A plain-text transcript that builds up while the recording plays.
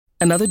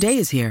Another day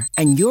is here,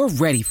 and you're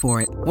ready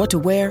for it. What to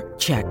wear?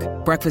 Check.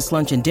 Breakfast,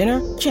 lunch, and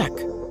dinner? Check.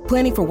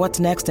 Planning for what's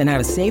next and how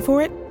to save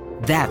for it?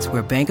 That's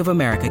where Bank of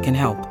America can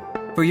help.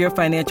 For your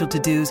financial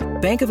to-dos,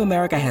 Bank of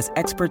America has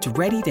experts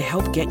ready to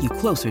help get you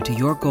closer to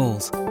your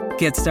goals.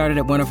 Get started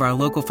at one of our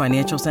local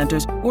financial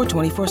centers or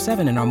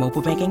 24/7 in our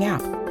mobile banking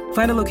app.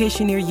 Find a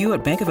location near you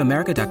at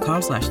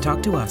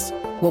bankofamerica.com/talktous.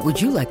 What would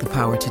you like the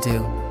power to do?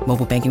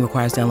 Mobile banking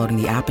requires downloading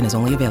the app and is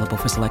only available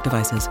for select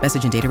devices.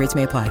 Message and data rates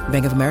may apply.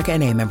 Bank of America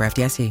N.A., member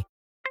FDIC.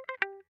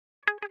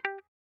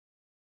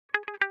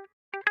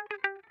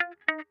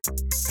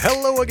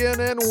 Hello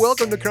again and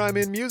welcome to Crime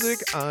in Music.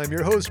 I'm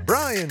your host,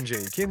 Brian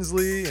J.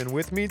 Kinsley, and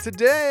with me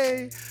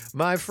today,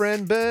 my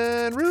friend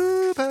Ben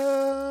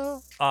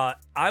Rupel.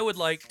 I would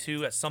like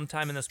to, at some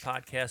time in this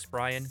podcast,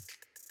 Brian,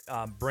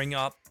 bring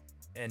up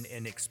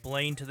and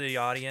explain to the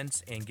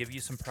audience and give you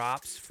some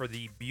props for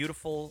the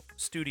beautiful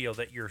studio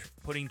that you're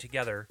putting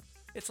together.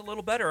 It's a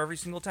little better every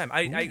single time.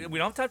 We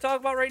don't have time to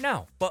talk about it right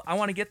now, but I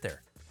want to get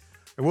there.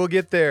 And we'll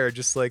get there,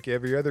 just like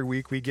every other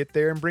week we get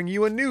there and bring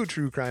you a new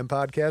true crime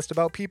podcast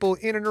about people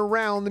in and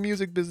around the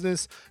music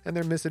business and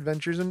their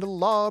misadventures into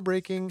law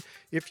breaking.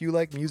 If you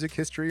like music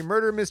history,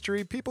 murder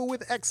mystery, people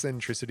with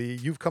eccentricity,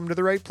 you've come to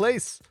the right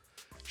place.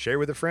 Share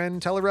with a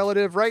friend, tell a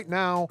relative right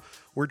now.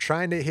 We're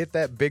trying to hit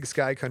that big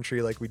sky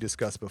country like we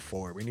discussed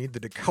before. We need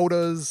the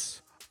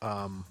Dakotas.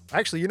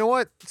 Actually, you know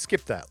what?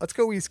 Skip that. Let's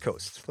go East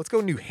Coast. Let's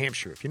go New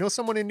Hampshire. If you know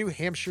someone in New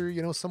Hampshire,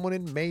 you know someone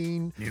in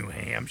Maine. New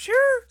Hampshire?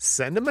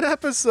 Send them an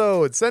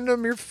episode. Send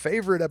them your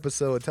favorite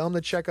episode. Tell them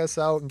to check us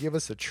out and give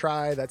us a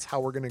try. That's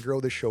how we're going to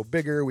grow the show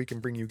bigger. We can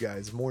bring you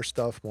guys more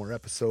stuff, more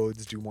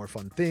episodes, do more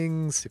fun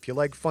things. If you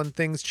like fun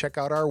things, check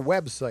out our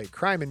website,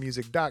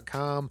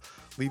 crimeandmusic.com.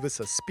 Leave us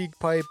a speak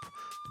pipe.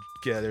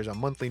 Yeah, there's a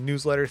monthly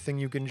newsletter thing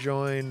you can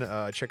join.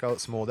 Check out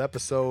some old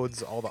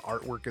episodes. All the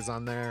artwork is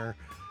on there.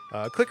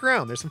 Click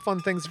around. There's some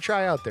fun things to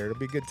try out there. It'll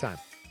be a good time.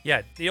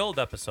 Yeah, the old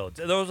episodes.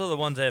 Those are the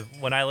ones that,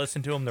 when I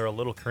listen to them, they're a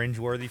little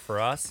cringeworthy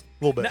for us.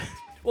 A little bit.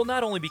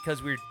 Not only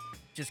because we're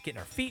just getting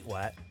our feet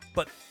wet,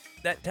 but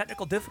that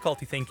technical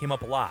difficulty thing came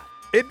up a lot.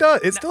 It does.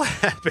 It still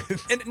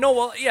happens.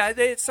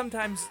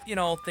 Sometimes,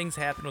 things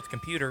happen with the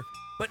computer.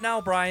 But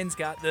now Brian's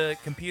got the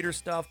computer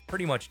stuff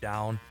pretty much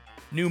down.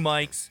 New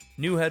mics,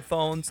 new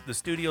headphones. The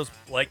studio's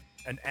like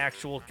an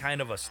actual kind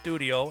of a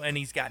studio, and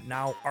he's got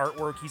now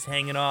artwork he's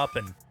hanging up,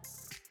 and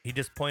he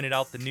just pointed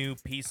out the new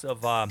piece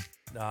of, I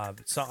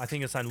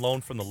think it's on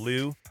loan from the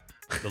Louvre.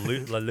 The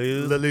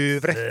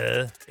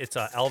Louvre. It's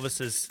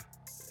Elvis's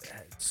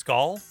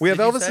skull. We have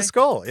Elvis's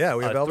skull. Yeah,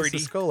 we have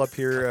Elvis's skull up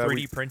here.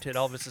 3D printed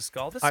Elvis's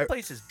skull. This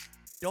place is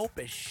dope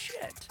as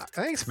shit.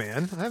 Thanks,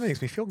 man. That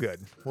makes me feel good.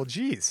 Well,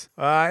 geez.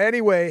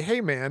 Anyway,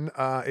 hey, man.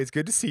 It's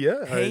good to see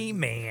you. Hey,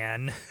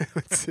 man.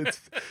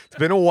 it's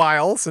been a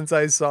while since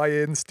I saw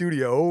you in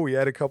studio. We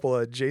had a couple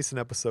of Jason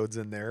episodes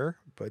in there,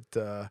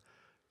 but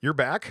you're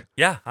back.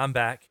 Yeah, I'm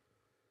back.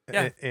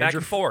 Yeah, back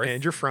and forth.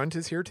 And your front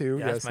is here, too.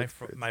 Yes, my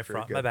front and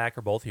my back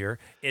are both here.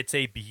 It's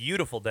a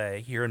beautiful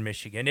day here in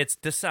Michigan. It's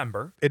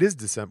December. It is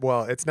December.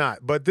 Well, it's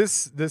not. But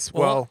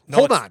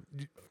hold on.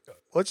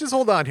 Let's just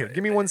hold on here.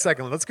 Give me 1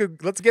 second. Let's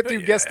get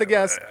through guest to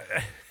guest.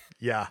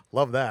 Yeah,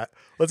 love that.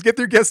 Let's get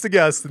through guest to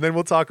guest, and then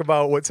we'll talk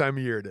about what time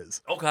of year it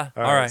is. Okay.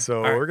 All right.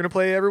 So we're going to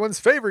play everyone's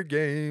favorite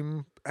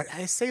game.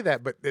 I say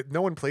that, but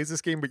no one plays this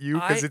game but you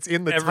because it's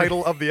in the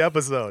title of the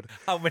episode.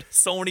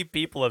 So many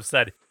people have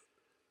said,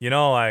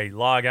 I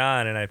log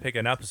on and I pick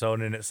an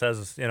episode and it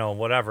says,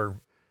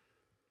 whatever,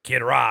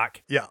 Kid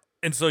Rock. Yeah.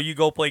 And so you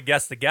go play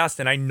Guess the Guest,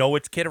 and I know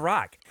it's Kid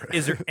Rock.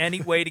 Is there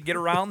any way to get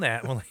around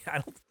that? Well, I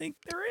don't think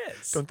there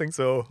is. Don't think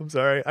so. I'm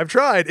sorry. I've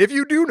tried. If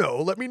you do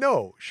know, let me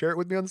know. Share it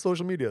with me on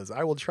social medias.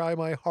 I will try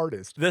my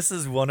hardest. This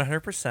is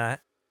 100%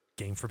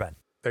 Game for Ben.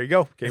 There you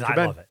go. Game for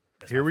Ben. I love it.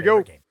 Here we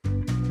go. Game.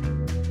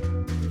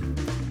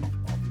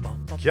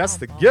 Guess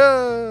the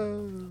Guest.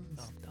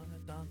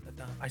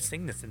 I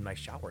sing this in my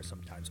shower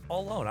sometimes,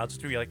 all alone. I'll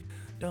just be like,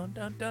 dun,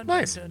 dun, dun,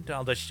 nice. dun, dun.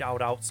 I'll just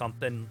shout out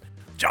something.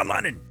 John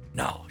Lennon.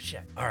 No,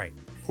 shit. All right.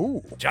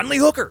 Ooh. John Lee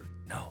Hooker.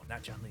 No,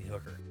 not John Lee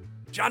Hooker.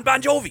 John Bon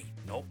Jovi.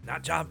 Nope,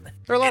 not John.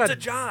 There are a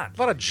John. A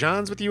lot of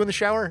Johns with you in the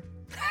shower.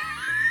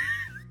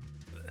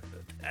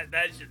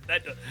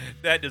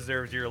 that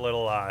deserves your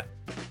little.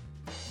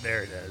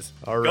 There it is.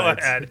 All right.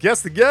 Go ahead.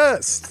 Guess the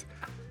Guest.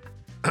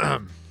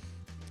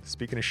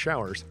 Speaking of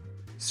showers,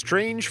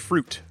 strange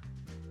fruit.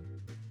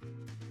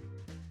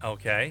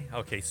 Okay.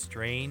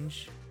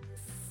 Strange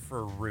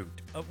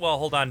fruit. Well,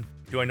 hold on.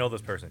 Do I know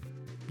this person?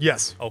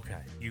 Yes.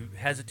 Okay. You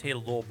hesitate a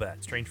little bit.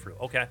 Strange fruit.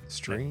 Okay.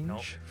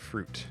 Strange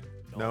fruit.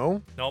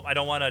 No? Nope. I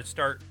don't want to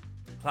start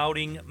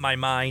clouding my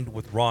mind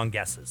with wrong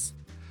guesses.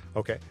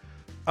 Okay.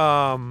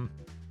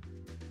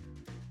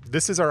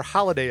 This is our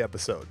holiday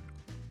episode.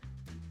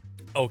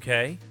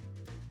 Okay.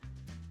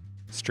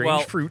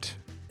 Strange fruit.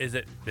 Is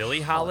it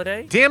Billie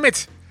Holiday? Damn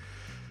it!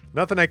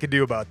 Nothing I could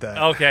do about that.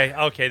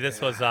 Okay.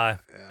 This was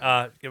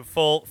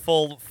full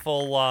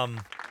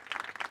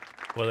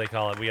what do they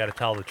call it? We got to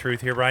tell the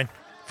truth here, Brian.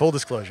 Full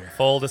disclosure.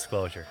 Full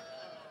disclosure.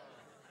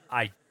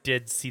 I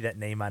did see that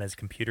name on his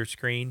computer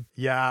screen.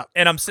 Yeah.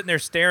 And I'm sitting there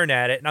staring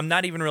at it, and I'm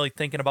not even really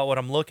thinking about what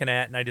I'm looking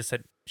at. And I just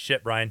said,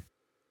 "Shit, Brian,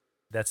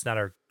 that's not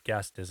our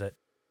guest, is it?"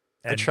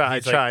 And I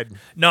he's like, tried.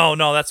 No,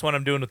 that's what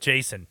I'm doing with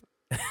Jason.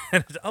 And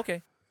I said,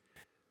 okay.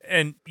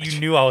 And you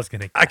knew I was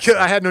gonna.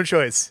 I had no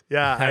choice.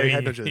 Yeah, I mean,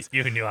 had no choice.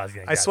 You knew I was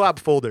gonna. I swap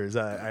folders.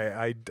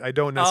 I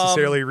don't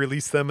necessarily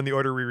release them in the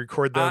order we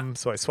record them,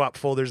 so I swap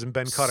folders, and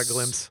Ben caught a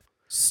glimpse.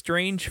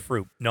 Strange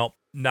fruit. Nope.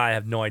 No, I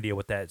have no idea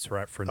what that's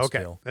reference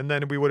to. And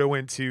then we would have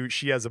went to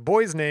she has a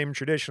boy's name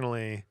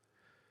traditionally.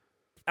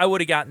 I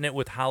would have gotten it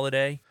with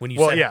holiday when you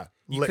Well, said yeah.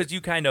 because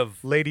you kind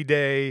of Lady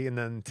Day, and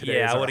then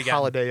today is I our would have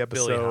holiday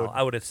Billie episode.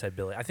 I would have said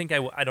Billy. I think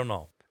I don't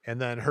know.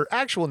 And then her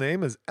actual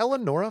name is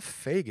Eleonora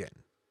Fagan.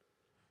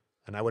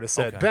 And I would have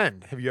said, Okay.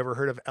 Ben, have you ever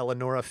heard of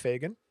Eleonora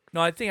Fagan?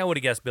 No, I think I would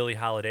have guessed Billie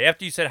Holiday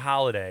after you said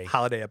holiday.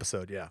 Holiday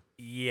episode, yeah.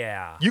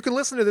 Yeah. You can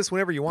listen to this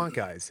whenever you want,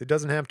 guys. It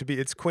doesn't have to be.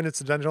 It's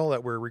coincidental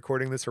that we're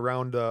recording this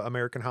around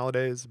American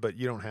holidays, but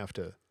you don't have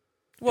to.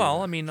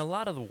 Well, I mean, a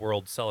lot of the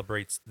world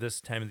celebrates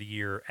this time of the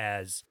year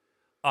as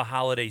a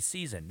holiday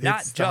season,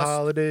 It's the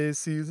holiday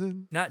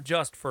season. not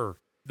just for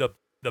the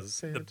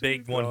Santa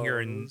big one here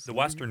in Claus the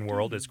Western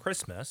world is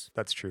Christmas,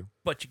 That's true.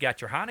 but you got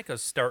your Hanukkah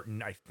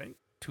starting, I think,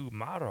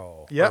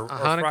 tomorrow. Yeah, or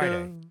Hanukkah,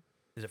 Friday.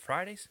 Is it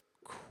Fridays?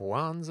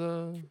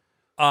 Kwanzaa,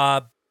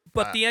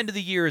 But the end of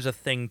the year is a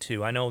thing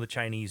too. I know the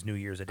Chinese New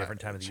Year is a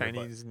different time of the year.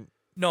 Chinese. But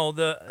no,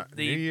 the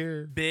New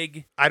Year.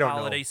 big I don't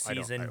holiday know.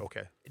 season.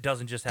 Okay. It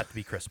doesn't just have to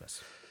be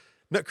Christmas.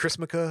 No,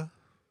 Christmaka,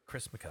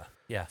 Christmica,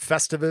 yeah,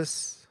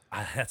 Festivus.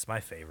 that's my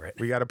favorite.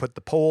 We got to put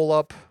the poll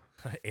up.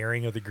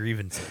 Airing of the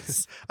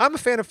grievances. I'm a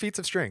fan of feats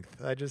of strength.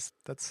 That's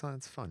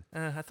fun.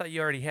 I thought you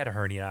already had a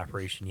hernia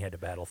operation you had to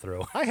battle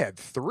through. I had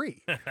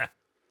 3.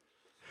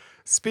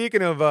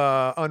 Speaking of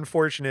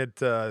unfortunate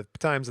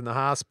times in the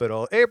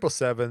hospital, April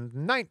 7th,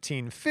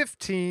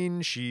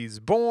 1915, she's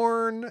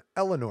born,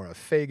 Eleonora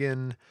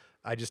Fagan.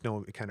 I just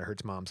know it kind of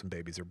hurts moms when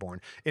babies are born.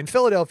 In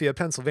Philadelphia,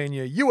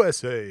 Pennsylvania,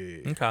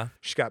 USA. Okay.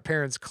 She's got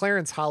parents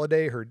Clarence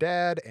Holliday, her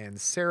dad,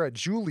 and Sarah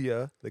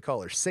Julia, they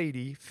call her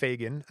Sadie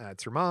Fagan.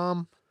 That's her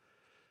mom.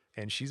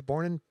 And she's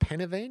born in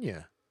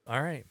Pennsylvania.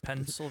 All right,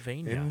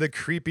 Pennsylvania. In the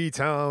creepy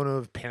town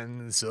of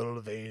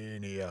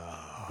Pennsylvania.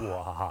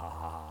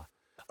 Wow.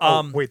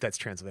 Wait, that's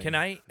Transylvania. Can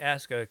I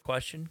ask a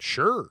question?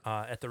 Sure.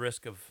 At the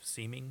risk of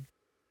seeming,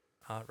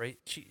 right?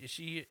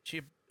 She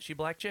a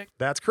black chick?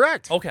 That's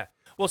correct. Okay.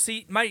 Well,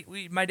 see, my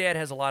dad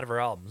has a lot of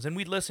her albums, and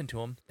we'd listen to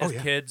them as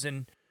kids,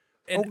 and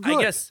I good.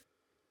 guess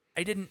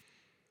I didn't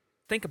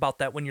think about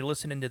that when you're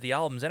listening to the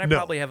albums, and I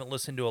probably haven't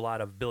listened to a lot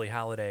of Billie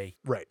Holiday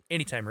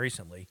anytime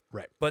recently.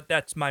 Right. But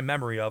that's my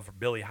memory of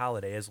Billie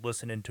Holiday is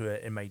listening to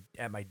it in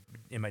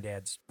my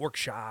dad's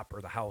workshop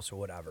or the house or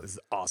whatever. This is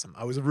awesome.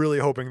 I was really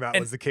hoping that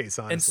was the case,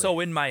 honestly. And so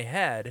in my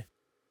head,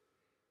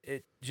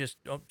 it just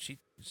she's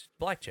a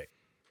black chick.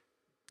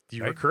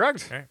 You were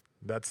correct. Right.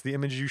 That's the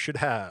image you should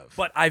have.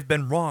 But I've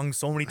been wrong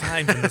so many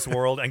times in this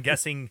world. I'm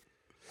guessing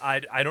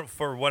I don't,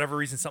 for whatever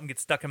reason, something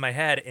gets stuck in my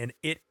head, and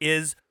it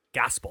is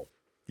gospel.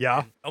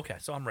 Yeah. Okay,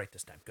 so I'm right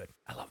this time. Good.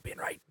 I love being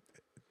right.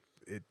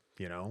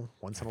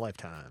 Once in a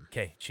lifetime.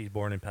 Okay, she's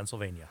born in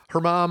Pennsylvania. Her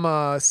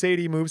mom,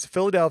 Sadie, moves to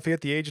Philadelphia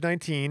at the age of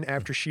 19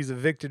 after she's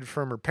evicted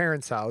from her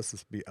parents' house.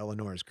 This would be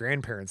Eleanor's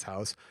grandparents'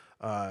 house,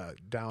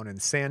 down in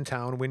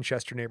Sandtown,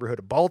 Winchester neighborhood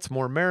of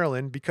Baltimore,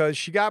 Maryland, because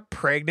she got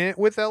pregnant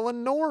with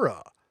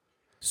Eleonora.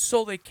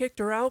 So they kicked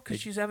her out because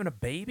she's having a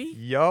baby?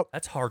 Yup.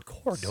 That's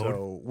hardcore, dude.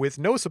 So, with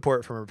no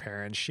support from her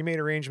parents, she made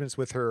arrangements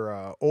with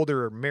her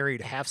older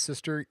married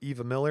half-sister,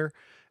 Eva Miller,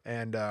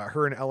 and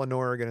her and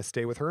Eleanor are going to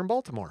stay with her in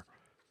Baltimore.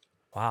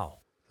 Wow.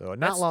 So,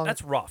 not long.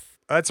 That's rough.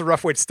 That's a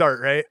rough way to start,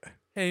 right?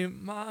 Hey,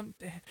 Mom,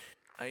 Dad,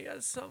 I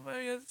got something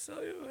to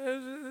tell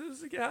you.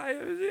 This guy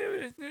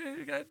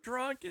got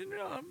drunk and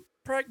I'm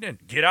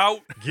pregnant. Get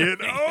out. Get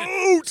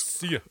out!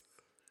 See ya.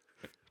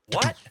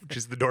 What?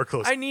 Just the door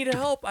closed. I need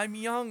help. I'm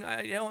young.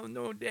 I don't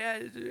know,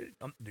 Dad.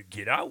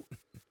 Get out.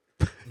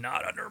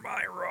 Not under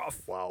my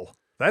roof. Wow.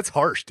 That's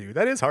harsh, dude.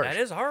 That is harsh. That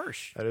is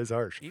harsh. That is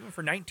harsh. Even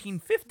for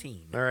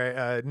 1915. All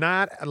right.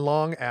 Not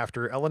long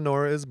after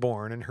Eleanora is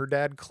born and her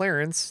dad,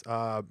 Clarence,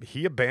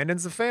 he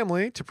abandons the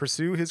family to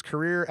pursue his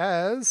career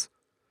as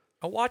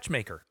A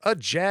watchmaker. a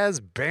jazz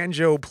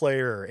banjo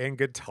player and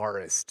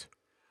guitarist.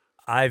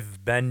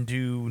 I've been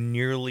to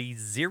nearly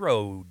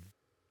 0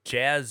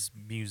 jazz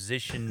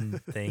musician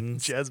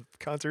things. Jazz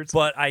concerts.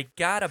 But I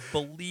gotta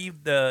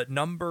believe the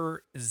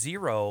number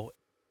 0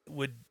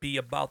 would be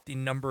about the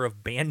number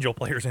of banjo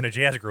players in a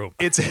jazz group.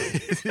 It's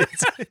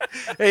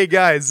hey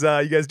guys,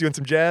 you guys doing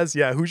some jazz?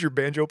 Yeah, who's your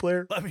banjo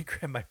player? Let me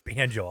grab my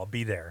banjo. I'll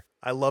be there.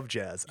 I love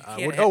jazz.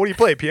 can't What have- do you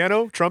play?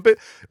 Piano, trumpet,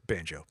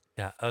 banjo.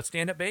 Yeah,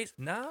 stand-up bass?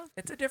 No,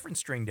 it's a different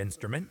stringed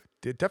instrument.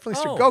 Definitely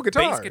Oh,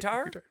 guitar. bass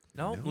guitar?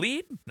 No.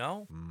 Lead?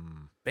 No.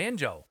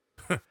 Banjo.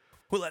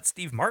 Who let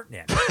Steve Martin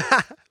in?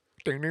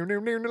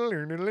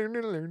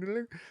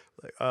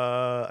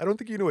 I don't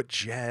think you know what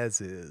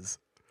jazz is.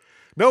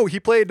 No, he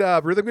played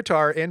rhythm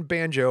guitar and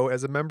banjo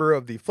as a member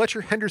of the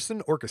Fletcher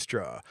Henderson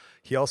Orchestra.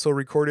 He also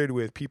recorded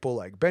with people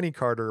like Benny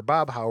Carter,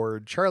 Bob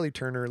Howard, Charlie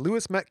Turner,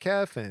 Lewis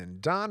Metcalf,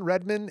 and Don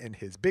Redman and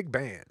his big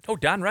band. Oh,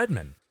 Don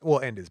Redman. Well,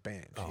 and his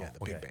band. Oh, Yeah,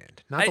 the okay. big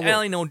band. Not I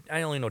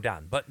the only know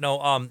Don, but no.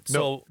 So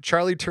No,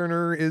 Charlie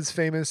Turner is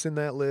famous in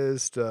that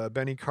list.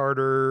 Benny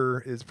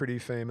Carter is pretty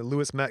famous.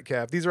 Lewis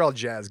Metcalf. These are all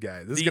jazz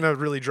guys. This is going to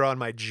really draw on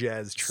my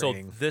jazz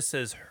training. So this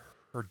is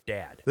her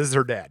dad. This is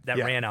her dad. That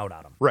ran out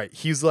on him. Right.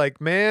 He's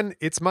like, man,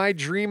 it's my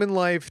dream in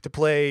life to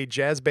play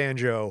jazz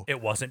banjo. It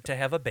wasn't to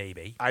have a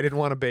baby. I didn't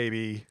want a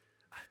baby,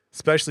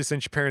 especially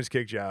since your parents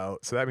kicked you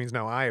out. So that means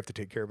now I have to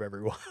take care of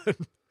everyone.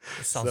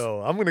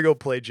 So I'm going to go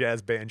play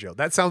jazz banjo.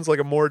 That sounds like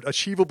a more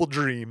achievable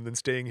dream than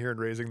staying here and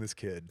raising this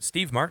kid.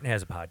 Steve Martin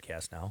has a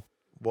podcast now.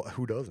 Well,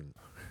 who doesn't?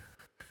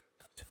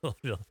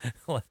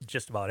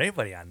 Just about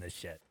anybody on this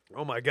shit.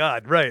 Oh my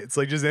God. Right. It's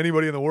like just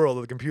anybody in the world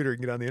with a computer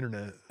can get on the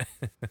internet,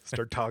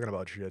 start talking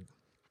about shit.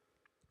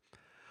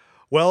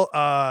 Well,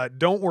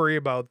 don't worry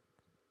about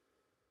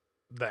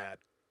that.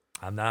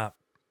 I'm not.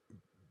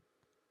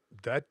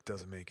 That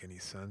doesn't make any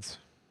sense.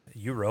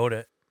 You wrote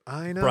it.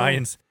 I know.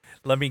 Brian's.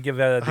 Let me give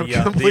the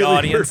completely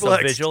audience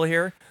perplexed. a visual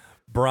here.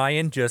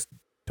 Brian just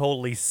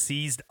totally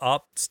seized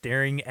up,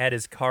 staring at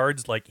his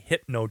cards like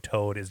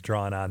Hypnotoad is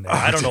drawn on there.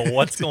 I don't know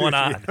what's going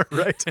on. Yeah,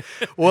 right.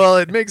 Well,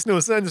 it makes no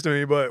sense to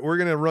me, but we're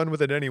gonna run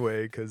with it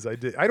anyway because I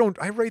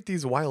write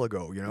these a while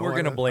ago. You know, We're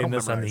gonna blame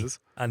this memorize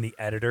on the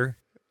editor.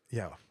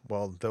 Yeah.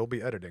 Well, they'll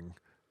be editing.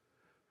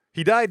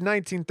 He died in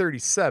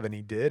 1937.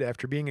 He did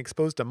after being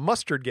exposed to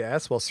mustard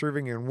gas while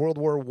serving in World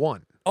War I.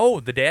 Oh,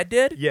 the dad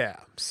did? Yeah.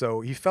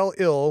 So he fell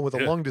ill with a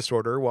Yeah. lung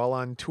disorder while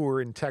on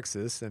tour in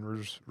Texas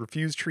and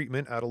refused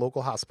treatment at a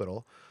local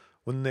hospital.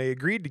 When they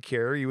agreed to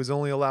care, he was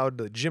only allowed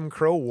the Jim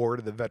Crow ward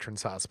of the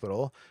Veterans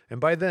Hospital.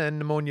 And by then,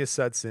 pneumonia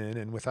sets in,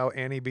 and without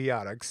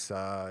antibiotics,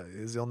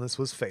 his illness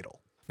was fatal.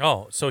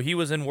 Oh, so he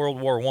was in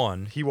World War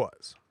I. He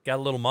was. Got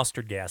a little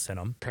mustard gas in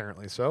him.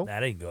 Apparently so.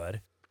 That ain't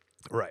good.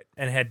 Right.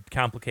 And had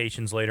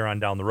complications later on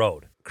down the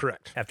road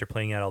Correct. after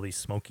playing at all these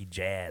smoky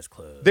jazz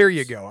clubs. There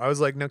you go. I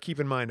was like, now keep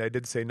in mind, I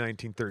did say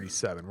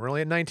 1937. We're only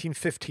at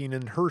 1915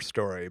 in her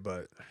story,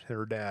 but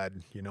her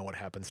dad, you know what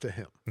happens to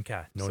him.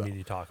 Okay, no need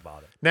to talk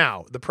about it.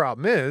 Now, the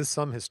problem is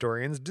some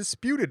historians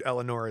disputed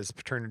Eleanor's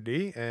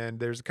paternity, and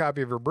there's a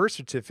copy of her birth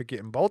certificate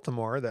in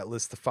Baltimore that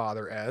lists the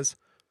father as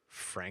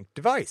Frank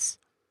Device.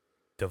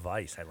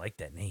 Device, I like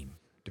that name.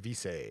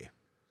 Device.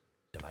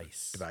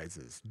 Device.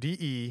 Devices.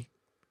 D-E,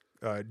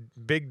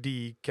 big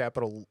D,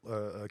 capital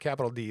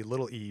D,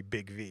 little e,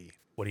 big V.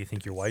 What do you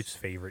think your wife's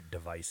favorite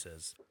device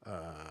is?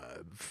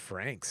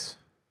 Frank's.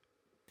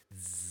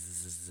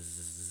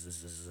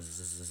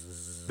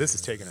 This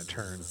is taking a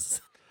turn.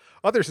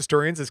 Other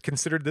historians have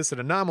considered this an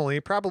anomaly,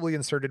 probably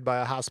inserted by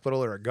a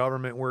hospital or a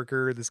government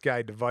worker. This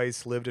guy,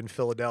 Device, lived in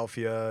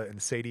Philadelphia,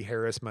 and Sadie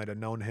Harris might have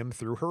known him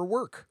through her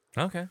work.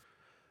 Okay.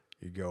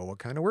 You go, what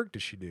kind of work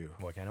does she do?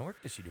 What kind of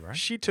work does she do, right?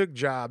 She took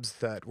jobs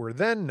that were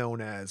then known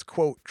as,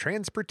 quote,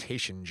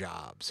 transportation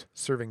jobs,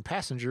 serving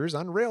passengers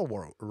on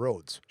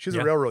railroads. She's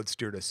a railroad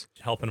stewardess.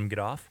 Helping them get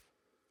off?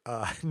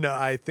 No,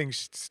 I think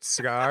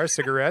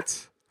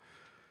cigarettes.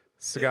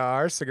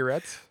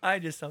 Cigarettes. I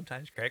just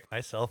sometimes crack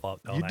myself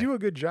up. You do a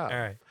good job. All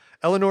right.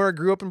 Eleanor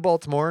grew up in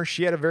Baltimore.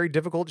 She had a very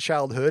difficult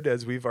childhood,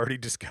 as we've already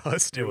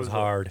discussed. It was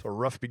hard. A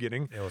rough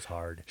beginning. It was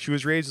hard. She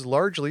was raised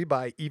largely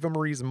by Eva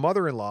Marie's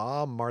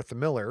mother-in-law, Martha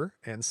Miller,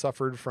 and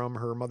suffered from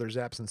her mother's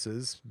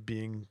absences,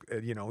 being,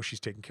 she's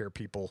taking care of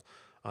people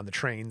on the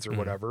trains or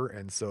whatever.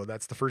 And so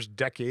that's the first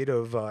decade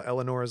of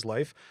Eleanor's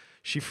life.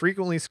 She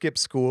frequently skipped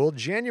school.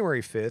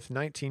 January 5th,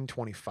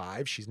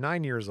 1925. She's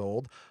 9 years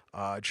old.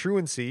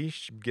 Truancy,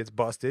 she gets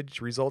busted,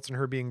 which results in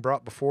her being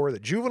brought before the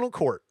juvenile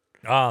court.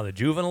 Ah, the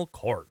juvenile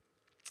court.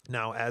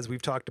 Now, as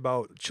we've talked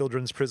about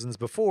children's prisons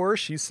before,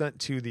 she's sent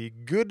to the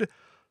good...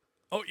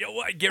 Oh,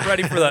 get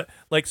ready for the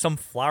some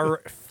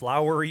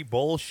flowery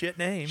bullshit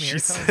name. Here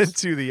She's sent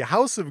to the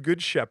House of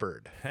Good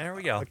Shepherd. There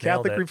we go. A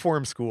Catholic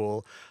reform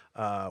school,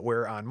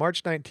 where on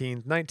March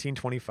 19th,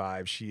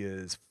 1925, she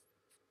is,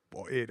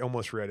 it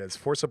almost read as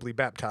forcibly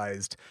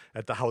baptized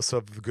at the House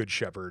of the Good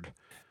Shepherd.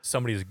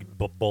 Somebody's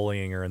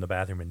bullying her in the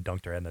bathroom and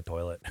dunked her head in the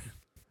toilet.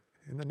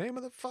 In the name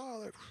of the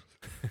Father.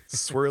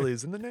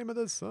 Swirlies, in the name of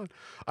the Son.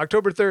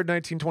 October 3rd,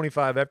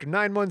 1925, after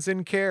 9 months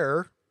in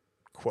care,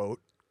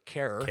 quote,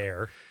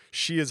 care,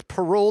 she is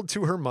paroled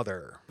to her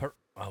mother.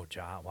 Oh,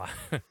 John, wow.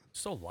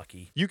 So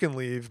lucky. You can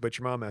leave, but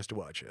your mom has to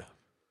watch you.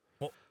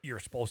 Well, you're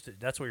supposed to.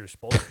 That's what you're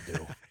supposed to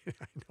do.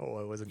 I know,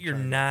 I wasn't You're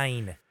trying to-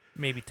 9,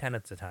 maybe 10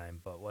 at the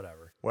time, but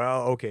whatever.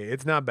 Well, okay,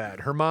 it's not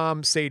bad. Her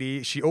mom,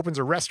 Sadie, she opens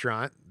a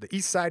restaurant, the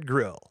East Side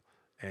Grill,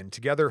 and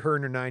together her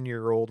and her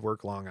 9-year-old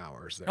work long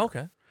hours there.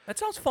 Okay. That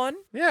sounds fun.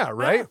 Yeah,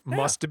 right? Yeah.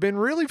 Must have been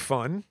really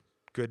fun.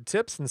 Good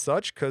tips and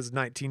such, because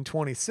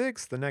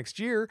 1926, the next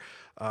year,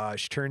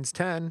 she turns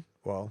 10.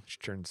 Well, she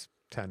turns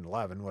 10,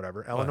 11,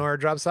 whatever. Eleanor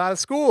drops out of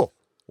school,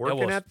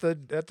 working at the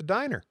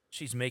diner.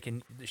 She's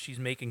making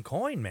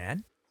coin,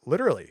 man.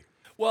 Literally.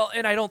 Well,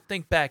 and I don't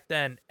think back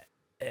then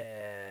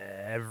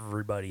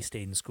everybody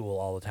stayed in school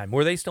all the time.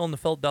 Were they still in the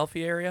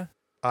Philadelphia area?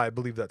 I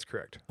believe that's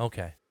correct.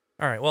 Okay.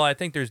 All right. Well, I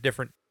think there's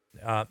different.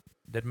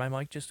 Did my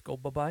mic just go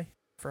bye-bye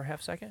for a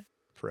half second?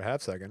 For a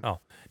half second. Oh.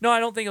 No, I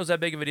don't think it was that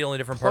big of a deal in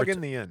different Plug parts.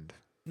 in the end.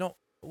 No.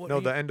 What No,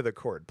 do you- the end of the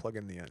cord. Plug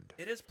in the end.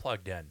 It is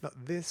plugged in. No,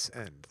 this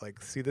end.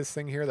 Like, see this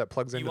thing here that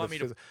plugs into You want the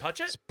me to touch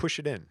it? Just push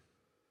it in.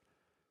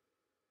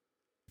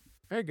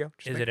 There you go.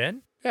 Is it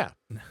in? Yeah.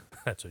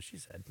 That's what she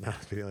said. No,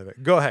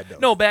 go ahead, though.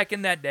 No, back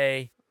in that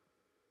day,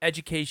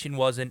 education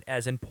wasn't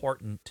as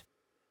important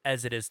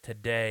as it is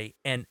today,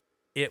 and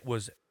it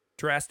was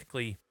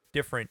drastically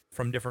different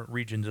from different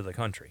regions of the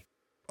country.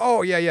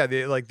 Oh, yeah.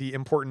 The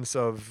importance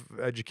of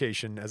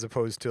education as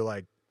opposed to,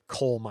 like,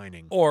 coal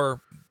mining.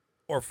 Or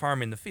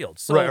farming the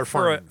fields. So Right, or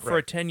for farming,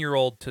 a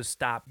 10-year-old to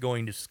stop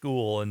going to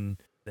school in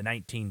the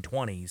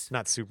 1920s,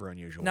 Not super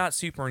unusual. not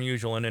super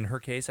unusual. And in her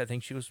case, I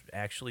think she was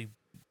actually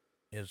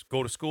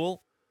go to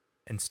school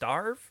and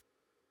starve,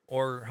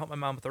 or help my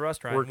mom with the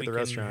restaurant. Work and at the we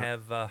can restaurant.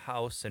 have a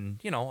house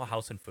and a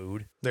house and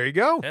food. There you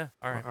go. Yeah.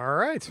 All right. All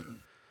right.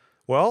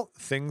 Well,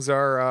 things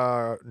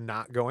are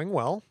not going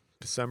well.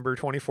 December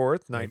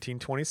 24th,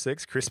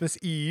 1926, Christmas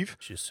Eve.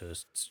 She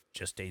just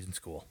stays in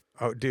school.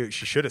 Oh, dude,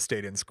 she should have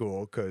stayed in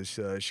school because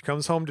she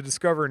comes home to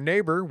discover a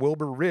neighbor,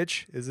 Wilbur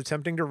Rich, is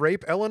attempting to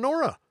rape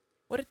Eleonora.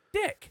 What a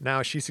dick.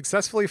 Now, she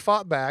successfully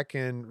fought back,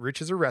 and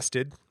Rich is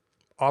arrested.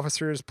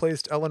 Officers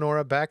placed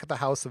Eleonora back at the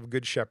house of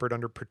Good Shepherd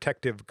under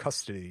protective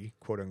custody,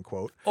 quote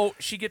unquote. Oh,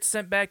 she gets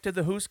sent back to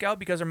the Who Scout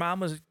because her mom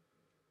was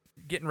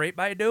getting raped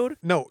by a dude?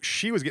 No,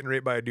 she was getting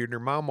raped by a dude, and her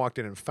mom walked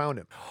in and found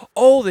him.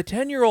 Oh, the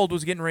 10-year-old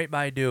was getting raped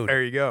by a dude.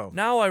 There you go.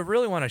 Now I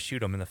really want to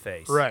shoot him in the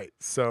face. Right.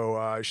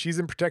 So she's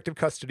in protective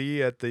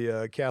custody at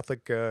the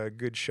Catholic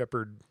Good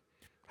Shepherd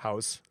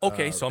house.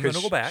 Okay, so I'm going to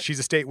 'cause go back. She's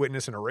a state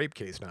witness in a rape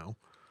case now.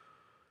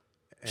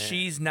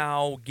 She's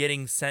now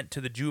getting sent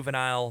to the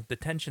juvenile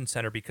detention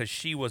center because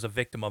she was a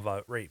victim of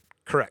a rape.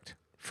 Correct.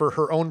 For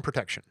her own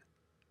protection.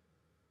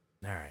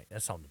 All right,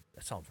 that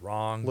sounds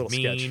wrong, Little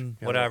mean, sketch.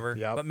 Yeah, whatever.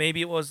 yep. But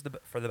maybe it was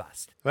for the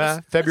best. Well,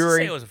 Let's February-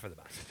 just say it was for the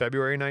best.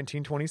 February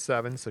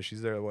 1927. So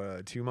she's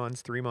there 2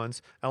 months, 3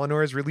 months.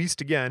 Eleanor is released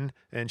again,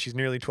 and she's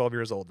nearly 12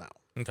 years old now.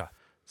 Okay.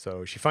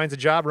 So she finds a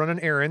job running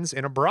errands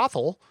in a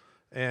brothel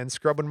and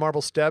scrubbing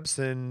marble steps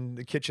and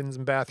the kitchens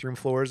and bathroom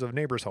floors of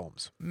neighbors'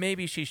 homes.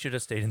 Maybe she should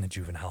have stayed in the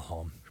juvenile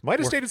home. Might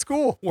have stayed at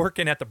school.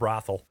 Working at the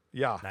brothel.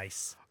 Yeah.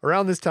 Nice.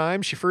 Around this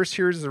time, she first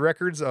hears the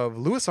records of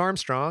Louis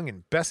Armstrong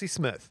and Bessie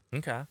Smith.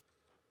 Okay.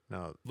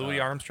 Now, Louis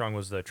Armstrong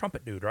was the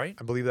trumpet dude, right?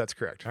 I believe that's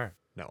correct. All right.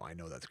 No, I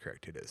know that's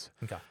correct. It is.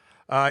 Okay.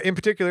 In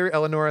particular,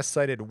 Eleonora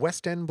cited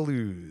West End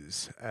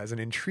blues as an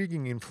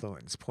intriguing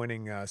influence,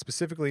 pointing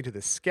specifically to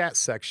the scat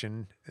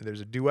section. And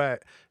there's a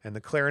duet, and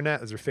the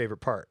clarinet is her favorite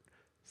part.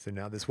 So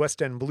now this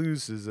West End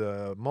blues is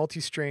a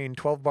multi-strain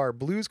 12-bar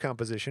blues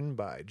composition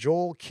by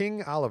Joel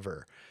King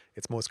Oliver.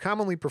 It's most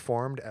commonly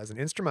performed as an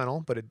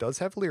instrumental, but it does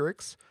have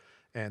lyrics.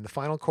 And the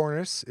final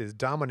chorus is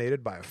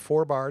dominated by a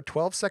 4-bar,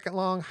 12-second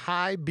long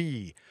high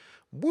B.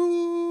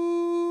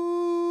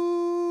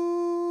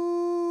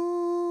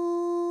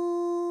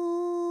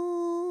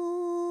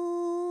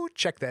 Woo!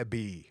 Check that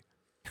B.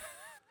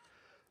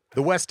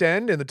 The West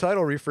End in the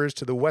title refers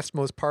to the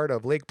westmost part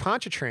of Lake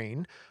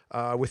Pontchartrain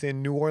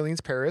within New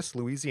Orleans Parish,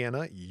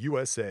 Louisiana,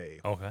 USA.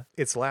 Okay.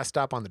 It's the last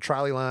stop on the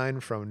trolley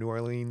line from New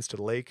Orleans to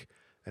the lake.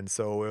 And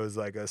so it was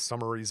like a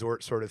summer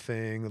resort sort of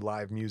thing,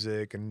 live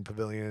music and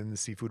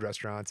pavilions, seafood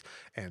restaurants,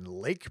 and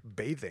lake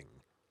bathing.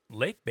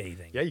 Lake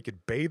bathing. Yeah, you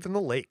could bathe in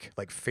the lake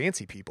like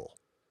fancy people.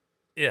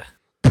 Yeah.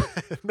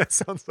 That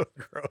sounds so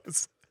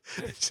gross.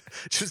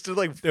 Just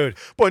like Dude.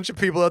 bunch of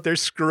people out there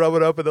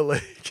scrubbing up in the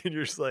lake, and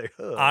you're just like,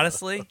 ugh.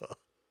 Honestly,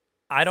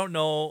 I don't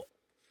know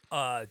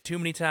too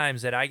many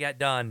times that I got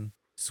done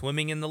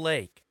swimming in the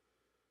lake.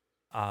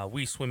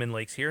 We swim in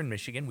lakes here in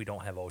Michigan. We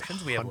don't have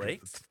oceans. We have Hundreds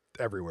lakes.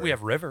 everywhere. We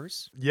have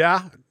rivers.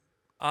 Yeah.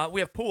 We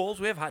have pools.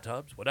 We have hot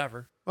tubs.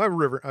 Whatever. A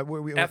river.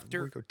 We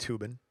After- go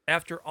tubing.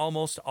 After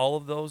almost all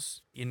of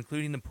those,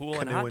 including the pool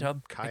and hot Canoeing,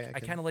 tub, I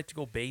kayaking. kind of like to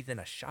go bathe in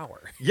a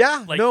shower.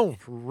 Yeah. Like- no.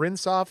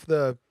 Rinse off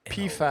the In a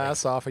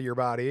PFAS off of your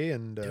body,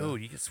 and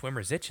Dude, you get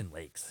swimmers itch in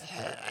lakes.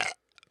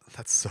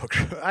 that's so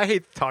gross. I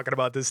hate talking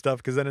about this stuff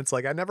because then it's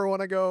like I never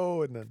want to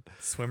go, and then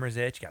Swimmers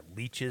itch. You got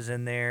leeches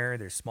in there.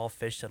 There's small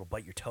fish that'll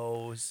bite your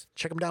toes.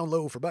 check them down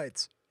low for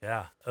bites.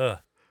 Yeah. Ugh.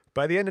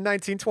 By the end of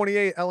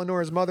 1928,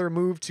 Eleanor's mother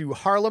moved to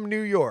Harlem,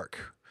 New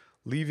York,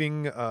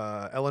 leaving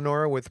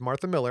Eleanor with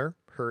Martha Miller,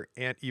 her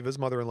Aunt Eva's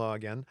mother-in-law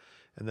again.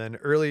 And then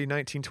early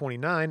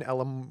 1929,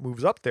 Ella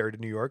moves up there to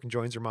New York and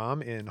joins her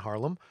mom in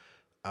Harlem.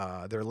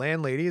 Their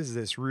landlady is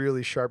this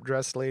really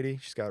sharp-dressed lady.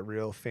 She's got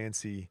real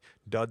fancy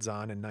duds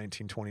on in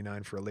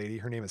 1929 for a lady.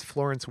 Her name is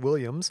Florence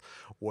Williams.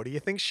 What do you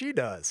think she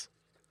does?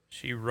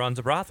 She runs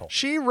a brothel.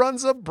 She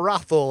runs a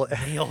brothel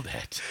Nailed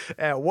it.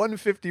 at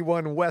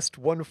 151 West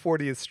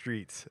 140th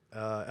Street.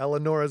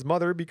 Eleonora's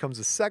mother becomes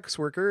a sex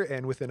worker,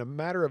 and within a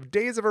matter of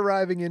days of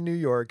arriving in New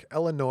York,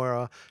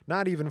 Eleonora,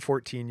 not even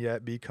 14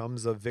 yet,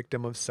 becomes a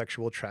victim of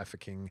sexual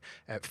trafficking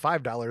at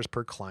 $5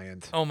 per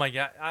client. Oh my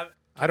God.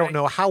 I don't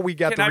know how we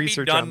got the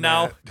research on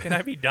now? that. Can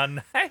I be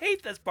done? I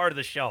hate this part of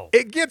the show.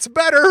 It gets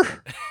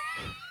better.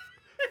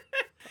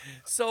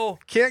 So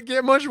Can't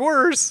get much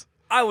worse.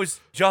 I was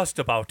just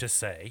about to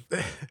say,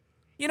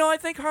 I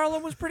think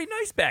Harlem was pretty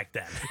nice back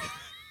then.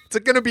 It's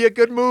going to be a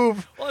good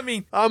move. Well, I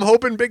mean, I'm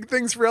hoping big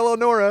things for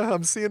Eleonora.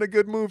 I'm seeing a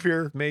good move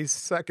here. May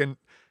 2nd,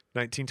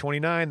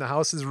 1929, the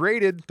house is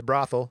raided, the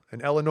brothel,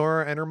 and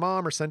Eleonora and her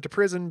mom are sent to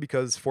prison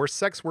because forced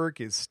sex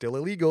work is still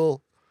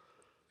illegal.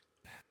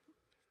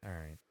 all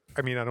right.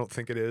 I mean, I don't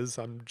think it is.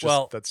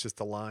 That's just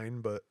a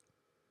line, but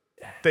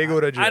they go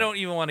to jail. I don't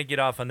even want to get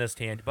off on this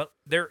tangent, but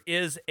there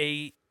is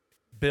a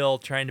bill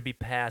trying to be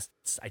passed.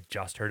 I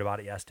just heard about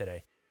it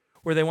yesterday,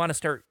 where they want to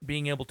start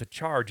being able to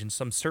charge in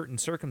some certain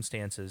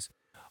circumstances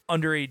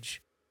underage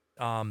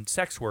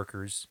sex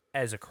workers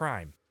as a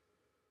crime.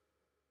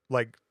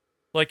 Like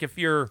if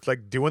you're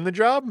doing the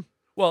job?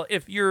 Well,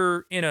 if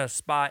you're in a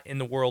spot in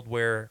the world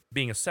where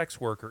being a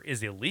sex worker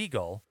is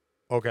illegal,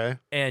 okay,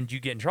 and you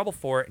get in trouble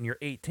for it, and you're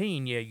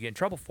 18, you get in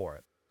trouble for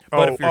it.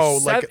 But if you're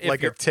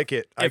like a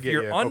ticket. If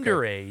you're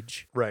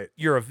underage, right,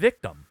 you're a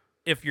victim.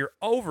 If you're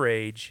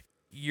overage,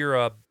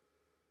 you're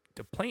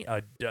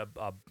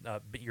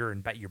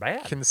you're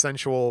bad.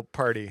 Consensual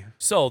party.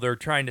 So they're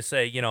trying to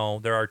say,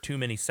 there are too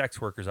many sex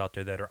workers out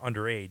there that are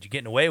underage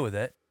getting away with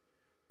it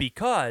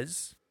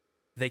because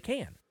they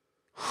can.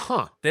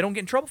 Huh. They don't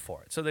get in trouble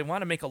for it. So they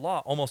want to make a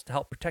law almost to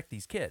help protect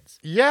these kids.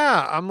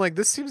 Yeah, I'm like,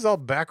 this seems all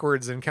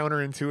backwards and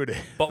counterintuitive.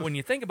 But when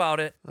you think about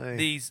it, Like-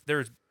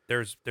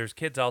 there's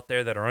kids out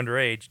there that are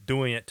underage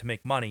doing it to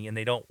make money, and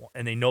they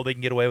know they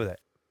can get away with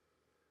it.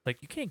 Like,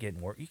 you can't get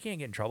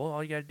in trouble.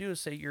 All you got to do is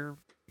say you're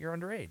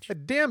underage. The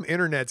damn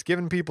internet's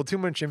giving people too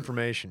much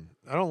information.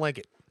 I don't like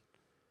it.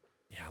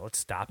 Yeah, let's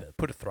stop it.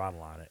 Put a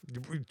throttle on it.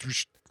 No.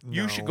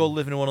 You should go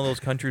live in one of those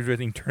countries where you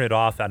can turn it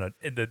off on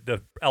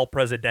the El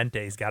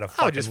Presidente's got a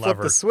fucking just lever.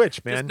 flip the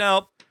switch, man.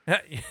 Nope.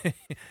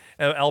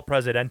 El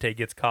Presidente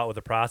gets caught with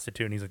a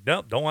prostitute, and he's like,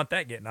 nope, don't want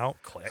that getting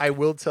out. Click. I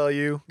will tell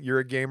you, you're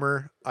a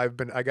gamer. I'm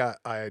going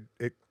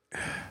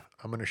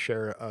to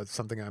share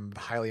something I'm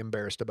highly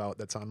embarrassed about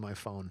that's on my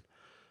phone.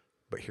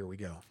 But here we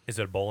go. Is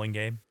it a bowling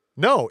game?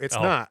 No, it's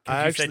not.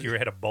 You said you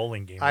had a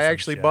bowling game. I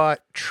actually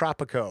bought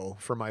Tropico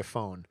for my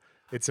phone.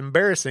 It's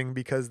embarrassing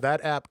because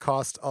that app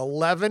cost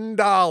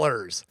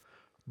 $11.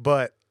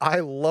 But I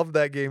love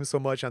that game so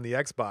much on the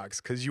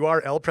Xbox because you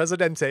are El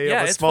Presidente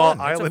of a small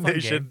island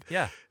nation. Game.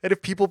 Yeah. And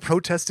if people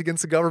protest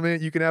against the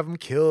government, you can have them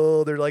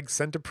killed or like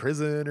sent to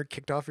prison or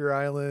kicked off your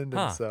island.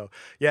 And so,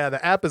 yeah,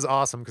 the app is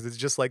awesome because it's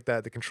just like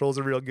that. The controls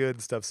are real good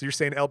and stuff. So you're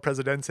saying El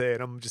Presidente,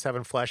 and I'm just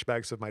having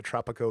flashbacks of my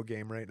Tropico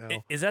game right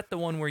now. Is that the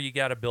one where you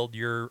got to build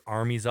your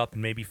armies up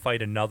and maybe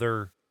fight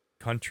another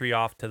country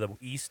off to the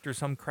east or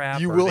some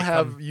crap? You will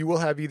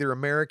have either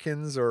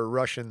Americans or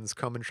Russians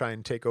come and try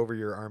and take over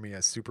your army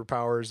as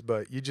superpowers,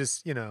 but you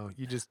just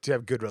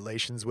have good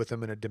relations with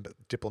them in a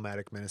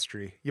diplomatic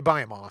ministry. You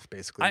buy them off,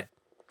 basically.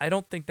 I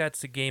don't think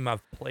that's a game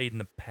I've played in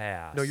the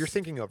past. No, you're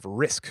thinking of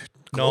Risk,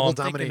 Global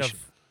Domination.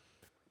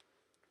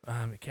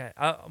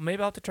 Maybe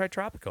I'll have to try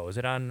Tropico. Is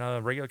it on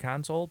regular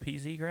console,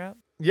 PC crap?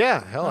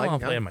 Yeah, hell, I can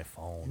play on my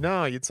phone.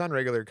 No, it's on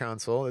regular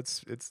console.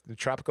 It's the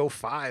Tropico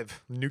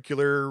 5,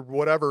 nuclear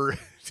whatever.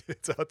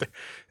 It's out there.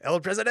 El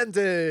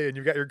Presidente, and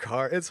you've got your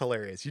car. It's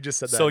hilarious. You just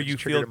said that. So you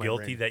feel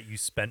guilty that you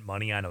spent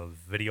money on a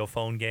video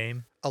phone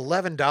game?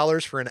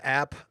 $11 for an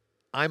app.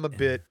 I'm a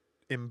bit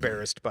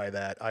embarrassed by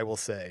that, I will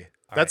say.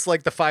 That's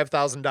like the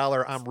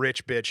 $5,000 I'm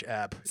rich bitch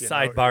app.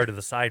 Sidebar to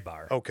the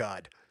sidebar. Oh,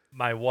 God.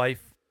 My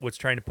wife was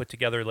trying to put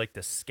together like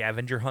the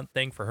scavenger hunt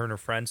thing for her and her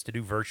friends to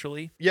do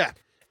virtually. Yeah.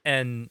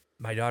 And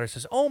my daughter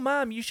says, "Oh,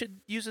 Mom, you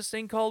should use this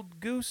thing called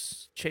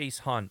Goose Chase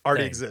Hunt."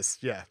 Already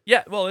exists, yeah.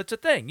 Yeah, well, it's a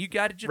thing. You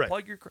got to just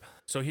plug your...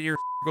 So here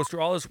goes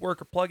through all this work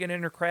of plugging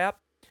in her crap.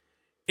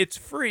 It's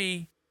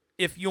free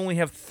if you only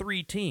have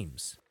 3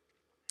 teams.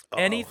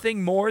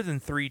 Anything more than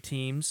 3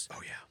 teams...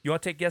 Oh, yeah. You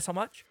want to take a guess how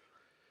much?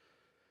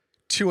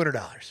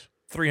 $200.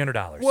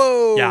 $300.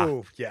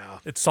 Whoa. Yeah.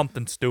 It's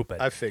something stupid.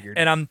 I figured.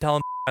 And I'm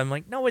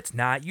like, no, it's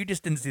not. You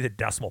just didn't see the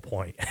decimal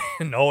point.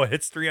 No,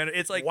 it's 300.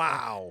 It's like,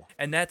 wow.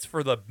 And that's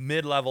for the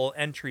mid-level,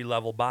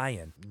 entry-level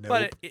buy-in. Nope.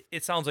 But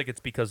it sounds like it's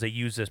because they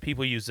use this.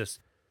 People use this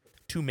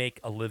to make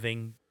a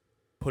living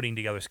putting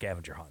together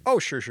scavenger hunts. Oh,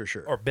 sure.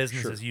 Or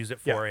businesses use it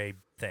for a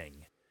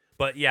thing.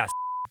 But yeah,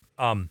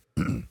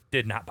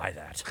 did not buy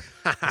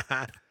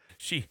that.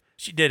 She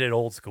did it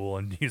old school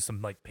and used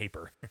some like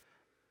paper.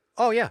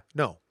 Oh yeah,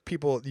 no.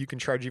 People, you can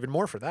charge even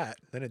more for that.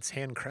 Then it's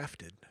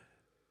handcrafted.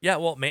 Yeah,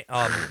 well,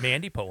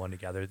 Mandy put one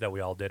together that we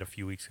all did a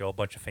few weeks ago. A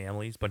bunch of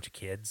families, bunch of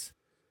kids.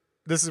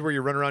 This is where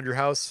you run around your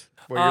house,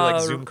 where you're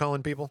like Zoom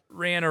calling people?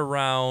 Ran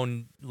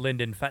around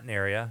Linden Fenton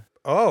area.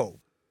 Oh.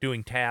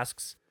 Doing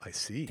tasks. I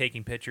see.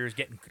 Taking pictures,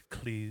 getting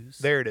clues.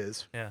 There it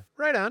is. Yeah.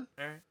 Right on.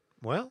 All right.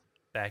 Well.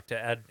 Back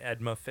to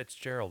Edma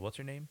Fitzgerald. What's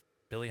her name?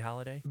 Billie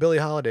Holiday? Billie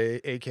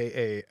Holiday,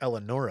 a.k.a.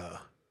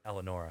 Eleonora.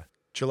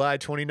 July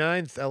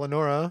 29th,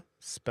 Eleonora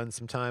spends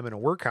some time in a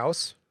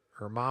workhouse.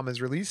 Her mom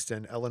is released,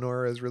 and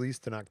Eleonora is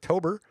released in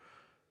October.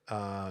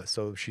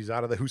 So she's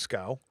out of the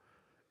Huskow.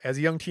 As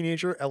a young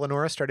teenager,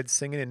 Eleonora started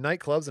singing in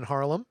nightclubs in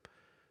Harlem.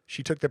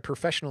 She took the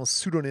professional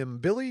pseudonym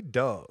Billie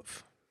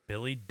Dove.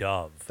 Billie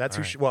Dove. That's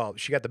who she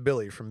got the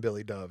Billie from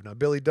Billie Dove. Now,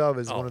 Billie Dove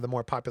is one of the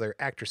more popular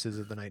actresses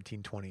of the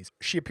 1920s.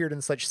 She appeared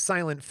in such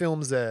silent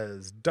films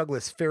as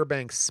Douglas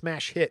Fairbanks'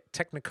 smash hit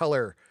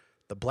Technicolor,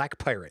 The Black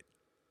Pirate.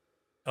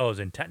 Oh, it was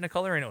in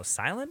Technicolor and it was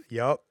silent?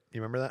 Yup.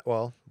 You remember that?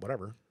 Well,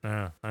 whatever.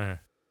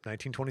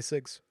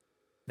 1926.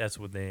 That's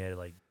when they had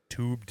like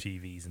tube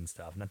TVs and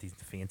stuff, not these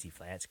fancy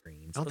flat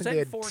screens. I don't think they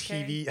had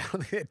TV. I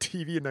don't think they had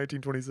TV in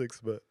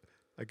 1926, but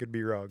I could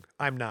be wrong.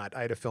 I'm not.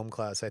 I had a film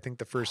class. I think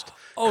the first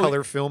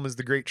color film is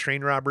The Great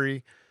Train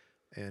Robbery,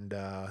 and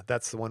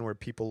that's the one where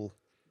people.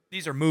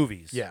 These are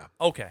movies. Yeah.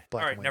 Okay.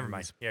 Black All and right. white Never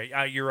movies. mind.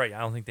 Yeah, you're right. I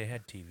don't think they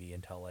had TV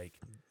until like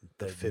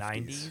the 50s.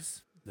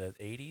 90s, the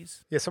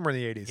 80s. Yeah, somewhere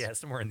in the 80s. Yeah,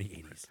 somewhere in the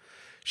 80s.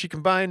 She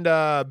combined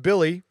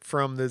Billie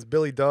from this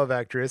Billie Dove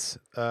actress,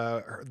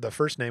 the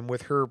first name,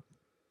 with her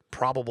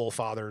probable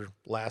father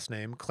last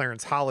name,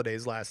 Clarence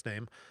Holliday's last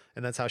name,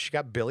 and that's how she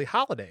got Billie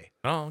Holiday.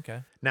 Oh,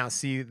 okay. Now,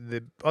 see,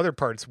 the other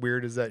part's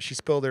weird is that she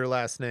spelled her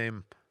last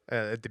name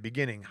at the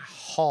beginning,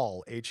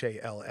 Hall,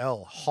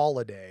 Hall,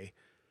 Holiday,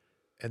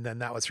 and then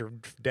that was her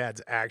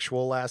dad's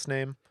actual last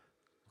name,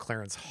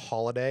 Clarence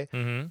Holiday.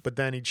 Mm-hmm. But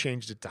then he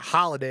changed it to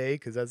Holiday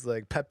because that's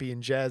like peppy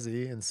and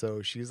jazzy, and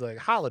so she's like,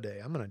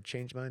 Holiday. I'm going to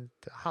change mine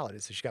to Holiday.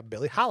 So she got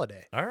Billie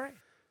Holiday. All right.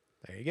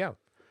 There you go.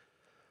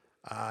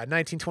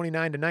 1929 to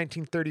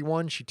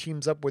 1931, she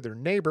teams up with her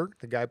neighbor.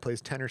 The guy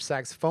plays tenor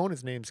saxophone.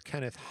 His name's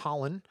Kenneth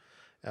Holland.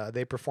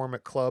 They perform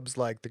at clubs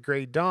like the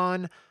Grey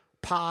Dawn,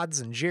 Pods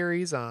and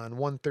Jerry's on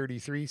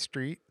 133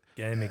 Street.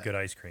 Yeah, they make good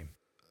ice cream.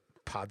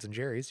 Pods and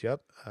Jerry's,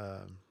 yep.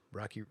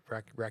 Rocky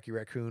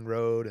Raccoon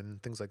Road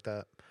and things like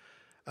that.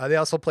 They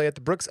also play at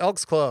the Brooks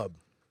Elks Club.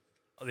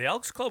 Oh, the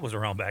Elks Club was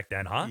around back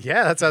then, huh?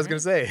 Yeah, that's what I was going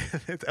to say.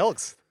 It's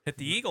Elks. Hit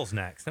the Eagles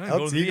next. I'm Elks,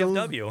 going to the Eagles.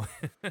 VFW.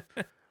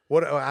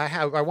 What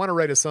I want to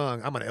write a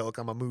song. I'm an elk,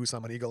 I'm a moose,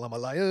 I'm an eagle, I'm a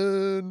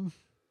lion.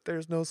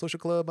 There's no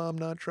social club, I'm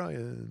not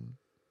trying.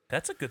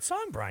 That's a good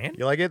song, Brian.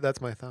 You like it? That's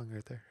my song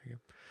right there. Here you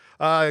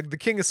go. The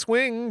King of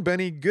Swing,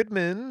 Benny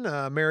Goodman,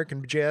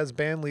 American jazz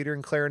band leader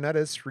and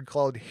clarinetist,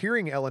 recalled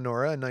hearing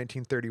Eleonora in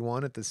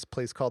 1931 at this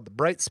place called the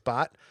Bright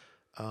Spot.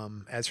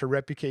 As her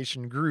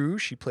reputation grew,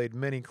 she played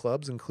many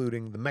clubs,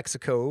 including the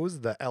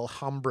Mexicos, the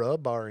Alhambra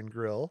Bar and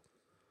Grill.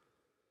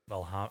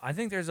 I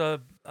think there's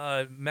a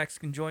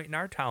Mexican joint in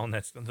our town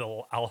that's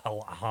the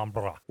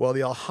Alhambra. Well,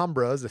 the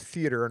Alhambra is a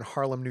theater in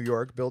Harlem, New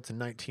York, built in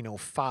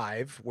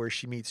 1905, where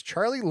she meets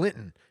Charlie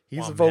Linton.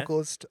 He's a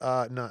vocalist.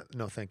 No,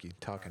 thank you.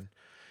 Talking.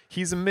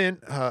 He's a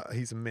mint.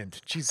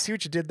 Jeez, see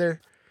what you did there?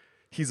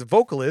 He's a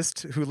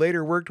vocalist who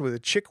later worked with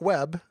Chick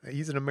Webb.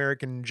 He's an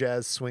American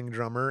jazz swing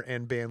drummer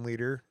and band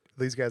leader.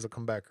 These guys will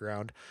come back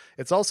around.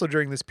 It's also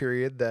during this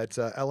period that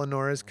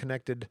Eleonora is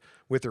connected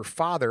with her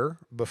father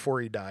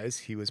before he dies.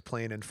 He was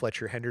playing in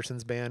Fletcher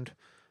Henderson's band.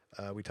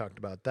 We talked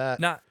about that.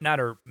 Not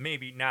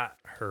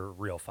her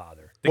real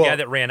father. The guy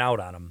that ran out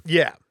on him.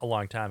 Yeah. A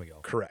long time ago.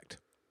 Correct.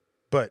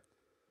 But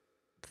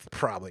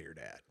probably your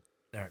dad.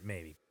 All right,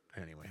 maybe.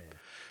 Anyway.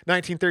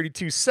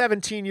 1932,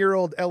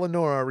 17-year-old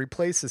Eleonora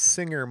replaces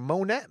singer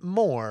Monette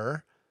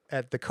Moore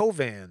at the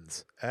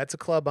Covans. That's a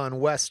club on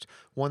West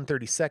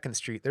 132nd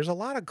Street. There's a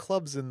lot of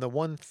clubs in the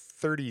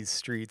 130s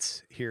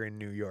streets here in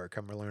New York,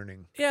 I'm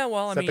learning. Yeah,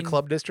 well, Is that the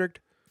club district?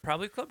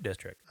 Probably Club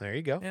District. There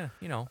you go. Yeah,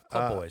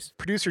 club boys.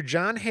 Producer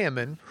John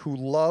Hammond, who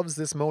loves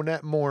this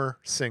Monette Moore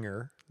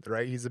singer,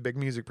 right? He's a big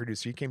music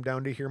producer. He came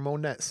down to hear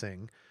Monette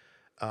sing.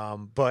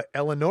 But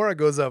Eleonora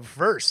goes up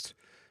first.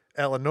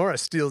 Eleonora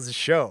steals the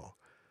show.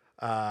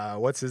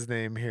 What's his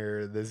name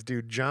here? This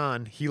dude,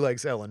 John, he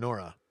likes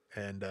Eleonora.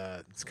 And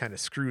it's kind of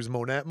screws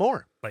Monette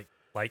more.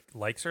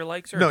 Likes her?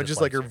 No,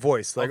 just like her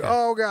voice. Like, okay.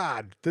 Oh,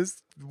 God,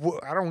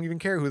 I don't even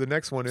care who the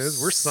next one is.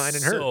 We're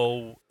signing her.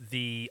 So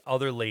the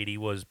other lady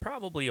was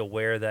probably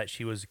aware that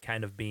she was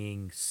kind of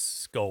being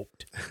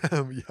scoped.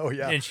 Oh,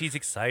 yeah. And she's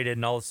excited,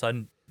 and all of a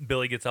sudden,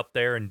 Billie gets up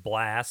there and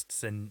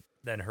blasts, and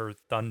then her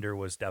thunder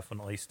was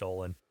definitely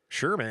stolen.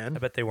 Sure, man. I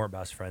bet they weren't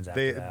best friends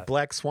after that.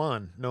 Black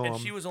Swan. No, and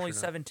she was only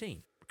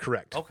 17.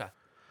 Correct. Okay.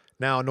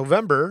 Now,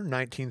 November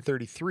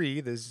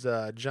 1933, this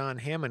John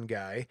Hammond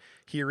guy,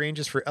 he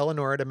arranges for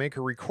Eleonora to make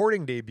her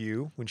recording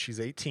debut when she's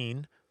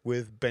 18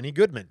 with Benny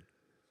Goodman.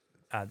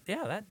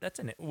 That's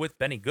in it with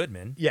Benny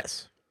Goodman.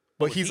 Yes.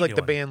 But he's like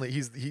the doing? band.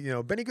 He's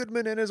Benny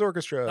Goodman and his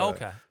orchestra.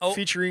 Okay.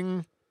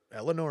 Featuring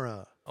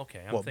Eleonora.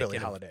 Okay. Billie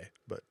Holiday,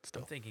 but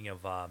still. I'm thinking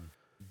of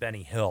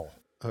Benny Hill.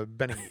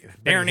 Benny Hill.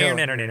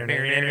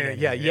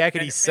 Yeah,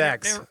 yakety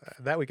sax.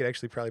 That we could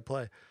actually probably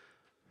play.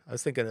 I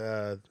was thinking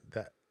that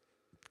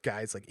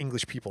guys like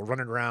English people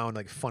running around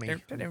like funny,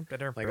 like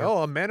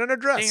a man in a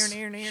dress,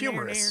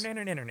 humorous.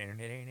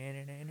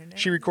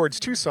 She records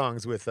 2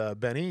 songs with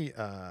Benny,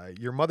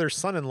 Your Mother's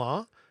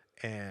Son-in-Law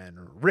and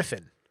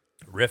Riffin.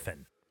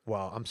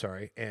 Well, I'm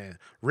sorry, and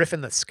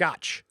Riffin the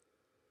Scotch.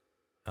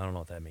 I don't know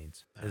what that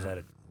means. Is that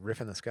a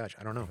Riffin the Scotch?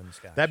 I don't know. Riffin' the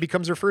Scotch. That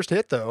becomes her first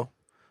hit though.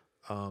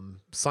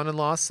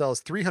 Son-in-Law sells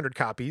 300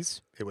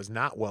 copies. It was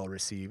not well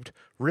received.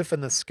 Riff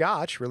and the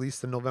Scotch,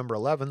 released on November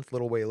 11th,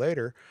 little way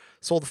later,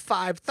 sold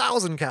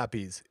 5,000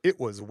 copies. It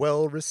was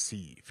well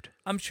received.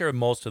 I'm sure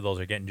most of those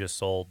are getting just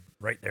sold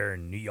right there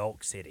in New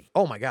York City.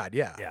 Oh my God,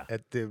 yeah. Yeah.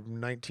 At the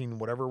 19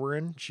 whatever we're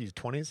in, she's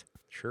 20s?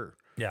 Sure.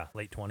 Yeah,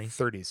 late 20s.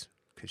 30s,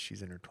 because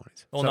she's in her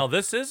 20s. Well, no,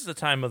 this is the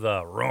time of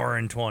the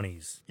roaring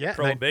 20s. Yeah,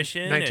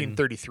 Prohibition.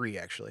 1933,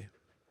 actually.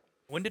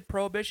 When did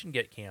Prohibition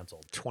get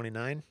canceled?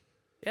 29?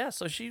 Yeah,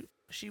 so she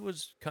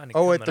was kind of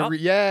Oh, coming at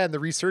the up. and the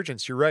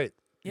resurgence. You're right.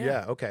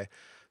 Yeah. Okay.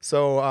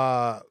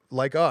 So,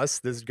 like us,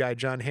 this guy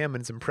John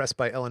Hammond's impressed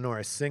by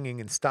Eleonora's singing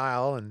and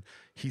style, and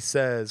he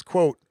says,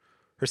 "quote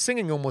Her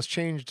singing almost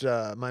changed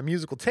my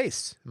musical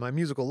tastes, my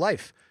musical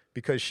life,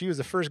 because she was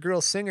the first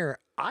girl singer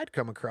I'd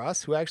come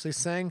across who actually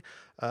sang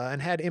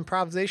and had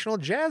improvisational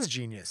jazz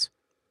genius."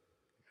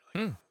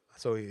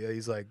 So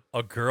he's like,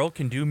 A girl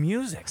can do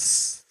music.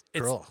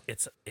 girl.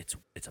 It's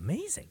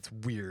amazing. It's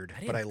weird,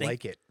 I but I didn't think-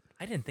 like it.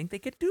 I didn't think they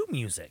could do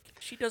music.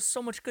 She does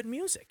so much good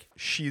music.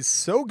 She's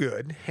so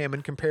good,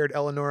 Hammond compared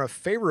Eleonora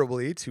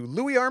favorably to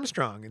Louis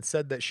Armstrong and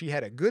said that she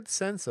had a good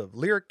sense of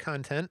lyric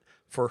content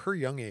for her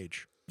young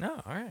age.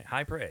 Oh, all right.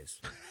 High praise.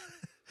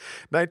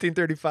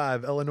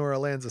 1935, Eleonora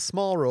lands a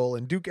small role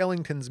in Duke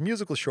Ellington's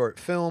musical short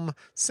film,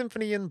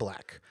 Symphony in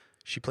Black.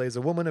 She plays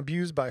a woman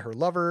abused by her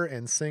lover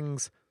and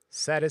sings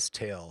Saddest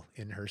Tale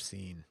in her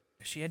scene.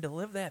 She had to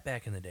live that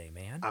back in the day,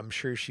 man. I'm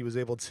sure she was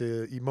able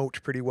to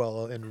emote pretty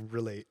well and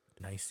relate.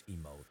 Nice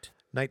emote.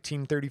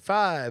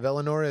 1935,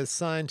 Eleonora is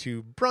signed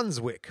to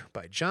Brunswick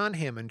by John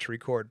Hammond to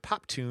record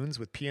pop tunes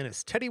with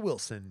pianist Teddy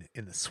Wilson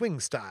in the swing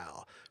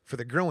style for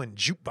the growing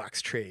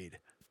jukebox trade.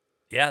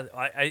 Yeah,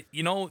 I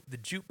the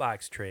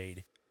jukebox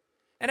trade.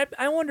 And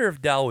I wonder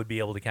if Dell would be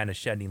able to kind of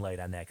shed any light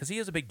on that, because he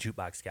is a big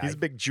jukebox guy. He's a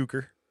big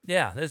juker.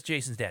 Yeah, that's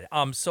Jason's dad.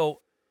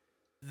 So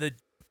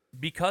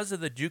because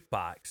of the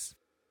jukebox,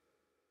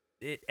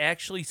 it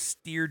actually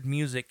steered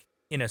music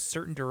in a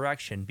certain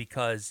direction,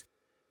 because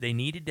they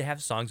needed to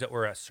have songs that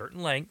were at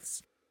certain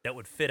lengths that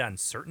would fit on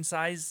certain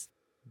size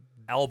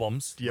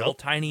albums, Yep. little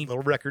tiny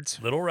Little records.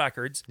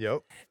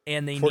 Yep.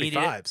 and they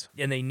 45s.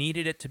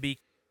 needed it to be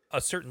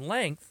a certain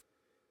length,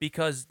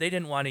 because they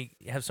didn't want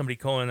to have somebody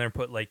go in there and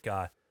put like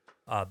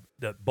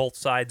the both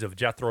sides of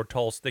Jethro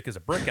Tull's Thick as a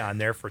Brick on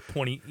there for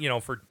 20,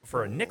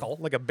 for a nickel.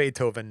 Like a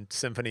Beethoven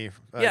symphony,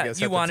 I Yeah, guess,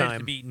 you at wanted the it time.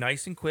 to be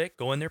nice and quick.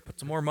 Go in there, put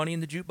some more money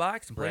in the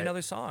jukebox, and play Right.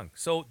 another song.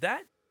 So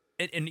that,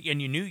 and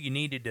you knew you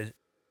needed to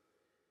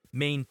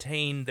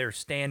maintain their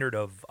standard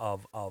of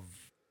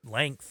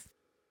length,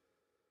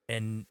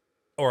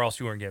 or else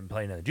you weren't getting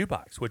played in the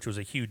jukebox, which was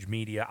a huge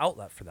media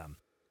outlet for them.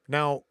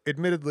 Now,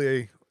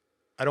 admittedly,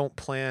 I don't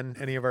plan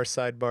any of our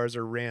sidebars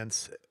or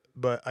rants,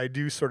 but I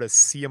do sort of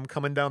see them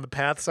coming down the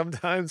path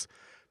sometimes.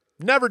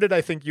 Never did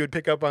I think you would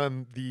pick up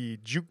on the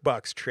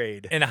jukebox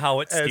trade. And how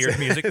it steered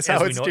music as how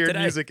we it know it steered today.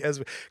 music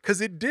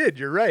because it did.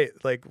 You're right.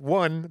 Like,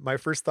 one, my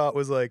first thought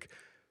was like,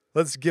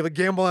 let's give a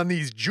gamble on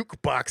these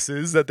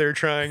jukeboxes that they're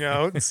trying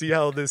out and see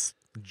how this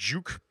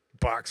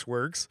jukebox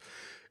works.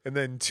 And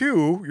then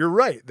two, you're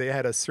right. They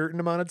had a certain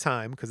amount of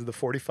time because of the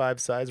 45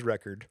 size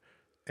record,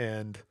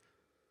 and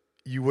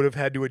you would have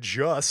had to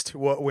adjust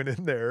what went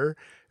in there.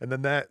 And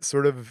then that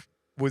sort of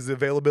was the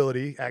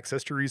availability,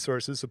 access to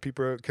resources, so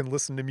people can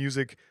listen to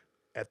music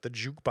at the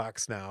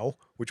jukebox now,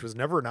 which was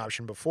never an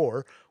option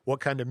before. What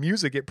kind of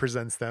music it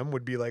presents them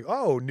would be like,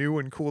 oh, new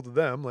and cool to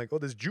them. Like, oh,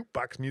 this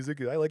jukebox music,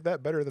 I like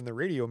that better than the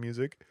radio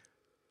music.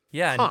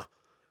 Yeah. Huh.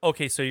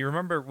 Okay, so you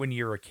remember when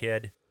you were a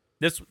kid?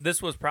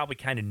 This was probably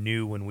kind of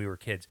new when we were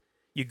kids.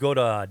 You go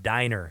to a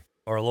diner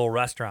or a little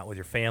restaurant with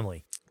your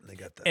family, They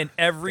got that. and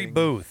every thing.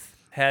 booth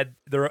had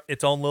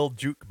its own little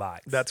jukebox.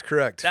 That's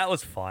correct. That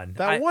was fun.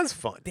 That was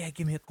fun. Dad,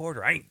 give me a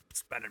quarter. I ain't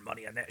spending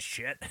money on that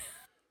shit.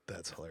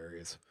 That's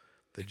hilarious.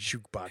 The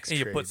jukebox And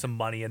you trade. put some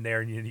money in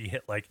there, and you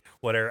hit like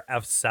whatever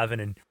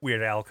F7, and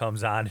Weird Al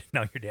comes on. And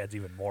now your dad's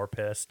even more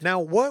pissed. Now,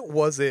 what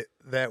was it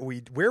that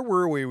where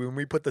were we when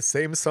we put the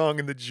same song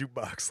in the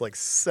jukebox like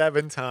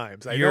 7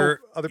 times? I know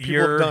other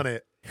people have done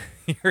it.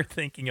 You're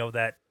thinking of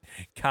that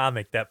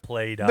comic that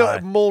played. No,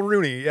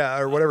 Mulrooney, yeah,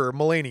 or whatever,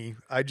 Mulaney.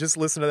 I just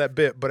listened to that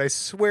bit, but I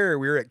swear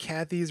we were at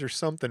Kathy's or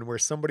something where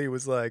somebody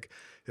was like,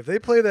 if they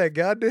play that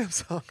goddamn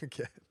song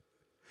again.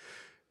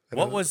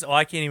 What was? Oh,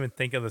 I can't even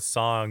think of the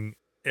song.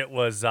 It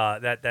was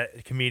that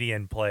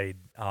comedian played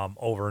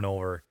over and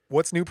over.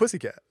 What's New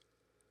Pussycat?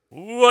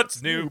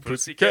 What's new,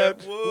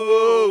 pussycat?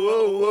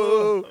 Whoa,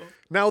 whoa.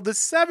 Now the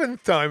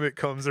 7th time it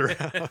comes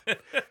around.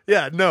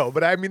 Yeah, no,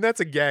 but I mean, that's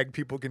a gag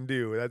people can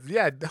do.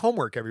 That's,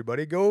 homework,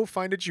 everybody. Go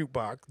find a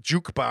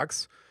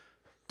jukebox.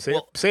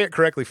 Say it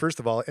correctly, first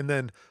of all, and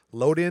then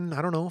load in,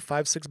 I don't know,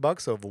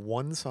 $5-6 of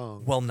one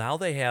song. Well, now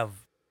they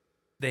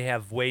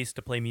have ways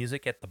to play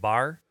music at the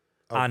bar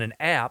on an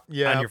app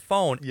on your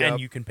phone, and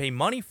you can pay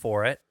money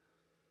for it.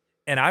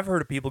 And I've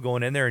heard of people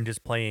going in there and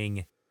just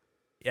playing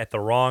at the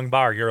wrong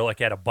bar. You're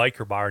like at a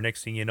biker bar.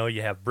 Next thing you know,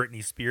 you have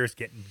Britney Spears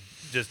getting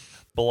just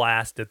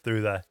blasted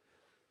through the.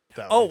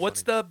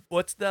 What's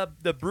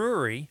the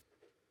brewery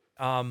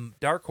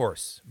Dark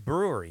Horse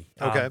Brewery.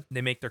 Okay.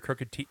 They make their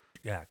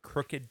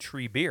Crooked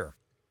Tree beer.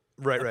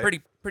 Right.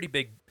 Pretty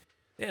big.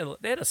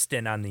 They had a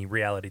stint on the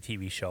reality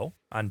TV show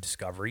on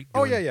Discovery.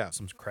 Oh, doing yeah.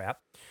 some crap.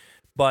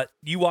 But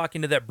you walk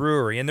into that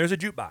brewery and there's a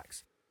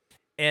jukebox,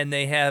 and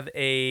they have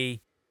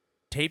a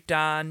taped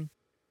on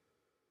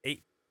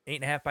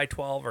 8.5 by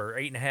 12 or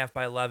 8.5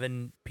 by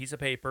 11 piece of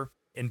paper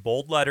in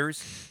bold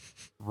letters,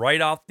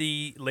 right off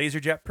the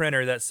LaserJet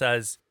printer that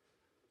says,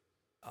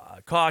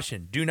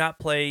 "Caution: do not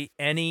play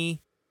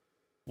any."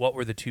 What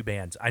were the two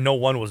bands? I know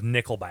one was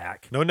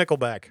Nickelback. No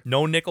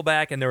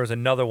Nickelback, and there was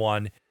another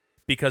one,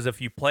 because if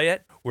you play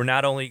it, we're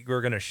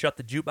going to shut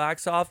the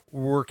jukebox off.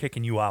 We're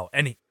kicking you out.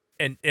 And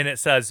it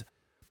says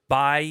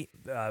by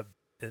the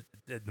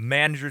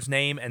manager's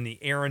name, and the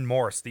Aaron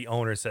Morse, the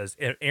owner, says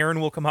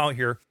Aaron will come out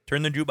here,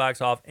 turn the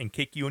jukebox off, and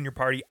kick you and your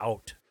party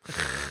out.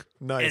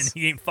 Nice. And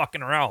he ain't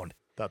fucking around.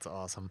 That's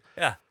awesome.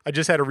 Yeah. I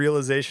just had a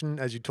realization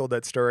as you told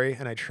that story,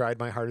 and I tried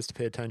my hardest to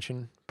pay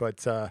attention.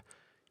 But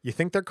you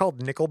think they're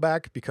called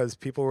Nickelback because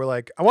people were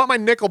like, I want my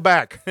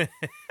Nickelback.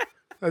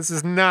 This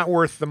is not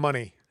worth the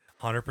money.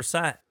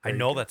 100%. I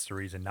know that's the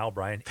reason now,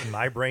 Brian. In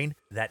my brain,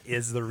 that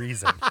is the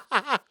reason.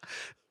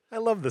 I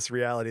love this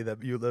reality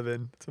that you live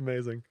in. It's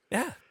amazing.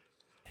 Yeah.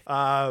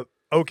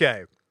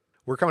 Okay.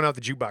 We're coming out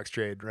the jukebox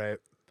trade, right?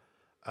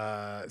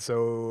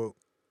 So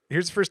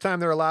here's the first time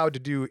they're allowed to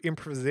do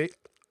improvisation.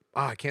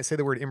 I can't say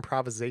the word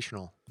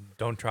improvisational.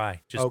 Don't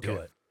try. Just do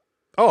it.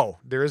 Oh,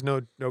 there is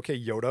no, okay,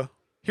 Yoda.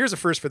 Here's a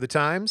first for the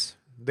times.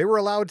 They were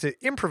allowed to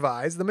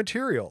improvise the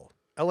material.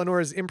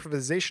 Eleanor's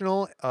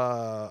improvisational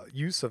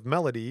use of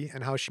melody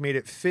and how she made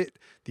it fit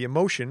the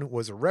emotion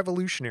was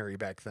revolutionary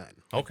back then.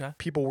 Okay.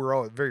 People were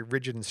all very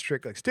rigid and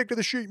strict, like, stick to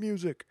the sheet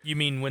music. You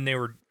mean when they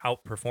were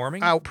out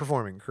performing?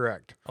 Outperforming,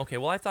 correct. Okay,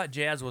 well, I thought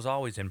jazz was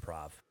always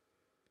improv.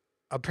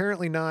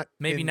 Apparently not.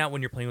 Maybe not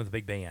when you're playing with a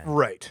big band.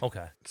 Right.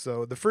 Okay.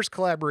 So the first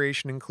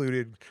collaboration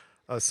included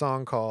a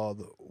song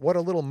called What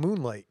a Little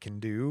Moonlight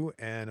Can Do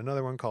and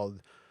another one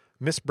called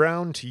Miss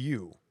Brown to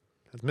You.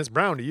 That's Miss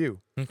Brown to You.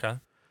 Okay.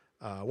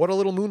 What a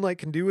Little Moonlight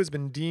Can Do has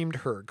been deemed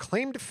her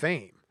claim to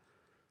fame.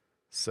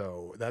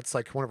 So that's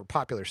like one of her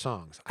popular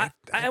songs.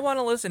 I want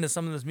to listen to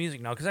some of this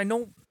music now because I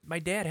know my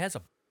dad has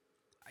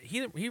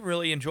he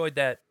really enjoyed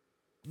that.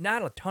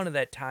 Not a ton of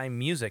that time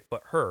music,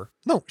 but her.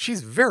 No,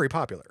 she's very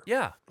popular.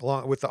 Yeah.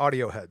 Along with the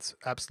audio heads.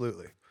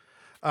 Absolutely.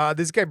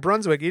 This guy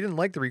Brunswick, he didn't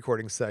like the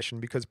recording session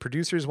because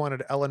producers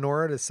wanted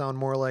Eleonora to sound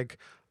more like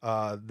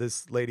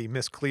this lady,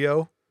 Miss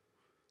Cleo.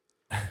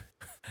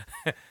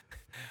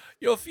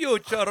 Your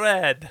future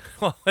red.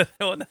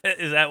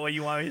 Is that what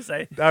you want me to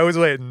say? I was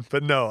waiting,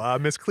 but no.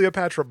 Miss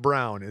Cleopatra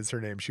Brown is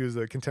her name. She was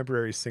a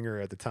contemporary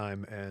singer at the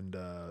time and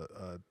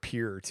a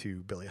peer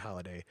to Billie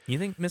Holiday. You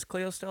think Miss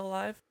Cleo's still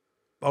alive?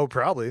 Oh,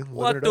 probably.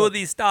 What do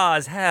these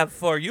stars have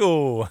for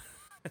you?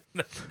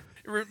 No,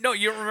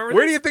 you don't remember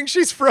Where do you think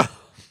she's from?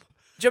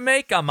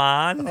 Jamaica,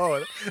 man.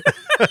 Oh,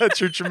 that's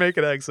your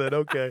Jamaican accent.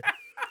 Okay.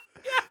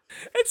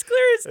 It's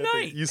clear as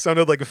night. You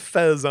sounded like a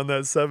Fez on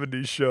that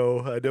 70s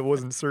show. I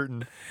wasn't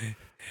certain.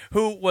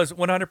 Who was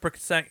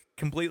 100%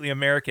 completely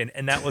American,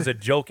 and that was a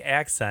joke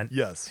accent.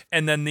 Yes.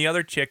 And then the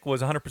other chick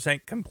was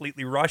 100%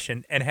 completely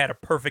Russian and had a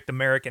perfect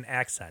American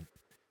accent.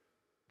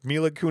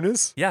 Mila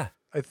Kunis? Yeah.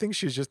 I think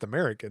she's just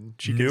American.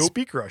 She can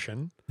speak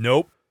Russian.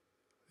 Nope.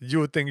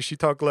 You would think she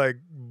talked like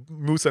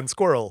moose and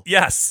squirrel.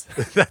 Yes.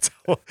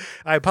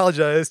 I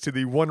apologize to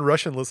the one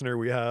Russian listener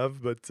we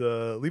have, but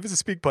leave us a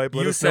speak pipe.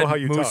 Let us know how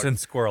you talk. Moose and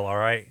squirrel, all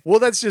right? Well,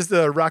 that's just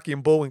a Rocky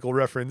and Bullwinkle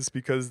reference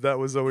because that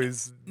was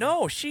always...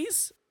 No,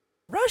 she's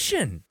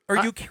Russian or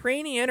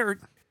Ukrainian or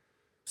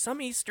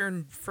some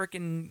Eastern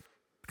frickin'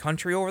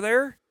 country over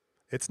there.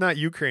 It's not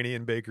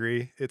Ukrainian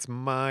bakery. It's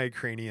my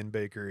Cranian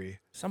bakery.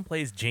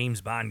 Someplace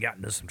James Bond got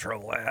into some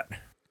trouble at.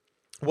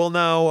 Well,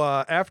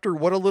 now, after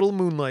What a Little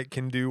Moonlight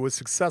Can Do was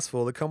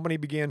successful, the company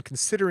began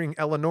considering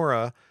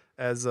Eleonora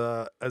as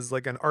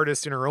like an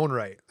artist in her own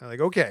right. They're like,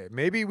 okay,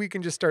 maybe we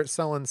can just start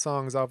selling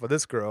songs off of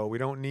this girl. We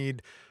don't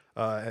need...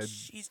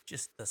 she's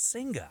just the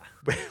singer.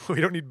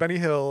 We don't need Benny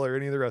Hill or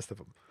any of the rest of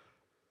them.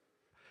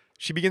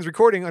 She begins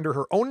recording under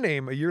her own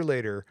name a year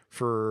later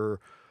for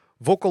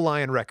Vocal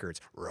Lion Records.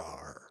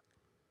 Rawr.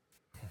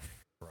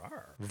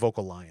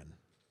 Vocal Lion.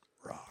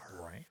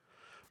 Right.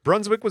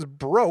 Brunswick was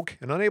broke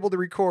and unable to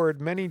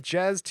record many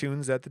jazz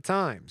tunes at the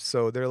time.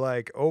 So they're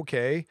like,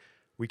 okay,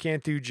 we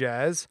can't do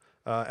jazz.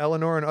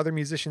 Eleanor and other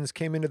musicians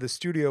came into the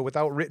studio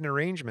without written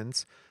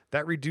arrangements.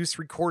 That reduced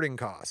recording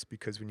costs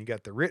because when you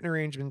got the written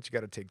arrangements, you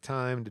got to take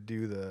time to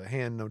do the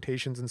hand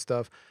notations and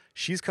stuff.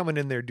 She's coming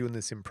in there doing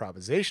this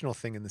improvisational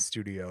thing in the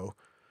studio.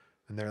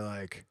 And they're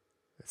like,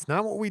 it's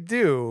not what we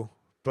do,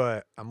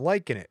 but I'm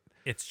liking it.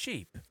 It's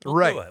cheap.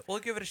 Right. Do it. We'll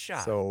give it a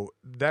shot. So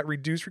that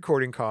reduced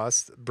recording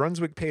costs.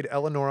 Brunswick paid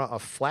Eleonora a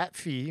flat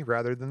fee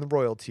rather than the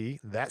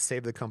royalty. That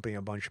saved the company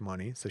a bunch of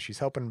money. So she's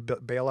helping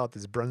bail out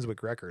this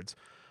Brunswick Records.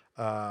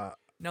 Now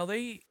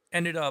they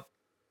ended up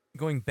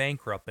going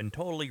bankrupt and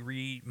totally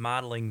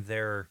remodeling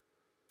their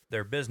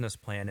their business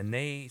plan, and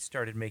they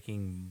started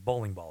making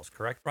bowling balls.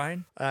 Correct,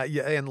 Brian?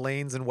 Yeah, and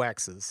lanes and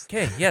waxes.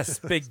 Okay. Yes,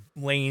 big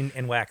lane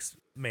and wax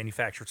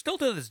manufacturer, still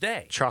to this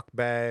day. Chalk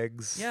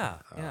bags. Yeah,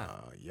 yeah.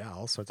 Yeah,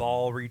 all sorts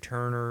Ball of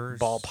returners.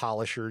 ball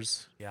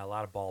polishers. Yeah, a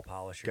lot of ball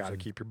polishers. Got to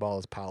and- keep your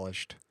balls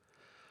polished.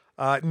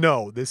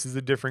 No, this is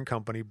a different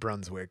company,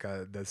 Brunswick.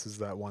 This is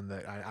that one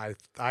that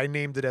I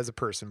named it as a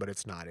person, but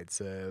it's not.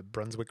 It's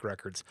Brunswick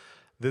Records.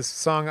 This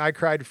song, I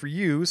Cried for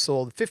You,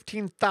 sold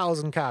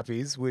 15,000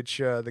 copies, which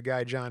the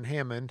guy John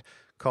Hammond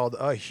called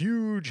a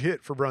huge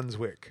hit for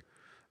Brunswick.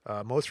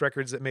 Most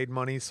records that made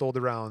money sold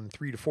around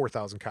 3,000 to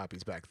 4,000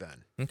 copies back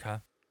then. Okay.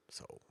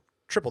 So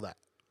triple that.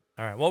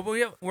 All right. Well,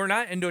 we're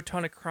not into a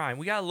ton of crime.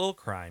 We got a little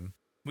crime.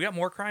 We got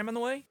more crime on the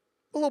way?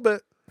 A little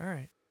bit. All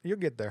right. You'll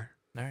get there.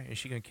 All right. Is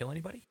she going to kill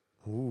anybody?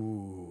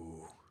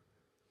 Ooh.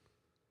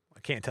 I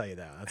can't tell you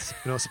that. That's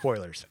no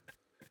spoilers.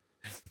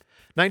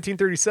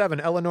 1937,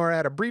 Eleanor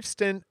had a brief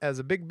stint as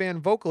a big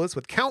band vocalist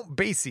with Count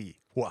Basie.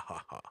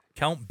 Wahaha.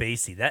 Count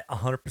Basie. That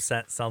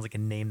 100% sounds like a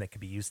name that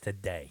could be used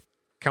today.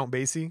 Count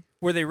Basie?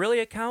 Were they really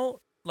a count?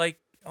 Like,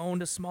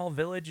 owned a small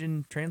village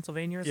in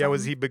Transylvania or something? Yeah,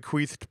 was he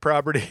bequeathed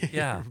property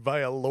Yeah. by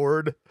a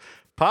lord?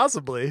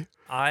 Possibly.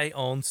 I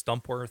own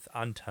Stumpworth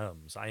on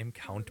Thames. I am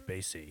Count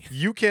Basie.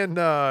 You can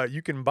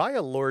buy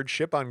a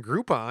lordship on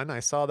Groupon. I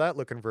saw that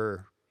looking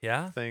for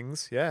Yeah?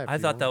 things. Yeah. I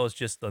thought that was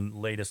just the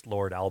latest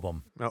Lord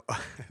album. No,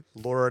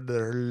 Lord.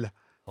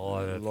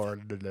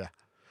 Lord.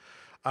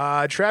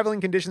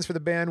 Traveling conditions for the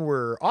band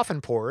were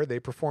often poor. They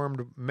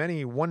performed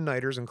many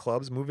one-nighters in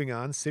clubs, moving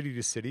on city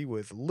to city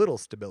with little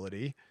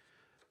stability.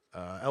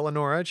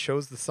 Eleonora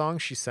chose the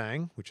songs she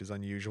sang, which is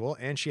unusual,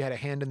 and she had a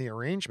hand in the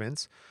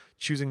arrangements,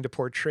 choosing to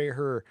portray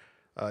her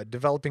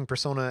developing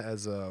persona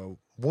as a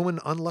woman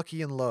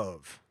unlucky in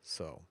love.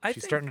 So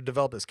she's starting to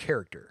develop this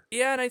character.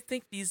 Yeah, and I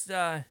think these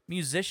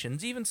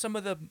musicians, even some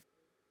of the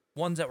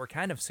ones that were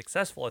kind of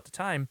successful at the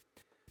time,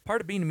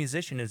 part of being a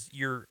musician is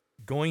you're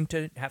going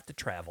to have to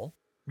travel.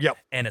 Yep.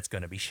 And it's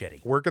going to be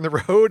shitty. Working the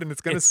road, and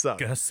it's going to suck. It's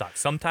going to suck.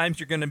 Sometimes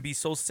you're going to be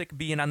so sick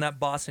being on that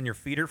bus and your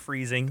feet are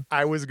freezing.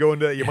 I was going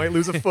to, you might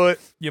lose a foot.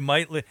 You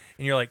might, and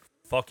you're like,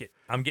 fuck it.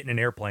 I'm getting an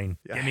airplane.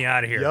 Get me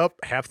out of here. Yep.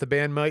 Half the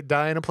band might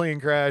die in a plane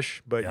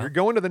crash, but Yeah. you're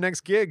going to the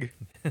next gig.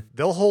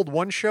 They'll hold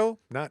one show,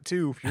 not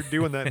two, if you're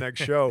doing that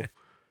next show.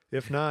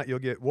 If not, you'll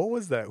get, what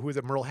was that? Who was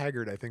it? Merle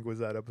Haggard, I think, was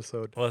that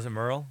episode. Was it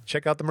Merle?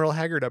 Check out the Merle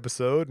Haggard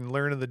episode and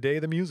learn of the day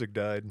the music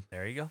died.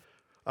 There you go.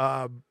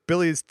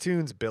 Eleanor's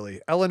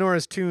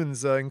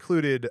tunes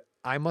included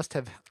I Must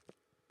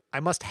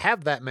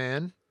Have That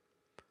Man,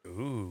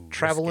 Ooh,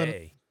 Traveling-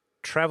 risque.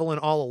 Traveling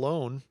All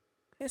Alone,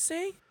 Yeah,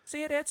 see,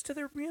 it adds to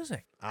their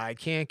music. I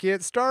Can't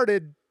Get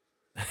Started,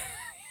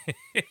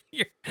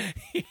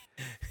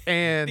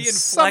 and The inflection.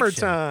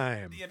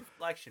 Summertime. The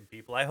inflection,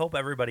 people. I hope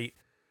everybody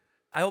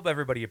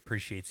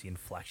appreciates the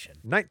inflection.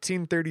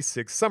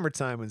 1936,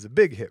 Summertime was a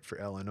big hit for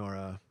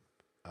Eleonora.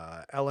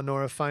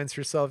 Eleonora finds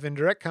herself in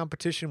direct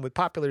competition with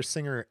popular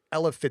singer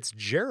Ella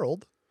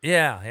Fitzgerald.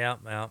 Yeah.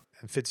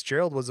 And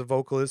Fitzgerald was a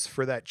vocalist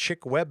for that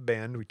Chick Webb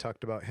band, we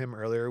talked about him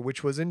earlier,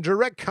 which was in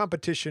direct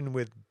competition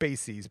with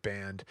Basie's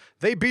band.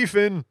 They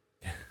beefin'.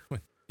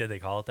 Did they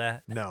call it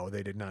that? No,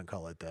 they did not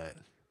call it that.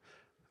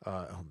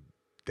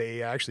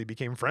 They actually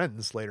became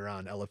friends later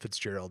on, Ella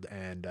Fitzgerald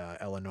and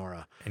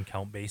Eleonora. And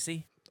Count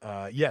Basie?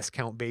 Yes,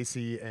 Count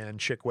Basie and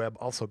Chick Webb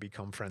also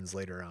become friends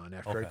later on.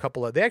 After a Okay.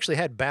 couple of, they actually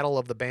had Battle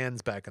of the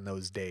Bands back in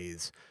those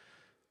days.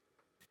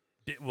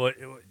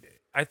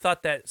 I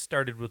thought that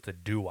started with the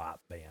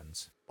doo-wop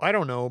bands. I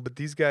don't know, but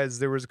these guys,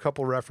 there was a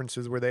couple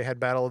references where they had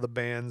Battle of the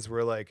Bands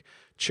where like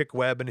Chick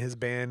Webb and his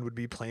band would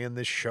be playing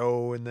this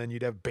show, and then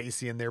you'd have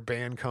Basie and their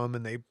band come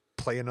and they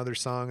play another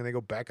song and they go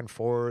back and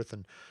forth,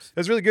 and it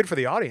was really good for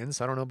the audience.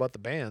 I don't know about the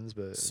bands,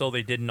 but So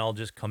they didn't all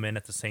just come in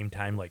at the same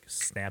time, like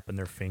snapping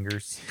their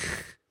fingers.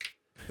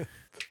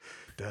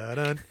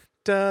 da-dun,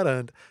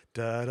 da-dun,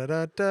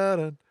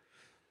 da-da-da-da-dun.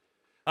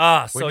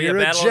 So When yeah, you're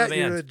a Battle jet, of the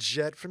you're a Bands.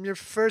 jet from your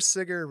first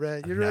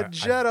cigarette. You're a never-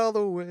 jet all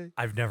the way.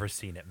 I've never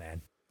seen it,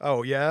 man.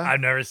 Oh yeah.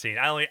 I've never seen it.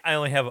 I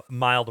only have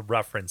mild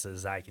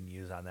references I can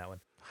use on that one.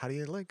 How do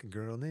you like a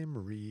girl named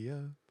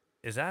Maria?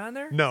 Is that on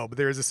there? No, but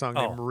there is a song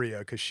Oh. named Maria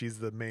because she's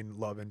the main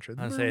love interest.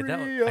 I was gonna say,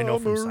 that I know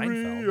from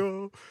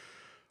Seinfeld.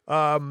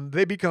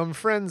 They become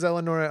friends,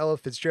 Eleanor and Ella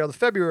Fitzgerald.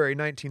 February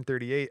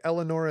 1938,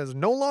 Eleanor is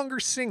no longer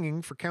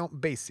singing for Count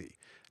Basie.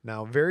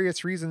 Now,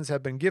 various reasons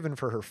have been given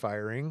for her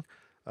firing.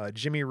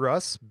 Jimmy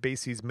Russ,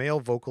 Basie's male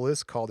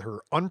vocalist, called her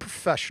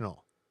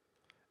unprofessional.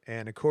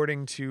 And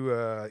according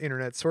to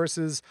internet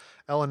sources,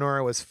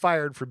 Eleanor was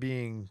fired for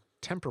being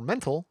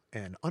temperamental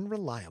and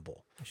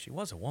unreliable. She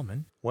was a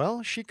woman.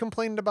 Well, she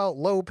complained about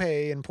low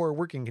pay and poor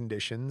working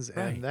conditions,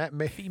 Right. and that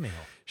may Female.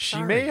 she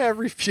Sorry. may have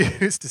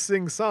refused to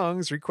sing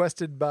songs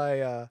requested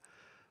by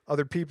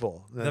other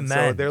people. And so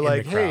men they're in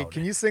like, the "Hey, crowd."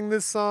 can you sing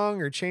this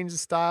song or change the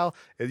style?"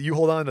 You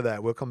hold on to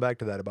that. We'll come back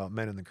to that about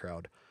men in the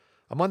crowd.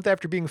 A month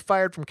after being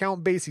fired from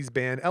Count Basie's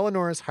band,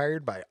 Eleanor is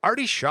hired by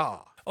Artie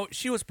Shaw. Oh,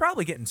 she was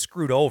probably getting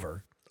screwed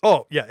over.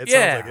 Oh, yeah, it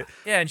sounds like it.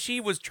 Yeah, and she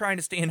was trying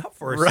to stand up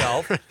for Right.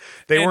 herself.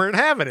 They weren't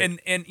having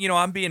it. And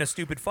I'm being a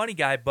stupid funny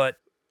guy, but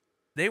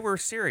they were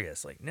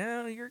serious. Like,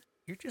 no, you're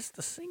just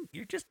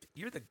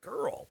you're the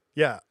girl.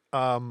 Yeah.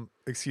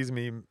 Excuse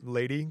me,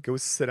 lady, go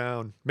sit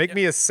down. Make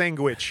me a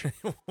sandwich.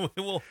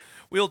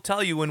 We'll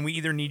tell you when we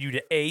either need you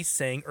to A,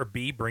 sing, or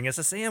B, bring us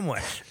a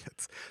sandwich.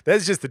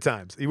 That's just the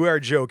times. We are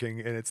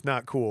joking, and it's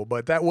not cool,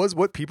 but that was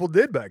what people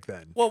did back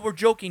then. Well, we're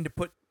joking to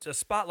put a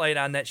spotlight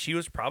on that she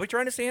was probably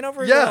trying to stand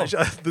over Yeah,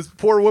 herself. this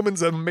poor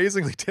woman's an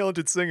amazingly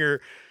talented singer,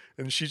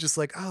 and she's just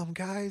like,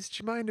 guys,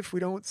 do you mind if we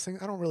don't sing?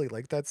 I don't really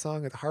like that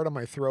song. It's hard on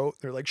my throat.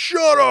 They're like,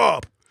 shut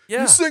up!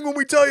 Yeah. You sing when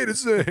we tell you to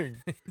sing.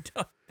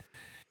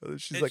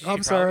 She's And like, she I'm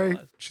probably sorry.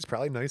 was. She's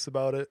probably nice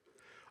about it.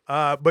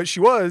 But she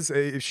was,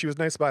 if she was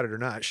nice about it or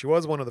not, she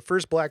was one of the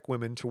first black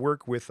women to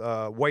work with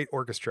a white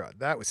orchestra.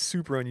 That was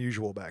super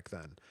unusual back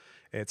then.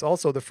 And it's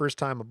also the first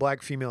time a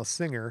black female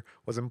singer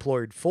was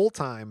employed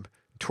full-time,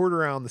 toured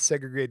around the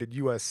segregated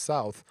U.S.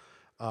 South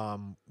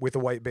with a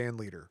white band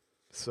leader.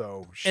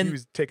 So she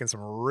was taking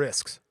some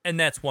risks. And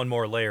that's one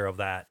more layer of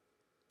that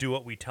do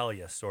what we tell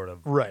you sort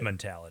of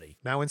mentality.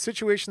 Now, in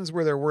situations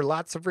where there were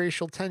lots of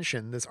racial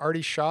tension, this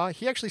Artie Shaw,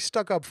 he actually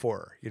stuck up for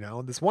her. You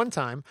know, this one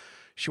time,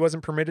 she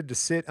wasn't permitted to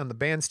sit on the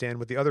bandstand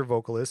with the other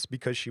vocalists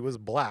because she was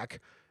black.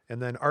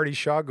 And then Artie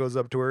Shaw goes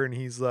up to her and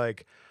he's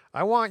like,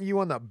 I want you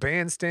on the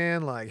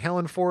bandstand like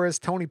Helen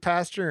Forrest, Tony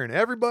Pastor, and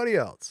everybody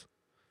else.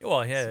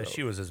 Well, yeah,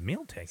 she was his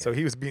meal ticket. So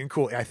he was being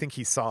cool. I think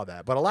he saw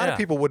that. But a lot of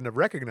people wouldn't have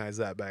recognized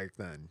that back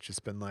then.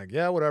 Just been like,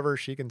 yeah, whatever.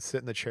 She can sit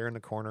in the chair in the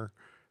corner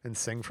and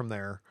sing from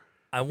there.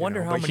 I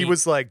wonder how but many... he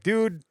was like,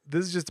 dude,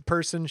 this is just a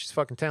person. She's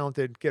fucking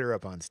talented. Get her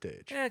up on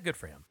stage. Yeah, good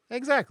for him.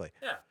 Exactly.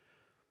 Yeah.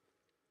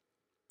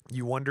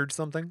 You wondered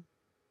something?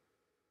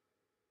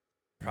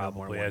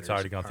 Probably. It's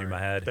already gone through my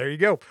head. There you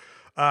go.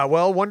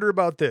 Well, wonder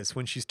about this.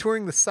 When she's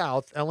touring the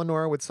South,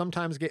 Eleanor would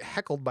sometimes get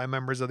heckled by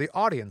members of the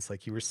audience,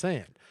 like you were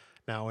saying.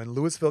 Now, in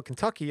Louisville,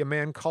 Kentucky, a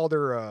man called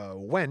her a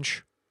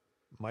wench.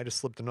 Might have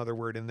slipped another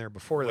word in there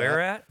before that. Where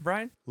at,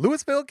 Brian?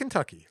 Louisville,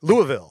 Kentucky.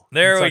 Louisville.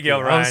 There Kentucky. we go,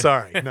 Brian. I'm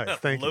sorry. Nice.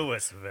 Thank you.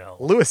 Louisville.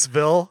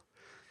 Louisville.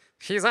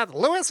 She's at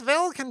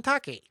Louisville,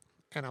 Kentucky.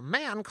 And a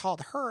man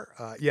called her,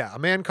 a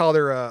man called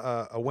her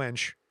a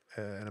wench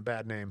and a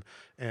bad name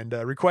and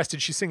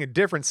requested she sing a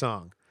different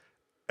song.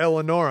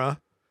 Eleonora.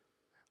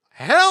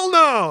 Hell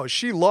no!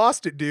 She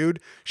lost it, dude.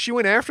 She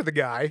went after the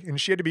guy,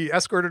 and she had to be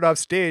escorted off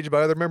stage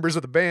by other members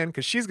of the band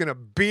because she's going to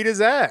beat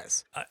his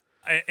ass.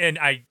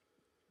 I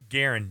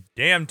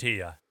guarantee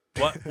you,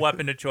 what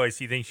weapon of choice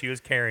do you think she was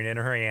carrying in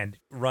her hand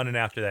running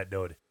after that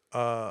dude?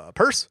 A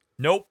purse?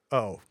 Nope.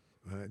 Oh.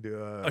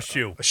 A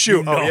shoe. A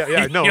shoe. No. Oh,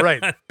 yeah. No,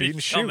 right. Beating a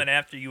He's shoe. coming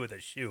after you with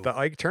a shoe. The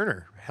Ike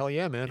Turner. Hell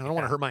yeah, man. I don't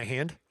want to hurt my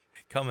hand.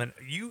 Coming.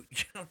 You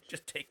don't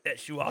just take that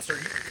shoe off, sir.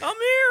 Come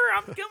here.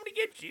 I'm coming to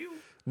get you.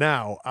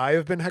 Now, I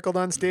have been heckled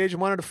on stage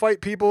and wanted to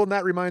fight people, and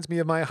that reminds me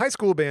of my high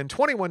school band,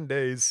 21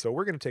 Days. So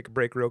we're going to take a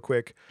break real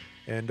quick.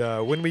 And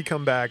when we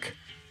come back,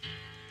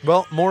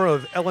 well, more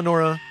of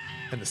Eleonora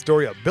and the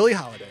story of Billie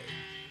Holiday.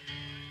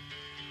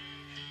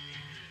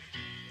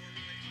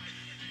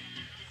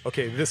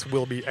 Okay, this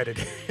will be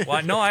edited.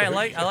 Well, no, I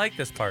like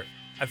this part.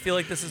 I feel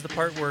like this is the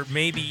part where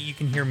maybe you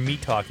can hear me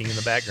talking in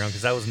the background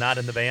because I was not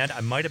in the band.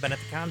 I might have been at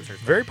the concert.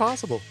 Very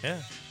possible.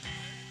 Yeah.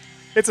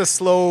 It's a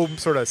slow,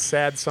 sort of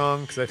sad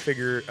song because I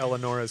figure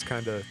Eleonora is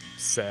kind of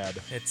sad.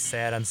 It's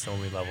sad on so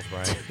many levels,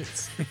 Brian.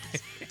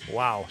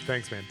 Wow.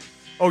 Thanks, man.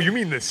 Oh, you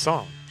mean this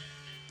song?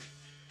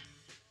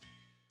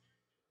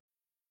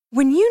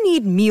 When you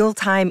need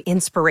mealtime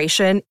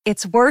inspiration,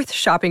 it's worth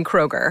shopping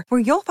Kroger, where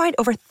you'll find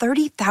over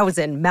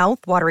 30,000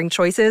 mouth-watering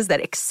choices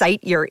that excite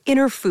your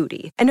inner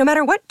foodie. And no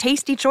matter what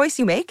tasty choice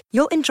you make,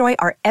 you'll enjoy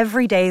our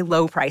everyday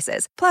low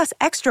prices, plus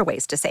extra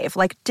ways to save,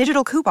 like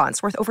digital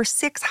coupons worth over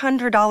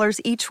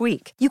 $600 each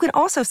week. You can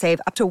also save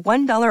up to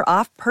 $1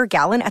 off per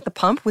gallon at the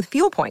pump with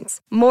fuel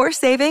points. More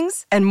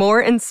savings and more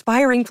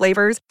inspiring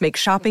flavors make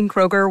shopping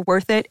Kroger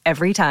worth it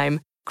every time.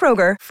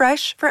 Kroger,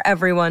 fresh for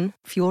everyone.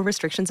 Fuel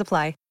restrictions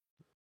apply.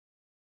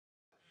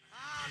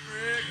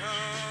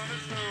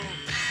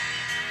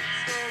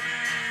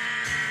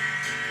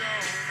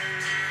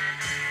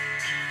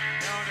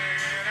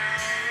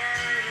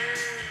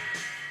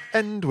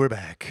 And we're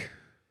back.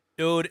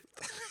 Dude,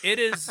 it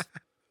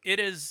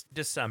is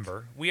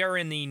December. We are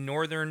in the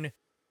northern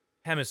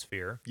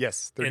hemisphere.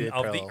 Yes,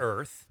 of the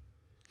Earth.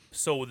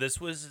 So this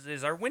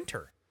is our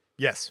winter.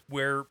 Yes.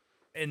 Where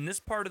in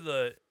this part of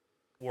the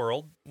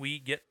world we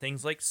get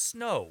things like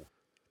snow.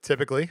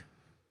 Typically.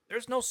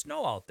 There's no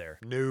snow out there.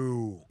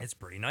 No. It's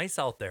pretty nice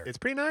out there. It's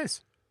pretty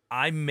nice.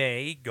 I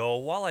may go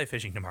walleye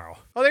fishing tomorrow.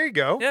 Oh, there you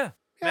go. Yeah.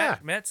 Yeah.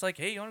 Matt's like,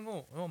 hey, you want to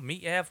go? We'll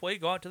meet you halfway,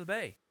 go out to the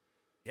bay.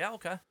 Yeah,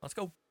 okay. Let's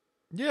go.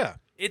 Yeah.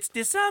 It's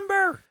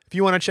December. If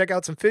you want to check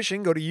out some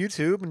fishing, go to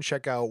YouTube and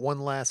check out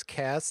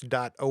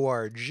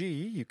onelastcast.org.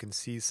 You can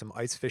see some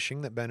ice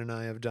fishing that Ben and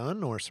I have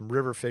done, or some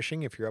river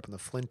fishing if you're up in the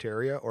Flint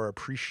area or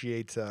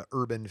appreciate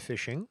urban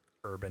fishing.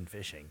 Urban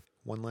fishing.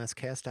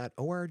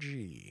 Onelastcast.org.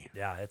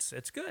 Yeah, it's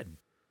good.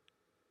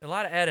 A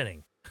lot of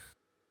editing.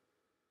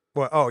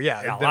 Well, oh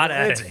yeah, Yeah, a lot of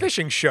it's a editing.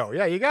 fishing show.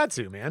 Yeah, you got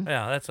to, man.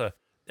 Yeah,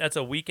 that's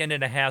a weekend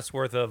and a half's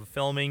worth of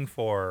filming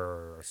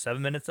for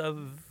 7 minutes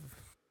of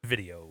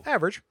video.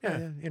 Average. Yeah.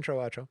 Yeah. Intro,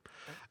 outro.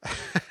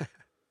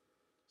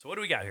 So what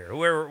do we got here?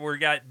 We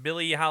got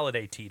Billie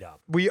Holiday teed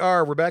up.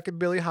 We're back at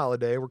Billie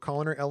Holiday. We're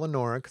calling her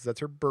Eleonora because that's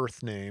her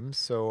birth name.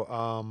 So,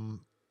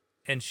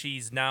 And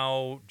she's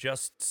now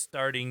just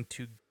starting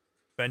to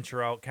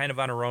venture out kind of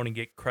on her own and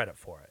get credit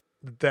for it.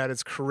 that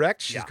is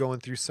correct. She's Yeah. going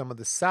through some of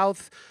the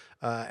South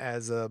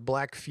as a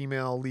black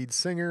female lead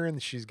singer,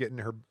 and she's getting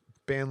her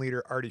band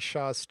leader Artie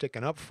Shaw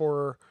sticking up for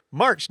her.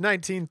 March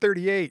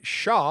 1938,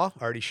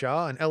 Artie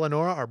Shaw, and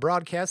Eleonora are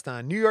broadcast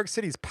on New York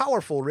City's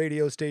powerful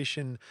radio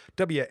station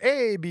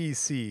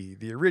WABC.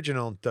 The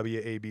original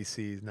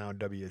WABC is now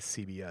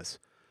WCBS.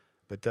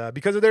 But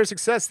because of their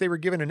success, they were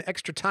given an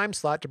extra time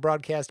slot to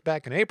broadcast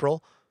back in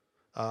April,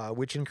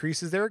 which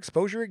increases their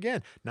exposure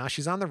again. Now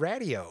she's on the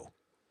radio.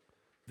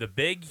 The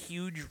big,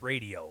 huge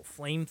radio,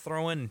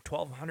 flame-throwing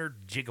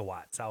 1,200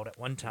 gigawatts out at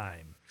one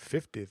time.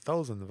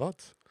 50,000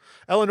 watts.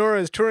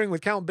 Eleonora is touring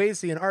with Count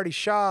Basie and Artie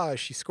Shaw.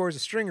 She scores a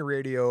string of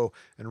radio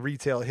and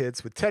retail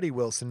hits with Teddy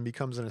Wilson,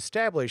 becomes an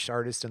established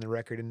artist in the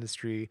record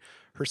industry.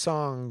 Her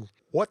song,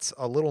 What's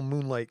a Little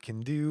Moonlight Can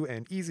Do,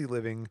 and Easy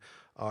Living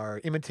are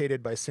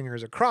imitated by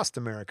singers across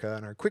America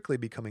and are quickly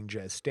becoming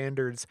jazz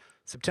standards.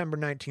 September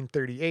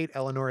 1938,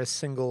 Eleonora's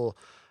single,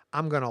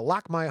 I'm Gonna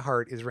Lock My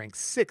Heart, is ranked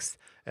 6th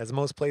as the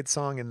most played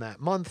song in that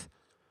month.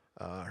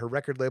 Her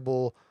record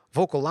label,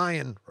 Vocal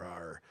Lion,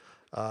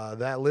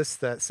 that lists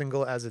that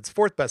single as its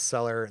 4th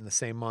bestseller in the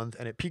same month,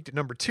 and it peaked at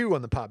number 2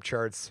 on the pop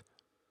charts.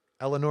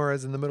 Eleonora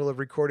is in the middle of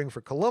recording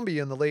for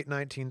Columbia in the late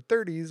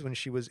 1930s when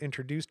she was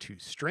introduced to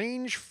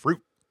Strange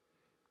Fruit.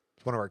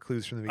 It's one of our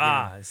clues from the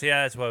beginning. See,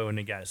 that's what I wouldn't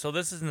have got. So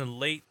this is in the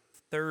late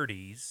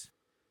 30s.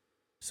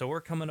 So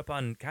we're coming up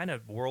on kind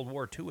of World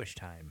War II-ish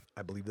time.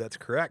 I believe that's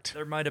correct.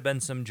 There might have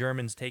been some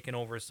Germans taking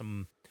over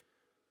some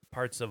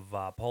parts of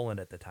Poland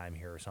at the time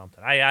here or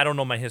something. I don't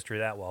know my history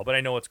that well, but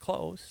I know it's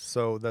close.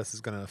 So this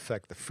is going to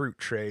affect the fruit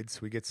trade. So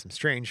we get some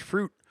Strange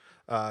Fruit.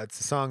 It's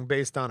a song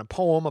based on a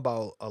poem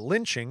about a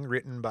lynching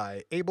written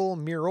by Abel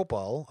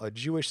Meeropol, a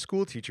Jewish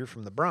schoolteacher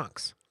from the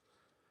Bronx.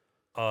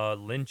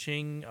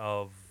 Lynching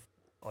of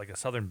like a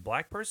Southern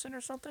black person or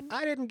something?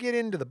 I didn't get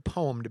into the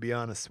poem, to be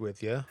honest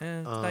with you.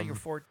 It's not your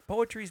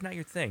poetry's not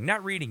your thing.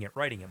 Not reading it,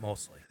 writing it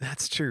mostly.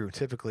 That's true.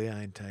 Typically,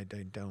 I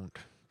don't.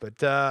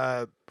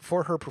 But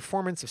for her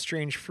performance of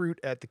Strange Fruit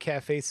at the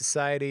Cafe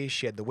Society,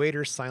 she had the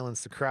waiter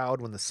silence the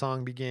crowd when the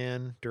song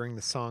began. During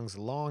the song's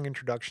long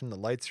introduction, the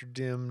lights are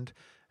dimmed,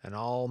 and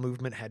all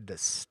movement had to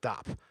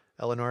stop.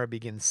 Eleonora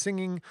begins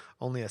singing.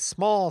 Only a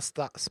small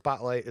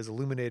spotlight is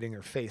illuminating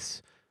her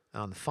face.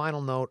 On the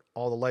final note,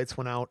 all the lights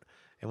went out,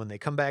 and when they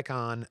come back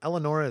on,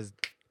 Eleonora is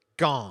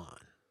gone.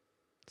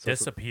 So it's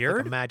Disappeared?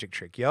 like a magic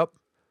trick. Yup.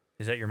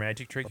 Is that your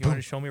magic trick you want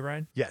to show me,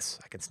 Ryan? Yes,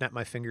 I can snap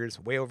my fingers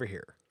way over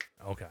here.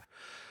 Okay.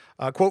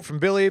 A quote from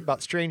Billie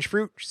about Strange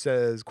Fruit. She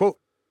says, quote,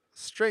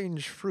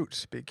 Strange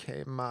Fruit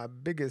became my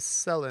biggest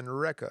selling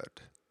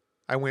record.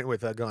 I went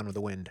with Gone with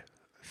the Wind.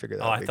 I figured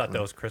that I thought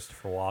that was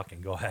Christopher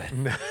Walken. Go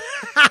ahead.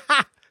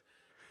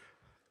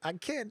 I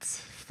can't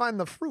find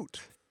the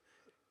fruit.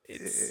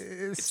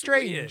 It's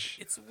strange.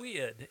 Weird. It's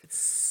weird. It's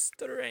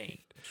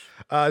strange.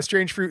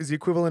 Strange Fruit is the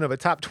equivalent of a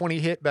top 20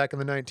 hit back in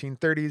the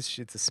 1930s.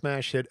 It's a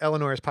smash hit.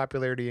 Eleanor's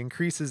popularity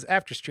increases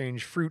after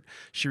Strange Fruit.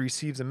 She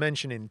receives a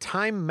mention in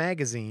Time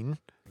magazine.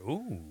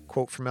 Ooh.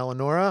 Quote from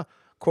Eleonora,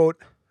 quote,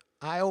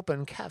 I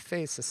opened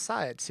Cafe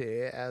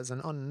Society as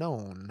an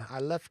unknown. I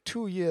left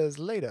 2 years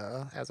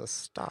later as a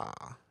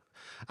star.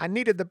 I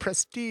needed the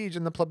prestige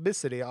and the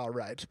publicity, all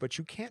right, but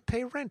you can't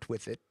pay rent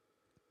with it.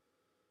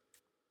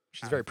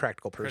 She's a very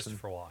practical person.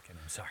 Christopher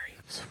Walken, I'm sorry.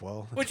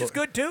 Well, Which is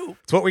good, too.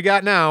 it's what we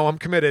got now. I'm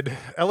committed.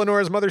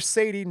 Eleanor's mother,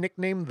 Sadie,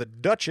 nicknamed the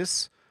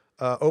Duchess,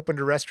 opened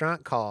a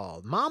restaurant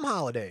called Mom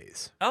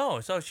Holidays.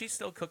 Oh, so she's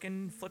still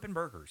cooking, flipping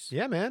burgers.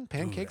 Yeah, man.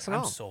 Pancakes Dude, and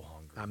all. I'm so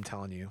hungry. I'm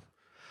telling you.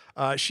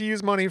 She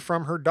used money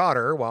from her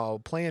daughter while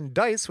playing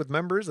dice with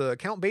members of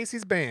Count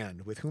Basie's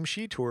band, with whom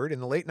she toured in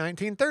the late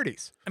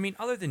 1930s. I mean,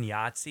 other than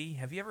Yahtzee,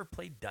 have you ever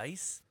played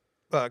dice?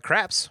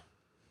 Craps.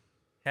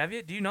 Have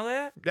you? Do you know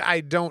that? I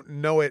don't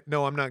know it.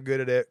 No, I'm not good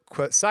at it.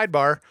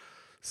 Sidebar.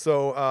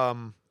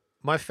 So,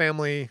 my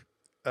family,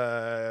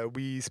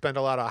 we spent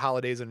a lot of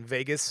holidays in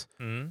Vegas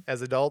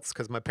as adults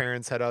because my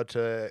parents head out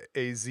to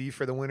AZ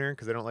for the winter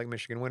because they don't like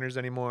Michigan winters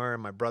anymore.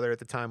 And my brother at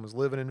the time was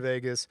living in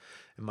Vegas,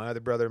 and my other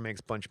brother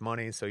makes a bunch of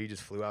money, so he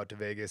just flew out to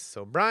Vegas.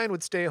 So Brian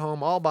would stay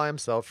home all by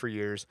himself for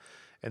years.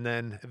 And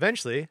then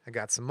eventually I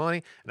got some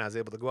money, and I was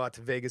able to go out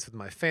to Vegas with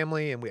my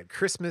family, and we had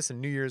Christmas and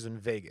New Year's in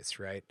Vegas,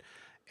 right?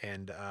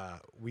 And I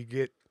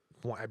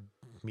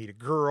meet a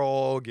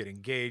girl, get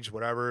engaged,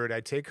 whatever, and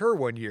I take her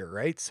 1 year,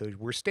 right? So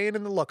we're staying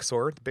in the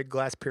Luxor, the big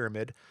glass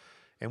pyramid,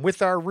 and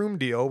with our room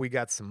deal, we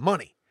got some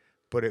money.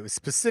 But it was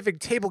specific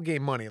table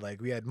game money.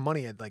 Like we had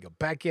money at like a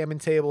backgammon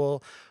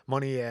table,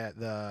 money at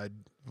the,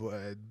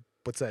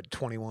 what's that,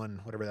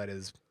 21, whatever that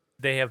is.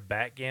 They have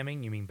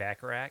backgammon? You mean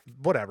baccarat?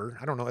 Whatever.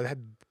 I don't know. It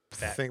had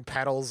thing,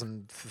 paddles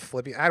and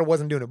flipping. I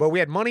wasn't doing it, but we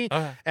had money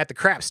at the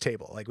craps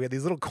table. Like we had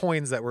these little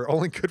coins that were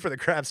only good for the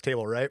craps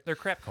table, right? They're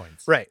crap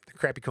coins. Right, the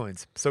crappy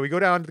coins. So we go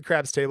down to the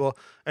craps table,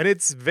 and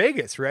it's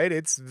Vegas, right?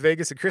 It's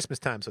Vegas at Christmas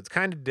time, so it's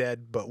kind of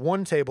dead, but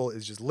one table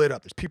is just lit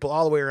up. There's people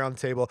all the way around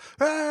the table.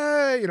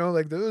 Hey, you know,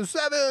 like the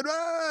 7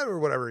 or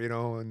whatever, you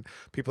know, and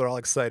people are all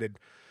excited.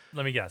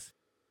 Let me guess.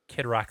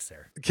 Kid Rock's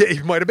there. Okay,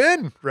 he might have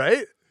been,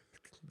 right?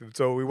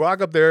 So we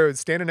walk up there,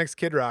 standing next to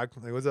Kid Rock.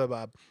 Like, what's up,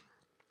 Bob?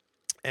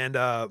 And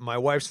my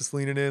wife's just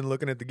leaning in,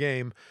 looking at the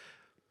game.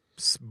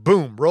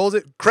 Boom, rolls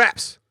it,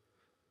 craps.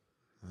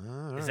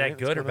 Is that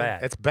good or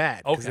bad? It's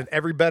bad. Because Okay. then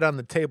every bet on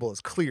the table is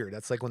cleared.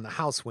 That's like when the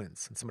house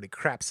wins and somebody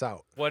craps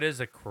out. What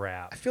is a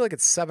crap? I feel like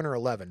it's 7 or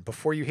 11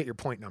 before you hit your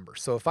point number.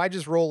 So if I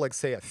just roll, like,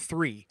 say, a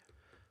 3,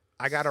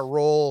 I got to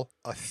roll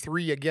a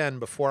 3 again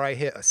before I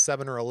hit a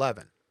 7 or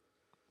 11,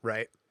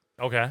 right?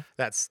 Okay.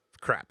 That's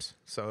craps.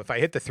 So if I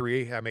hit the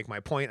 3, I make my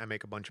point, I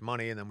make a bunch of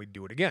money, and then we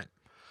do it again.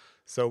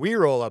 So we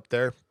roll up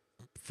there.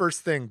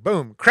 First thing,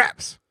 boom,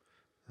 craps.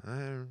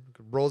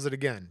 Rolls it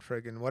again,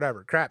 friggin'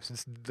 whatever, craps.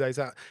 And dice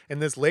out.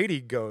 And this lady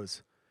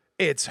goes,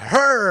 "It's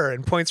her,"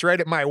 and points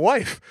right at my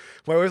wife.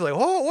 My wife's like,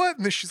 "Oh, what?"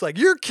 And then she's like,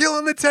 "You're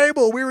killing the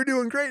table. We were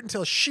doing great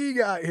until she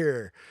got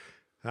here."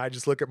 And I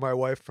just look at my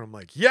wife and I'm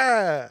like,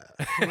 "Yeah."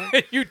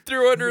 You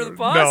threw her under the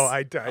bus? No,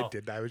 I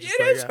didn't. I was just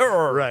It like, is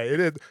her. Right. It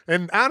is.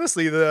 And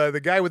honestly, the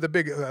guy with the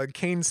big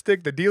cane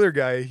stick, the dealer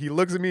guy, he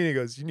looks at me and he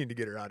goes, "You need to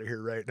get her out of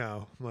here right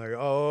now." I'm like,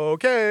 "Oh,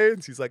 okay."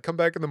 And he's like, "Come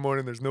back in the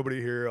morning. There's nobody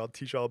here. I'll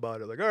teach you all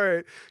about it." I'm like, "All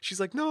right." She's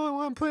like, "No, I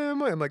want to play."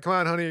 I'm like, "Come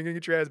on, honey. You're going to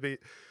get your ass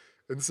beat."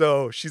 And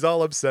so she's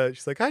all upset.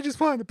 She's like, "I just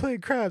wanted to play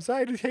craps.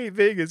 I just hate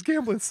Vegas.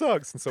 Gambling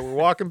sucks." And so we're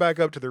walking back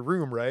up to the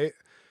room, right?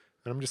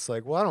 And I'm just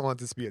like, well, I don't want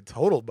this to be a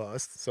total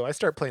bust. So I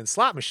start playing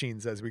slot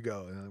machines as we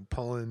go. And I'm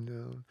pulling,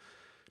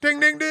 ding,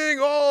 ding, ding.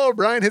 Oh,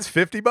 Brian hits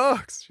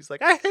 $50. She's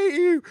like, "I hate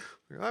you."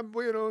 I'm,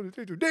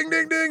 ding,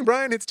 ding, ding.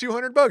 Brian hits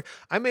 $200.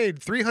 I made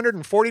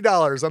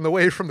 $340 on the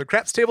way from the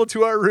craps table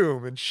to our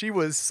room. And she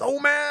was so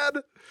mad.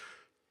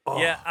 Oh.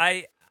 Yeah,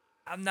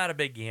 I'm not a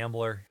big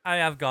gambler.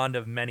 I've gone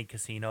to many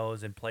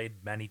casinos and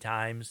played many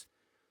times.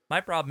 My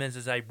problem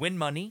is I win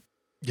money.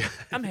 Yeah.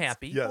 I'm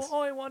happy. Yes. Oh,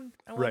 I won.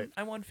 Right.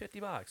 I won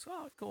 $50.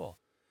 Oh, cool.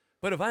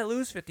 But if I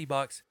lose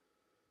 $50,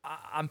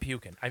 I'm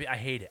puking. I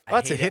hate it.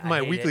 That's a hit in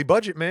my weekly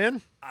budget,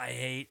 man.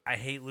 I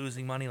hate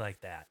losing money like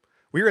that.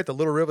 We were at the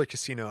Little River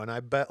Casino, and I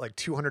bet like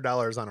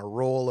 $200 on a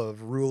roll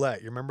of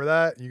roulette. You remember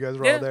that? You guys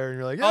were all there, and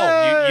you're like, "Yeah."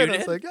 Oh, you And I did?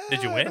 was like,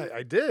 Did you "Yeah." win?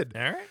 I did.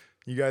 All right.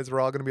 You guys were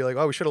all going to be like,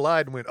 "Oh, we should have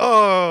lied," and went,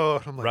 "Oh."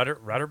 And I'm like,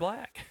 Rudder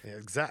black. yeah,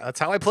 exactly. That's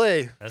how I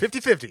play.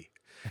 50-50.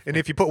 And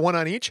if you put one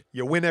on each,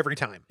 you win every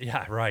time.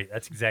 Yeah, right.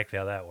 That's exactly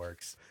how that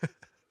works.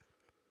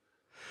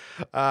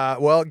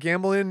 Well,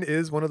 gambling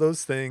is one of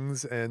those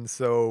things. And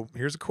so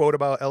here's a quote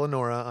about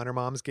Eleonora on her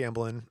mom's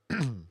gambling.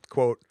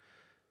 Quote,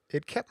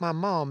 "It kept my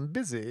mom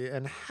busy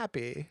and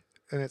happy,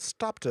 and it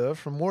stopped her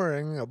from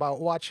worrying about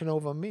watching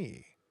over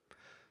me."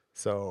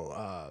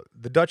 So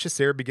the Duchess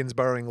here begins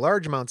borrowing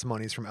large amounts of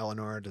monies from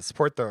Eleanor to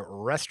support the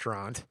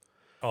restaurant.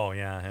 Oh,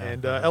 yeah.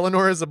 And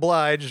Eleanor is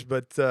obliged,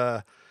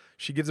 but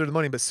she gives her the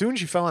money. But soon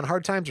she fell on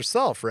hard times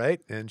herself,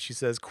 right? And she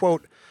says,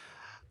 quote,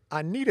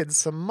 "I needed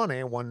some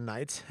money one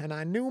night, and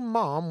I knew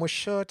Mom was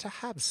sure to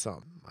have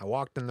some. I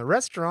walked in the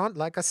restaurant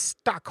like a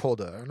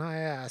stockholder, and I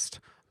asked.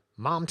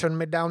 Mom turned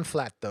me down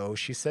flat, though.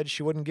 She said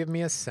she wouldn't give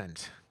me a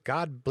cent.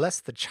 God bless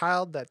the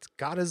child that's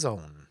got his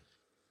own."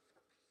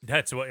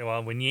 That's what.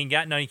 Well, when you ain't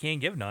got none, you can't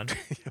give none.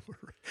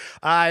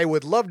 I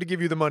would love to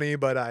give you the money,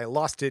 but I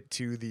lost it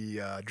to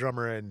the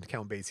drummer and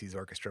Count Basie's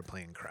orchestra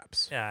playing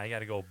craps. Yeah, I got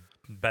to go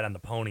bet on the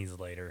ponies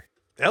later.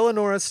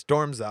 Eleonora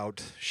storms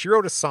out. She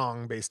wrote a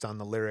song based on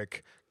the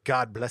lyric,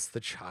 "God bless the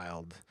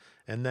child,"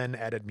 and then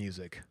added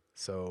music.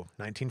 So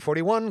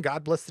 1941,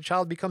 "God Bless the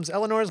Child" becomes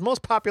Eleanor's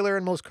most popular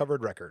and most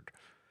covered record.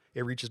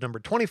 It reaches number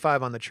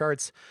 25 on the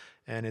charts,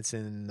 and it's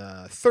in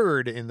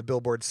third in the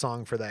Billboard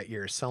song for that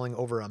year, selling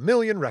over 1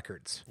 million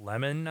records.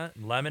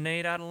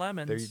 Lemonade out of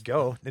lemons. There you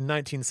go. In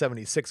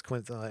 1976,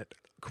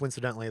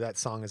 coincidentally, that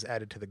song is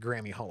added to the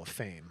Grammy Hall of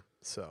Fame.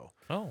 So,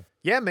 Oh,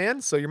 yeah,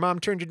 man. So your mom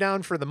turned you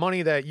down for the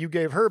money that you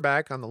gave her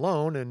back on the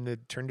loan, and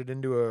it turned it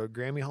into a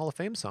Grammy Hall of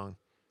Fame song.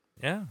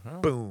 yeah. Well,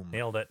 Boom.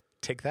 nailed it.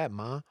 Take that,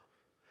 Ma.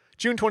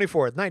 June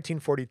 24th,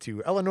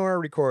 1942, Eleanor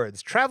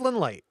records Travelin'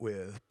 Light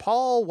with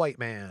Paul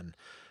Whiteman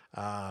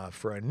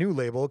for a new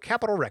label,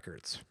 Capitol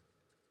Records.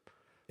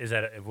 Is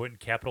that what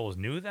Capitol is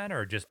new then,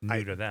 or just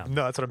new to them?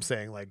 No, that's what I'm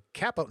saying. Like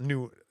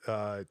no,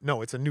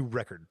 it's a new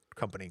record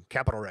company,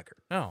 Capitol Record.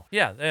 Oh,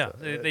 yeah. So,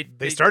 they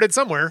they started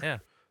somewhere. Yeah.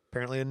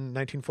 Apparently in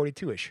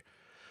 1942-ish.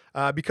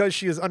 Because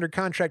she is under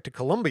contract to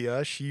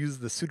Columbia, she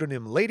used the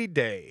pseudonym Lady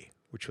Day,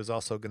 which was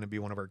also going to be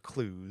one of our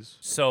clues.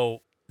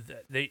 So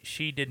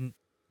she didn't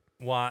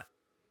want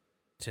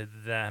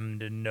them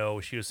to know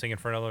she was singing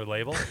for another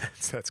label,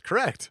 That's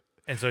correct.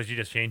 and so she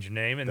just changed her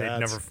name, and they'd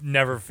That's-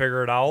 never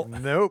figure it out.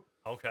 Nope.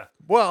 Okay.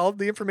 Well,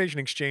 the information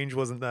exchange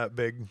wasn't that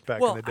big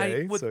back in the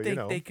day. I would so,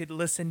 think they could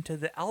listen to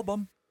the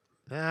album.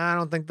 I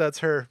don't think that's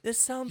her. This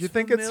sounds You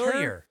think it's her?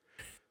 familiar.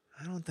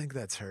 I don't think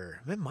that's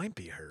her. It might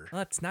be her. Well,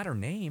 that's not her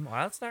name. Well,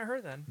 that's not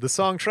her then. The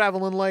song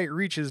Travelin' Light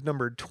reaches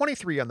number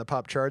 23 on the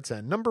pop charts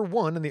and number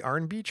 1 in the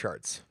R&B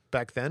charts.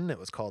 Back then, it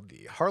was called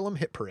the Harlem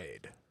Hit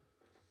Parade.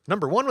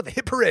 Number 1 with the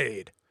Hit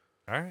Parade.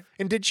 All right.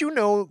 And did you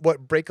know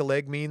what break a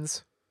leg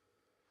means?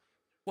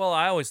 Well,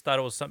 I always thought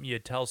it was something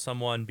you'd tell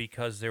someone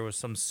because there was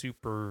some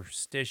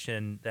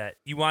superstition that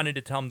you wanted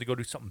to tell them to go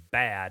do something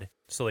bad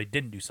so they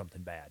didn't do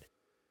something bad.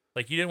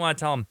 Like, you didn't want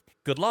to tell them,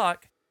 good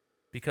luck,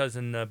 because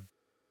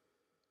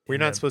We're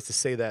not supposed to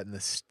say that in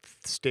the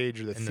stage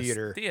or the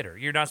theater.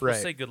 You're not supposed Right.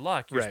 to say good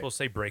luck. You're Right. supposed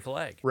to say break a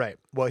leg. Right.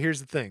 Well, here's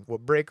the thing.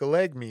 What break a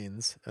leg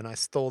means, and I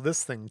stole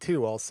this thing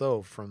too,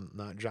 also from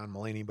not John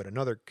Mulaney, but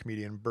another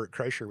comedian, Bert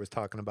Kreischer, was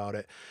talking about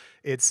it.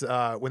 It's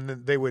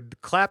when they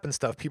would clap and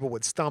stuff, people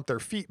would stomp their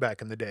feet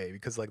back in the day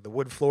because, like, the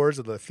wood floors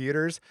of the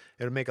theaters,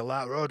 it would make a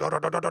loud,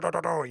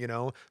 you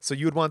know. So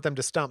you would want them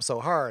to stomp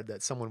so hard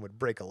that someone would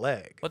break a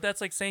leg. But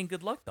that's like saying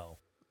good luck, though.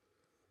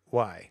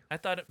 Why? I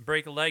thought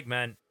break a leg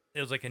meant it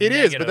was like a It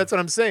negative. is, but that's what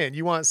I'm saying.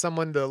 You want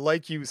someone to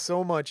like you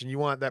so much, and you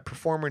want that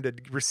performer to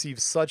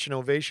receive such an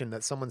ovation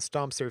that someone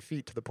stomps their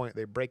feet to the point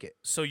they break it.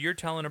 So you're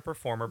telling a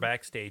performer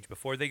backstage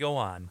before they go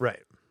on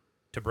Right.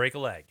 to break a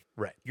leg.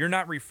 Right. You're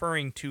not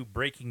referring to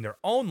breaking their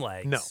own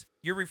legs. No.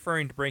 You're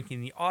referring to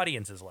breaking the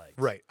audience's legs.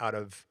 Right. Out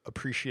of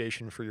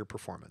appreciation for your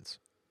performance.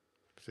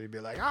 So you'd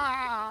be like,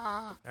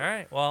 ah. All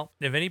right. Well,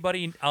 if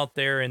anybody out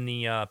there in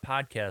the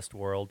podcast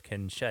world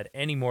can shed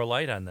any more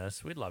light on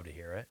this, we'd love to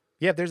hear it.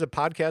 Yeah, if there's a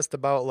podcast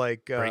about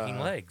like Breaking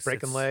legs.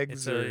 breaking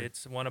legs,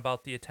 It's one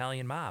about the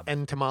Italian mob.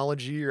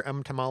 entomology or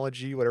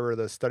entomology, whatever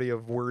the study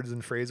of words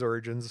and phrase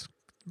origins,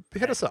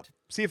 hit us up.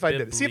 See if I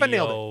did it. See if I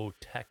nailed it.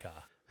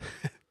 Biblioteca.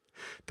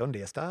 Donde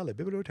está la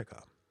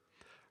biblioteca?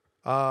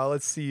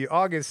 Let's see.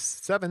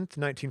 August 7th,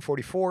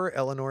 1944,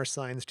 Eleanor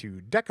signs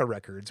to Decca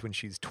Records when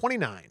she's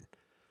 29.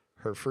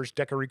 Her first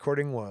Decca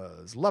recording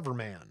was Lover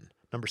Man,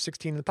 number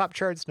 16 in the pop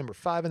charts, number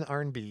 5 in the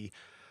R&B,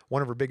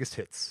 one of her biggest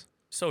hits.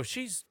 So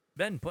she's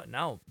been putting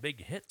out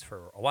big hits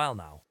for a while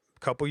now.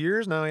 Couple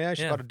years now, yeah.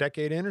 She's Yeah. about a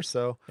decade in or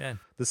so. Yeah.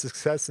 The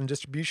success and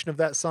distribution of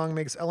that song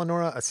makes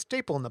Eleonora a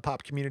staple in the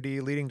pop community,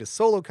 leading to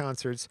solo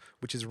concerts,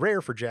 which is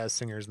rare for jazz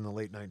singers in the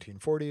late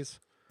 1940s.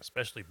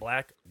 Especially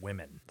black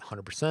women.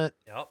 100%.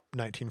 Yep.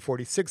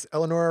 1946,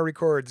 Eleonora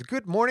records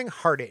Good Morning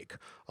Heartache.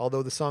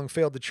 Although the song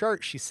failed to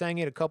chart, she sang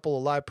it a couple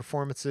of live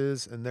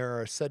performances, and there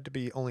are said to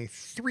be only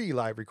 3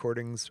 live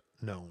recordings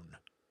known.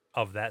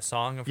 Of that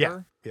song of Yeah.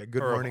 her? Yeah,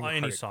 Good Or Morning of any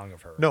Heartache. song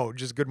of her? No,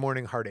 just Good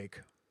Morning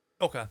Heartache.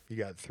 Okay. You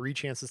got 3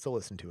 chances to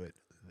listen to it.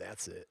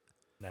 That's it.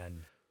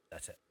 Then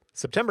that's it.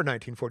 September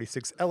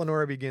 1946,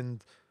 Eleonora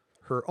begins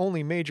her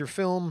only major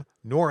film,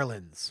 New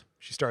Orleans.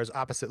 She stars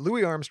opposite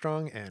Louis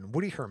Armstrong and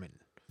Woody Herman.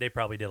 They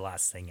probably did a lot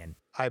of singing.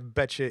 I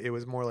bet you it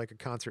was more like a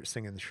concert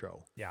singing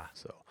show. Yeah.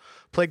 So,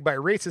 plagued by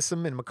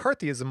racism and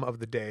McCarthyism of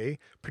the day,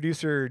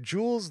 producer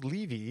Jules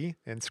Levy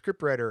and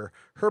scriptwriter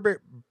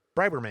Herbert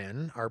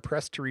Biberman are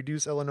pressed to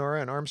reduce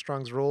Eleonora and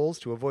Armstrong's roles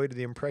to avoid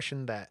the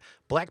impression that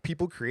black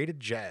people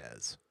created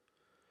jazz.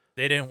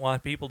 They didn't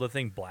want people to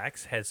think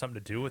blacks had something to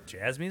do with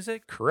jazz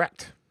music?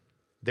 Correct.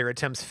 Their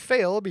attempts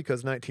fail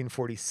because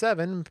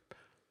 1947,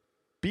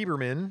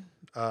 Biberman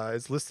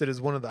is listed as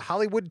one of the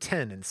Hollywood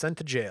 10 and sent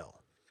to jail.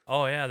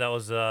 Oh, yeah, that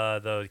was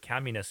the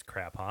communist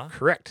crap, huh?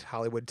 Correct.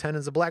 Hollywood 10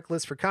 is a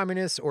blacklist for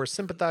communists or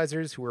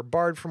sympathizers who are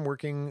barred from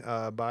working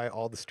by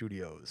all the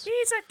studios.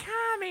 He's a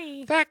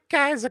commie. That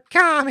guy's a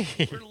commie.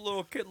 Where did a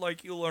little kid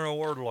like you learn a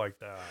word like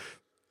that?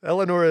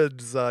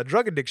 Eleonora's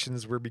drug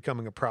addictions were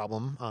becoming a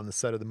problem on the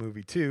set of the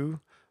movie, too.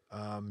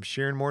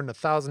 She earned more than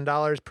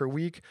 $1,000 per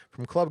week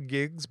from club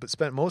gigs, but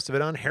spent most of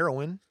it on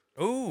heroin.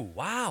 Ooh,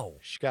 wow.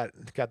 She got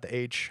the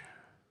H.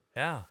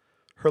 Yeah.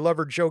 Her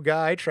lover, Joe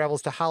Guy,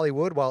 travels to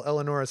Hollywood while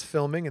Eleonora's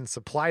filming and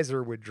supplies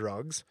her with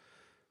drugs.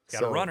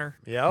 Got a runner.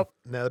 Yep.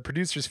 Now, the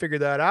producers figured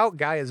that out.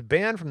 Guy is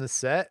banned from the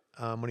set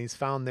when he's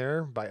found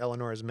there by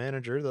Eleonora's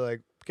manager. They're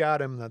like,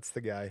 got him. That's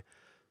the guy.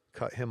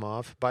 Cut him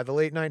off. By the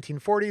late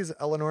 1940s,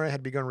 Eleonora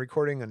had begun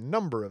recording a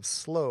number of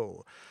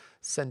slow,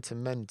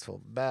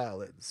 sentimental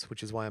ballads,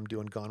 which is why I'm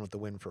doing Gone with the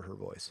Wind for her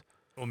voice.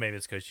 Well, maybe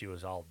it's because she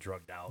was all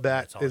drugged out.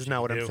 That is she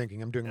not what could I'm do.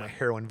 thinking. I'm doing my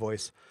heroin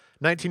voice.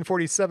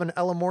 1947,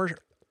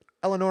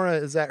 Eleonora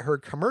is at her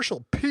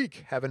commercial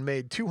peak, having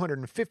made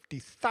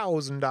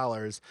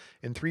 $250,000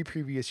 in 3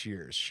 previous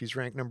years. She's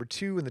ranked number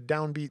 2 in the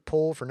Downbeat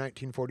poll for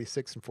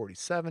 1946 and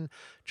 47.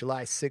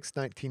 July 6,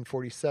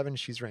 1947,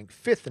 she's ranked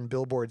 5th in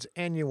Billboard's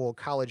annual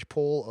college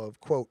poll of,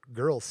 quote,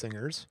 girl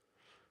singers.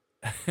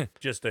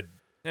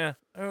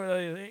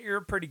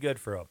 You're pretty good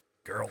for a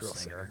girl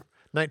singer.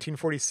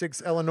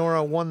 1946,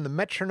 Eleonora won the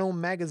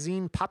Metronome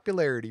Magazine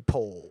popularity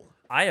poll.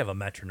 I have a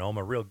metronome,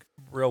 a real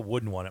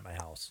wooden one at my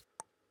house.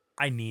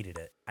 I needed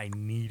it. I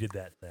needed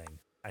that thing.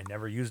 I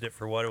never used it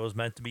for what it was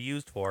meant to be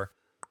used for,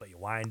 but you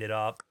wind it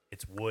up.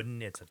 It's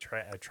wooden. It's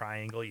a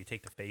triangle. You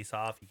take the face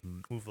off. You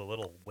can move the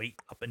little weight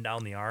up and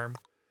down the arm.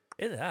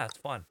 It's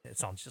fun. It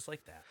sounds just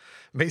like that.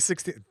 May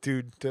 16th,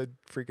 dude,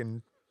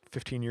 freaking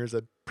 15 years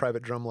of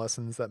private drum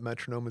lessons, that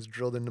metronome is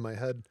drilled into my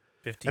head.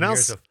 15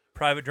 years of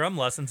private drum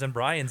lessons, and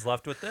Brian's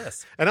left with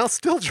this. And I'll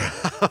still drop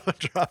the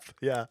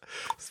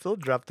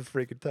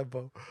freaking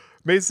tempo.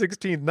 May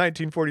 16th,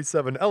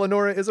 1947,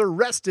 Eleonora is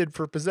arrested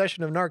for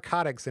possession of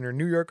narcotics in her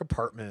New York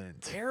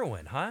apartment.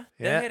 Heroin, huh?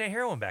 Yeah. They had a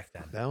heroin back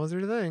then. That was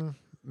her thing.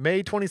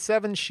 May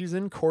 27th, she's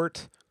in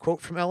court.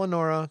 Quote from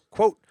Eleonora,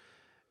 quote,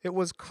 "It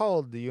was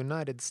called the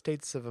United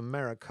States of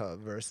America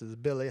versus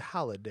Billie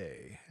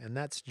Holiday, and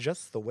that's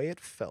just the way it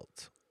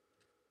felt."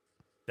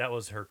 That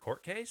was her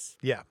court case?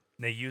 Yeah.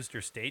 And they used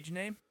her stage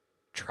name?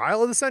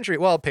 Trial of the century.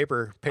 Well,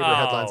 paper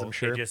headlines, I'm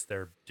sure.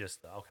 Okay.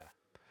 All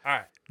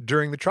right.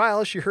 During the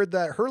trial, she heard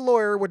that her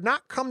lawyer would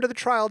not come to the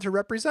trial to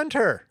represent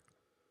her.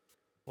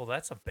 Well,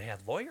 that's a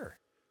bad lawyer.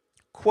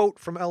 Quote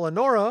from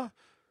Eleonora,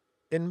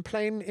 "In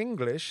plain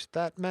English,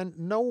 that meant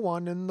no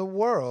one in the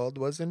world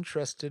was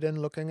interested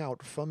in looking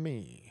out for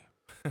me."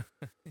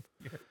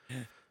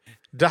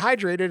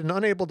 Dehydrated and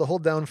unable to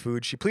hold down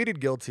food, she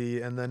pleaded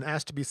guilty and then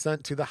asked to be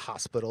sent to the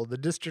hospital. The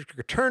district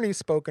attorney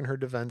spoke in her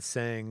defense,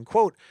 saying,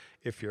 quote,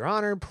 "If Your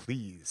Honor,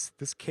 please,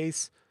 this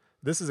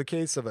is a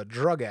case of a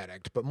drug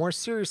addict, but more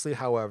seriously,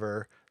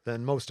 however,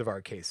 than most of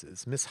our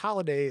cases. Miss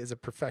Holliday is a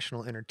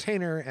professional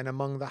entertainer and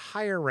among the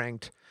higher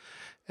ranked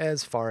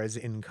as far as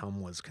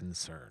income was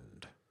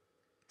concerned."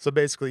 So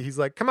basically, he's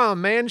like, come on,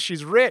 man,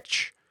 she's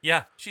rich.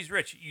 Yeah, she's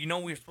rich. You know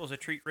we're supposed to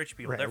treat rich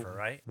people Right. different,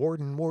 right?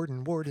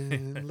 Warden,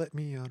 let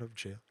me out of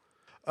jail.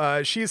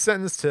 She's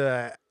sentenced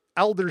to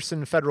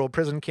Alderson Federal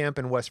Prison Camp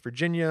in West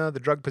Virginia. The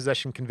drug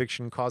possession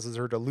conviction causes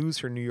her to lose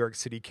her New York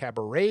City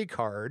cabaret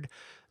card,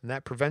 and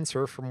that prevents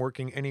her from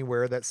working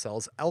anywhere that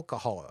sells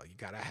alcohol. You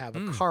got to have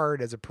a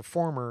card as a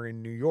performer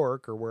in New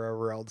York or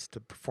wherever else to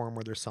perform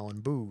where they're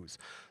selling booze.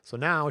 So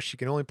now she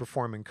can only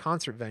perform in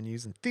concert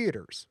venues and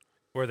theaters.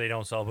 Where they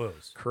don't sell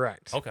booze.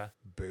 Correct. Okay.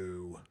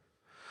 Boo.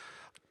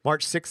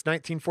 March 6,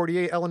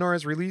 1948, Eleanor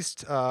is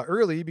released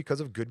early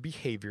because of good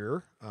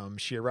behavior.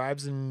 She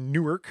arrives in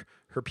Newark.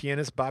 Her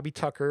pianist, Bobby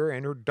Tucker,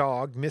 and her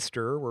dog,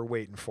 Mister, were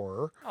waiting for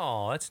her.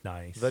 Oh, that's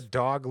nice. The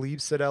dog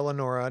leaps at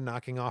Eleonora,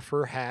 knocking off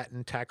her hat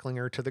and tackling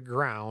her to the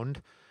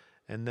ground.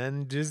 And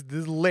then just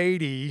this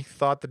lady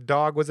thought the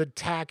dog was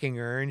attacking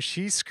her, and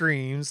she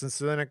screams. And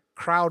so then a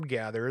crowd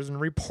gathers, and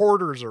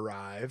reporters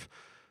arrive.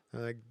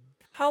 Like,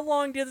 how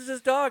long did this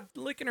dog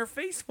licking her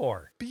face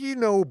for? you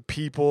know,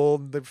 people,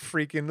 the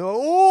freaking,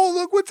 oh,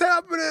 look what's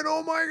happening.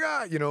 Oh, my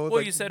God. You know.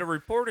 Well, you said a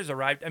reporters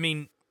arrived. I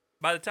mean,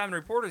 by the time the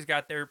reporters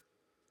got there,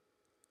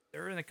 they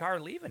were in the car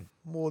leaving.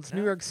 Well, it's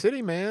New York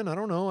City, man. I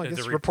don't know. I There's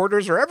guess a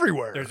reporters are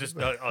everywhere. There's just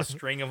a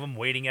string of them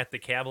waiting at the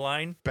cab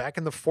line. Back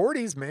in the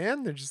 40s,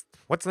 man. They're just,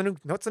 what's the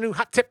new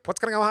hot tip? What's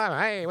going to go on?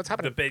 Hey, what's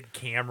happening? The big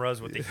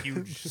cameras with the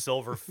huge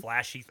silver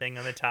flashy thing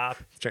on the top.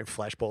 Giant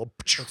flashbulb.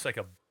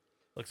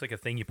 Looks like a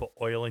thing you put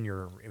oil in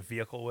your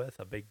vehicle with,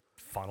 a big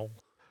funnel.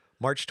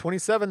 March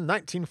 27,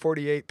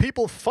 1948.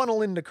 People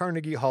funnel into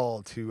Carnegie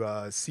Hall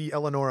to see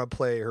Eleonora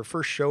play her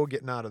first show,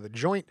 Getting Out of the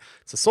Joint.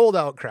 It's a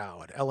sold-out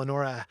crowd.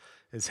 Eleonora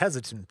is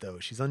hesitant, though.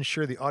 She's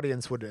unsure the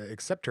audience would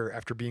accept her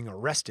after being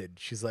arrested.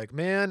 She's like,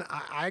 man,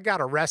 I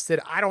got arrested.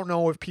 I don't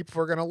know if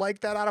people are going to like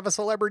that out of a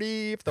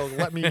celebrity, if they'll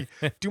let me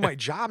do my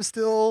job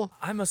still.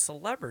 I'm a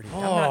celebrity.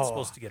 I'm not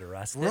supposed to get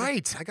arrested.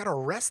 Right. I got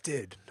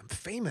arrested. I'm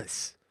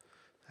famous.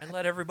 I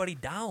let everybody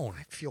down.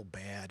 I feel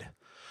bad.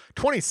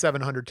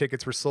 2,700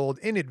 tickets were sold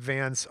in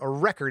advance, a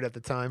record at the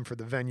time for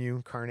the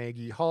venue,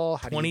 Carnegie Hall.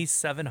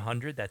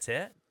 2,700, that's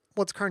it?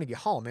 Well, it's Carnegie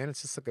Hall, man.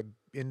 It's just like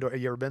a indoor.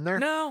 You ever been there?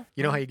 No.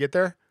 You know how you get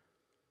there?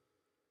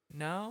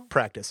 No.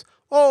 Practice.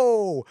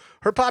 Oh,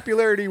 her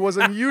popularity was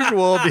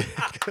unusual.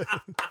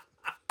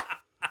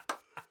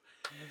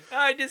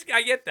 I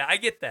get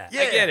that.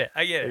 Yeah.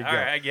 I get it. All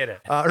right, I get it.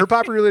 Her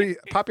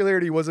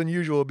popularity was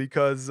unusual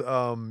because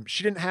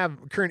she didn't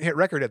have a current hit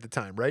record at the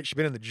time, right? She'd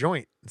been in the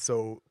joint.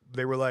 So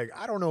they were like,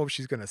 I don't know if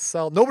she's going to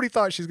sell. Nobody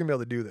thought she was going to be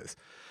able to do this.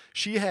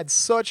 She had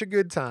such a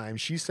good time.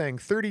 She sang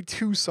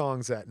 32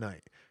 songs that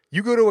night.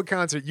 You go to a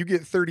concert, you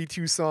get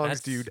 32 songs,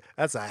 dude.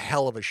 That's a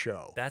hell of a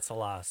show. That's a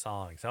lot of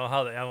songs.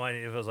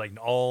 It was like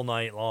all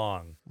night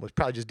long. Was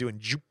probably just doing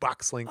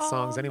jukebox length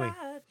songs anyway.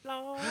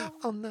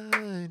 All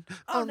night,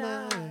 all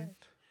night,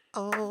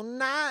 all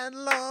night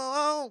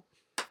long,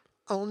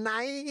 all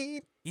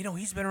night. You know,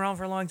 he's been around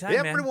for a long time,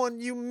 Everyone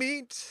you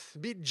meet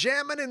be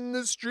jamming in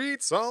the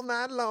streets all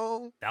night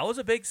long. That was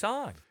a big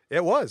song.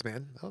 It was,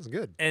 man. That was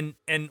good. And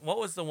what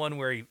was the one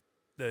where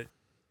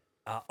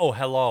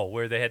Hello,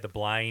 where they had the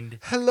blind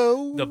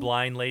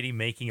lady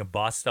making a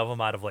bust of him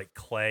out of like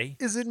clay.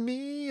 Is it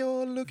me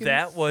you're looking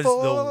That was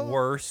for? the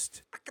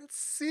worst. I can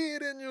see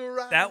it in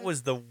your eyes. That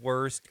was the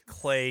worst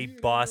clay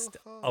bust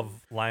of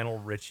Lionel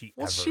Richie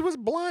Well, ever. she was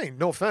blind.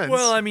 No offense.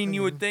 Well, I mean,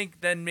 you would think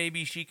then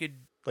maybe she could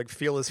like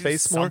feel his do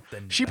face more.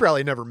 something. She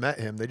probably never met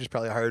him. They just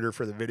probably hired her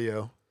for the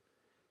video.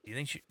 Do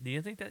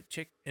you think that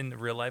chick in the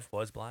real life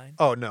was blind?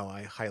 Oh no,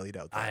 I highly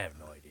doubt that. I have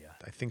no idea.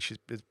 I think she's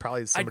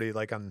probably somebody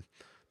like on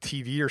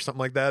TV or something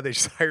like that. They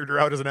just hired her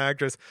out as an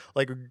actress,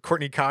 like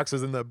Courtney Cox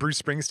was in the Bruce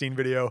Springsteen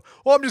video.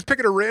 Oh, I'm just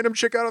picking a random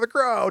chick out of the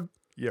crowd.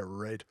 Yeah,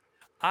 right.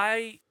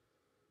 I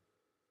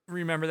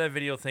remember that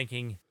video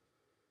thinking,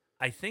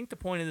 I think the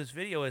point of this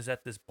video is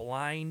that this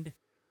blind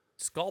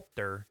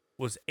sculptor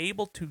was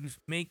able to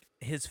make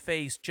his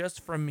face just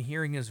from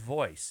hearing his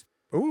voice.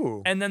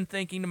 Ooh. And then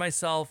thinking to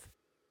myself,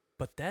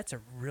 but that's a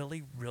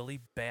really,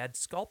 really bad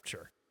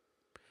sculpture.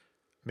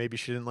 Maybe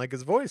she didn't like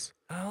his voice.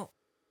 Well,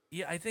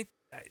 yeah, I think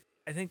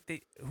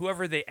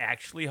whoever they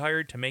actually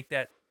hired to make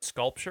that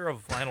sculpture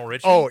of Lionel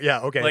Richie. Oh,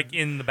 yeah, okay. Like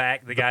in the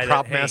back, the guy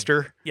prop that, hey,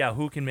 master. Yeah,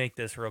 who can make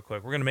this real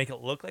quick? We're gonna make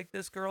it look like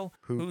this girl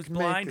who's can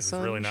make blind, the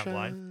who's really not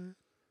blind.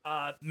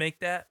 sunshine? Make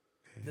that.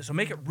 So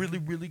make it really,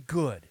 really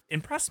good.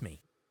 Impress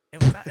me.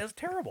 It was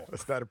terrible.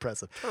 That's not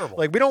impressive. Terrible.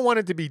 Like, we don't want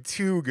it to be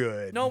too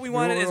good. No, we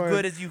want it as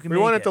good as you can We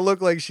make want it. it to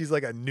look like she's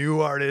like a new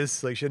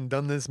artist. Like, she hadn't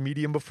done this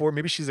medium before.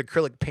 Maybe she's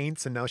acrylic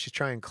paints and now she's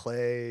trying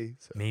clay.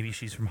 So Maybe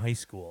she's from high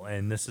school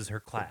and this is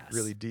her class.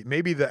 really deep.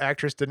 Maybe the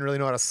actress didn't really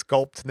know how to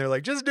sculpt and they're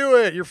like, just do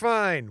it. You're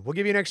fine. We'll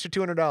give you an extra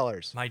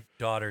 $200. My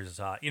daughter's,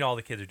 all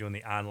the kids are doing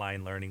the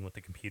online learning with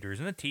the computers,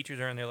 and the teachers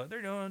are in there.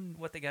 They're doing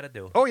what they got to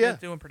do. Oh, yeah.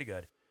 They're doing pretty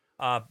good.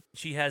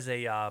 She has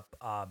a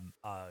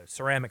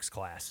ceramics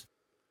class.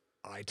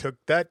 I took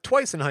that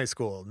twice in high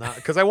school. Not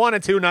because I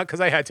wanted to, not because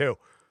I had to.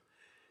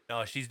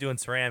 No, she's doing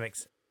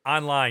ceramics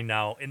online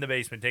now in the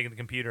basement, taking the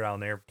computer down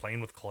there, playing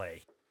with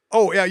clay.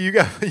 Oh, yeah, you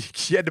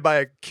had to buy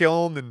a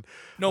kiln and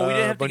No, we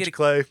didn't have a bunch to get of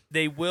clay.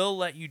 They will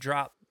let you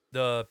drop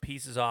the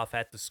pieces off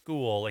at the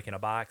school, like in a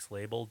box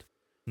labeled,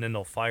 and then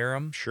they'll fire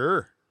them.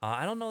 Sure.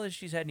 I don't know that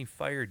she's had any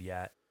fired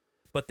yet,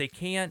 but they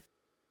can't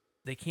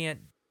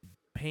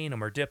paint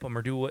them or dip them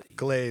or do what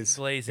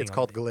glazing. It's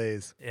called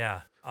glaze.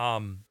 Yeah.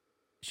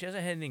 She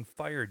hasn't had anything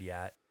fired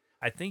yet.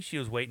 I think she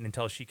was waiting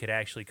until she could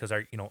actually, because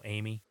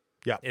Amy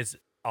is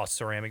a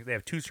ceramic. They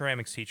have two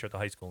ceramics teachers at the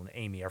high school, and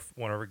Amy,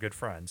 one of her good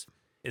friends,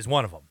 is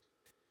one of them.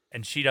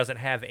 And she doesn't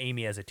have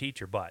Amy as a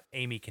teacher, but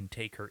Amy can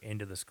take her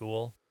into the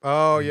school.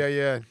 Oh,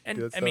 yeah. And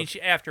Good I mean,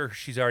 stuff. after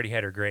she's already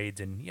had her grades,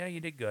 and yeah,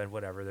 you did good,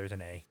 whatever. There's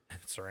an A in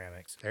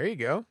ceramics. There you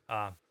go.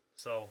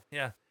 So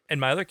yeah.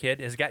 And my other kid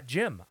has got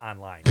gym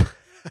online.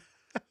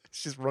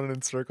 She's running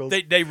in circles.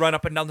 They run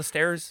up and down the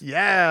stairs.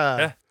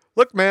 Yeah.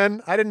 Look,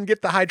 man, I didn't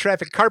get the high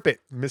traffic carpet,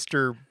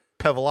 Mr.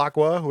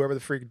 Pevalaqua, whoever the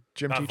freak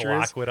gym teacher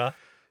is.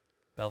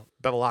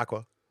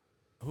 Bevilacqua.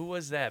 Who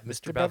was that?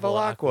 Mr.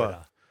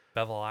 Bevilacqua.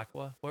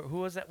 Bevilacqua? Who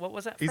was that? What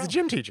was that He's from? a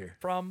gym teacher.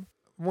 From?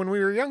 When we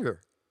were younger.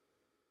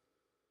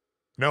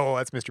 No,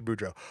 that's Mr.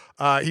 Boudreaux.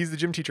 He's the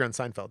gym teacher on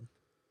Seinfeld.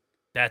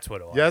 That's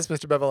what it was. Yes,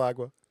 Mr.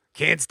 Bevilacqua.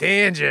 Can't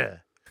stand you.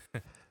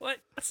 What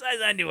size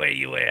underwear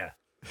you wear?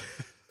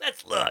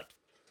 Let's look.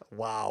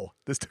 Wow,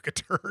 this took a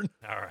turn.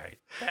 All right.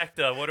 Back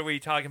to, what are we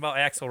talking about?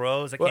 Axl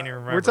Rose? I can't even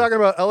remember. We're talking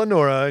about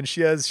Eleonora, and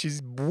she's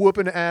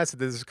whooping ass at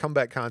this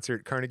comeback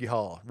concert at Carnegie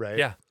Hall, right?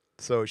 Yeah.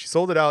 So she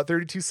sold it out,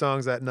 32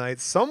 songs that night.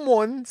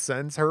 Someone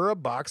sends her a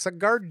box of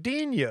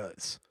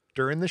gardenias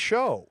during the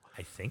show.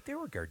 I think they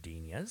were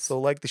gardenias. So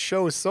like the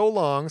show is so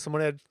long,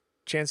 someone had a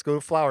chance to go to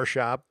a flower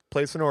shop,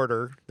 place an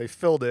order. They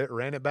filled it,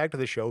 ran it back to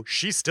the show.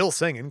 She's still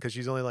singing because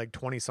she's only like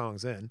 20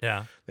 songs in.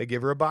 Yeah. They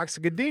give her a box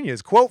of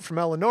gardenias. Quote from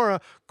Eleonora,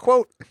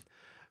 quote,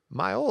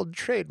 "My old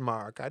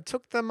trademark. I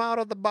took them out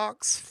of the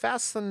box,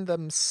 fastened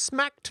them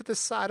smack to the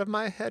side of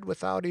my head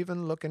without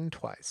even looking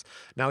twice.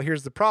 Now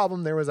here's the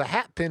problem. There was a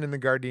hat pin in the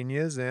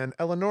gardenias, and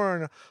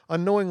Eleonora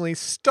unknowingly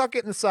stuck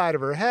it in the side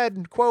of her head.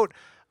 And, quote,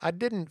 I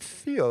didn't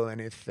feel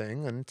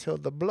anything until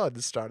the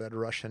blood started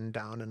rushing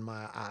down in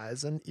my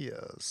eyes and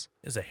ears."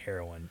 It was a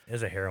heroin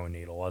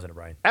needle, wasn't it,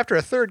 Brian? After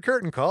a third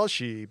curtain call,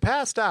 she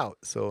passed out.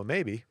 So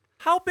maybe.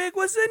 How big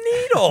was the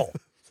needle?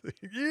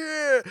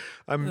 Yeah.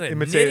 I'm Was it a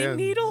imitating. knitting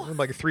needle? I'm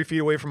like 3 feet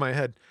away from my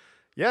head.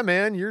 Yeah,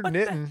 man, you're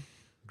knitting.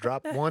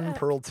 Drop one, heck?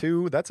 pearl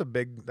two. That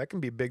can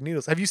be big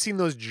needles. Have you seen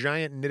those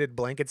giant knitted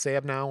blankets they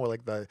have now where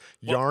like the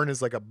yarn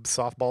is like a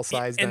softball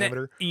size And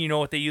diameter? you know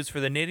what they use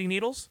for the knitting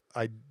needles?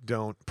 I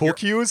don't. Pool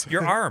cues?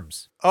 Your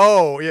arms.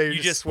 Oh, yeah, you're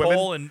You just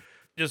swimming.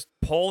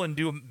 pull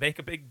and make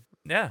a big,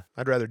 yeah.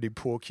 I'd rather do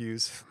pool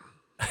cues.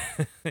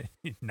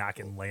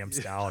 Knocking lamps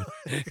down.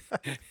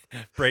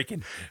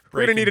 breaking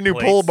We're going to need a new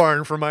plates. pole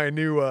barn for my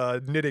new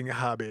knitting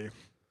hobby.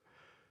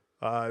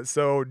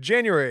 So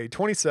January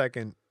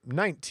 22nd,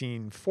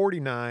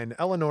 1949,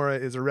 Eleonora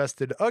is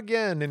arrested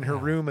again in her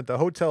room at the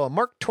Hotel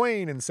Mark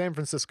Twain in San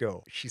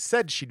Francisco. She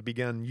said she'd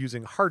begun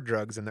using hard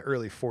drugs in the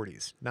early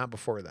 40s. Not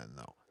before then,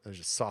 though. Those are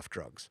just soft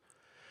drugs.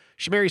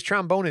 She marries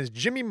trombonist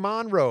Jimmy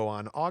Monroe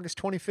on August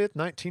 25th,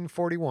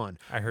 1941.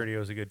 I heard he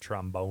was a good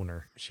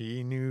tromboner.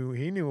 He knew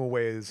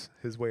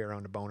his way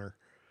around a boner.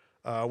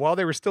 While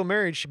they were still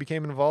married, she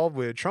became involved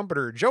with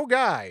trumpeter Joe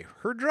Guy,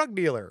 her drug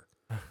dealer.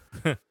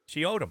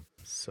 She owed him.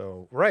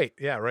 So, right,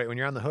 when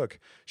you're on the hook.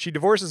 She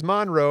divorces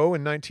Monroe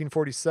in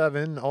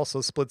 1947,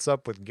 also splits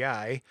up with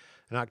Guy.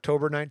 In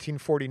October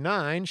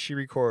 1949, she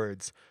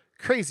records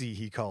Crazy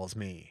He Calls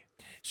Me.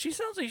 She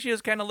sounds like she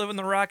was kind of living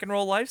the rock and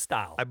roll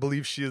lifestyle. I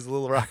believe she is a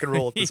little rock and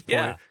roll at this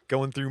Yeah. point.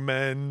 Going through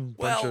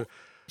bunch of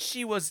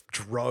she was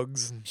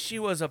drugs. she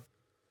was a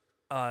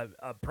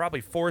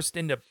probably forced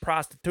into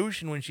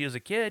prostitution when she was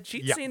a kid.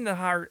 She'd seen the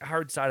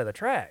hard side of the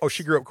track. Oh,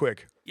 she grew up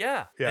quick.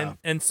 Yeah. Yeah.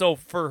 And so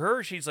for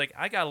her, she's like,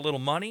 I got a little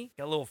money,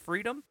 got a little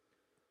freedom.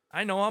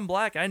 I know I'm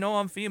black. I know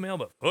I'm female,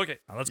 but okay,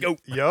 now let's go.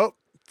 Yup.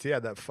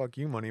 that fuck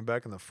you money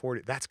back in the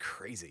 40s. That's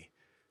crazy.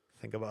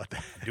 Think about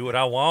that. Do what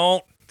I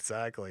want.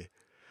 Exactly.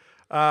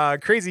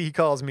 Crazy He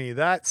Calls Me.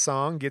 That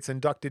song gets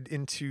inducted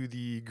into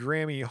the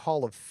Grammy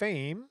Hall of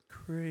Fame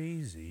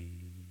Crazy.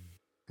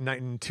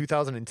 in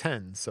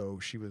 2010. So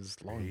she was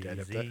long dead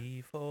at that.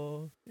 Crazy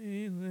for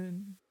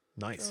feeling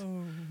Nice.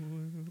 so.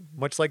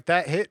 Much like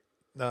that hit,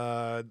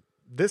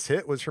 this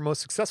hit was her most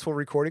successful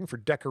recording for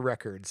Decca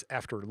Records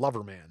after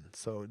Loverman.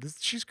 So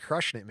she's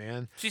crushing it,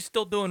 man. She's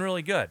still doing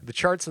really good. The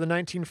charts of the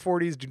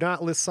 1940s do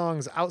not list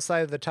songs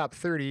outside of the top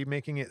 30,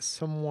 making it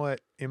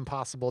somewhat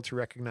impossible to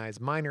recognize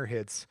minor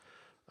hits.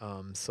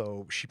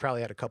 So she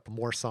probably had a couple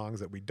more songs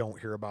that we don't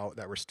hear about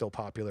that were still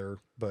popular,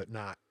 but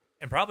not.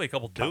 And probably a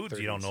couple Top dudes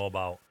you don't 30s. know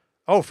about.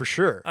 Oh, for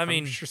sure. I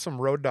mean- I'm sure some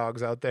road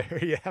dogs out there.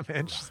 Yeah,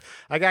 man.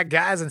 I got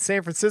guys in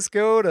San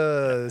Francisco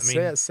to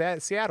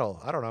Seattle.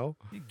 I don't know.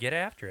 You get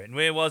after it. And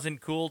it wasn't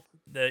cool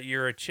that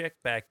you're a chick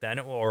back then,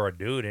 or a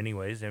dude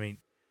anyways. I mean,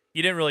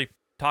 you didn't really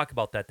talk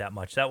about that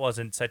much. That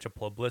wasn't such a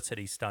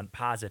publicity stunt,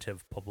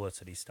 positive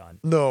publicity stunt.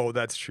 No,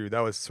 that's true.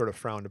 That was sort of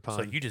frowned upon.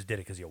 So you just did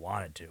it because you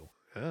wanted to.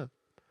 Yeah.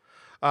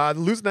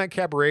 Losing that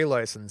cabaret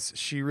license,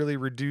 she really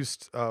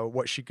reduced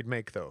what she could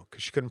make, though,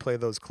 because she couldn't play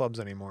those clubs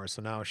anymore.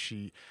 So now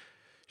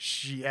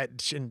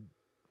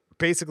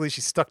basically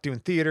she's stuck doing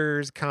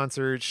theaters,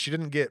 concerts. She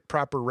didn't get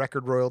proper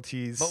record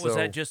royalties. But was so-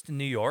 that just in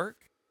New York?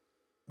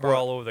 Or Well,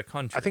 all over the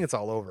country? I think it's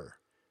all over.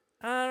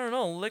 I don't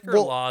know. Liquor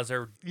Well, laws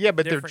are Yeah,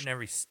 but different in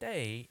every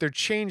state. they're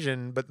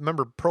changing. But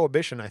remember,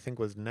 Prohibition, I think,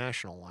 was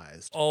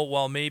nationalized. Oh,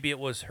 well, maybe it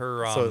was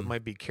her So it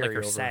might be like her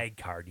carryover. SAG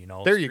card,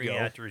 There you Screen go.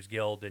 Actors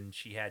Guild, and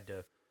she had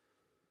to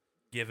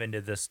give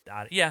into this.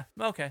 Yeah,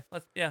 okay.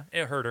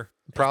 It hurt her.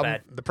 It's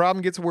bad. The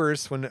problem gets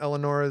worse when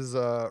Eleonora's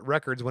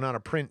records went out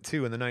of print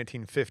too in the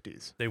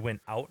 1950s. They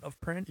went out of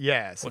print?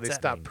 Yeah, so What's they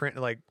that stopped mean?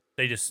 printing. Like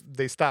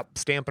They stopped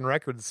stamping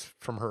records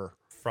from her.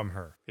 from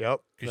her. Yep.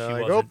 'Cause They're she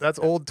like, wasn't- that's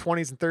old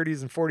 20s and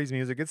 30s and 40s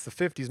music. It's the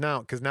 50s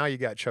now because now you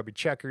got Chubby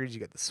Checkers, you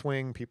got the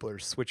swing. People are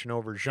switching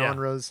over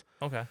genres.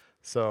 Okay.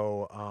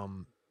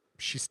 So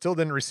she still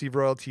didn't receive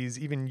royalties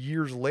even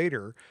years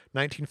later.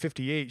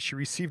 1958, she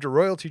received a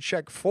royalty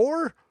check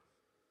for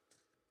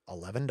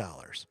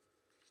 $11.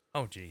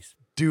 Oh, jeez.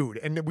 Dude,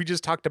 and we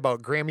just talked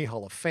about Grammy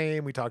Hall of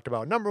Fame. We talked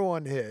about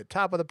 #1 hit,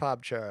 top of the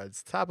pop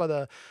charts, top of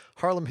the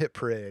Harlem Hit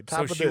Parade. Top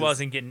So of she this.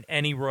 wasn't getting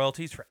any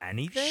royalties for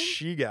anything?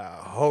 She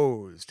got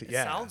hosed. It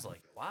Yeah. sounds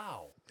like,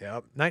 wow.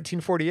 Yep.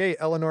 1948,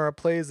 Eleonora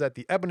plays at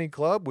the Ebony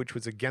Club, which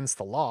was against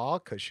the law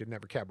because she had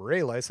never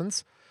cabaret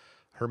license.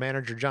 Her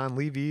manager, John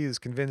Levy, is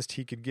convinced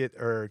he could get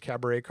her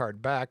cabaret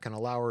card back and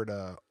allow her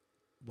to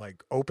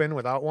open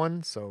without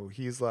one. So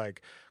he's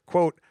like,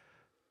 quote,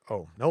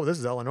 oh, no, this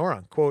is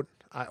Eleonora. Quote,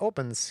 I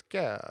opened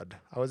scared.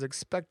 I was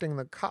expecting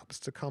the cops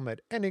to come at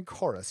any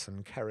chorus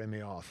and carry me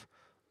off.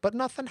 But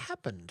nothing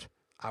happened.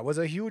 I was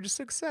a huge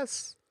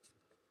success.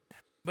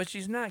 But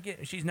she's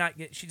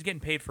getting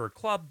paid for her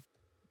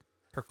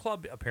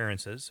club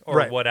appearances or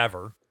Right.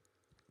 whatever.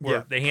 Where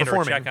Yeah, they hand her a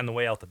performing. check on the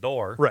way out the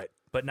door. Right.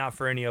 But not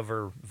for any of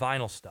her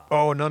vinyl stuff.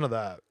 Oh, none of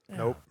that.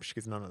 Nope. She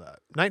gets none of that.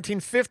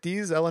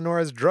 1950s,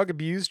 Eleonora's drug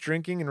abuse,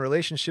 drinking, and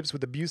relationships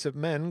with abusive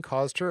men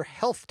caused her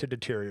health to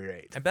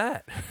deteriorate. I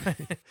bet.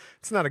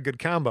 It's not a good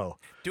combo.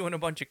 Doing a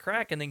bunch of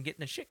crack and then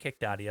getting the shit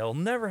kicked out of you will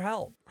never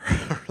help.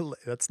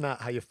 That's not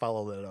how you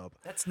follow that up.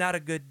 That's not a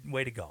good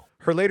way to go.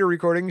 Her later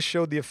recordings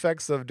showed the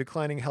effects of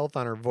declining health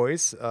on her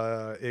voice.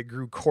 It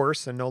grew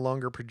coarse and no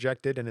longer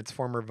projected in its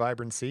former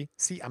vibrancy.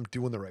 See, I'm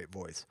doing the right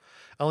voice.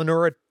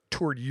 Eleonora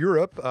toured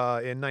Europe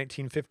in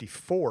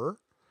 1954.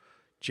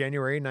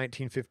 January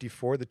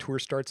 1954, the tour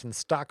starts in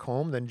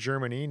Stockholm, then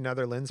Germany,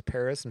 Netherlands,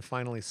 Paris, and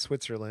finally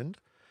Switzerland.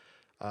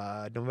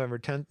 November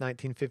 10th,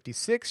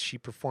 1956, she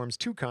performs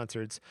 2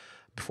 concerts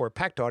before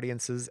packed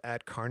audiences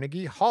at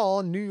Carnegie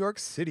Hall, New York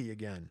City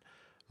again.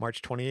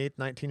 March 28th,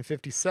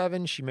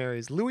 1957, she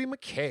marries Louis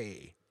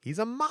McKay. He's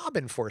a mob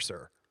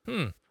enforcer.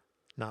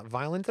 Not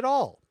violent at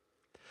all.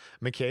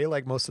 McKay,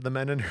 like most of the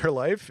men in her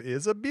life,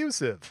 is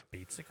abusive.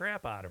 Beats the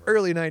crap out of her.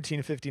 Early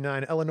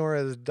 1959,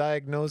 Eleonora is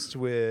diagnosed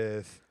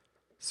with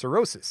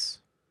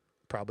cirrhosis,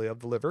 probably of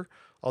the liver.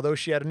 Although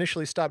she had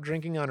initially stopped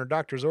drinking on her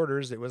doctor's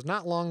orders, it was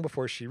not long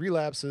before she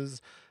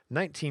relapses.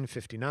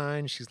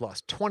 1959, she's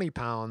lost 20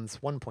 pounds,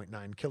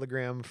 1.9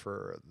 kilogram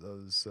for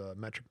those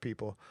metric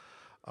people.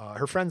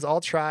 Her friends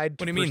all tried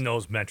to... What do you mean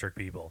those metric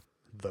people?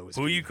 Those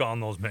Who are you calling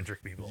those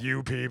metric people?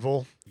 You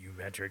people. You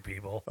metric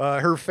people.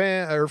 Her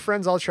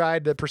friends all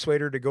tried to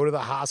persuade her to go to the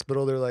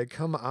hospital. They're like,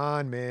 come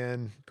on,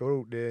 man.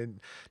 Go.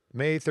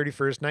 May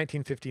 31st,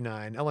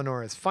 1959,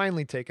 Eleanor is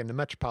finally taken to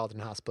Metropolitan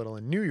Hospital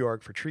in New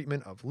York for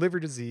treatment of liver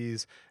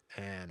disease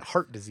and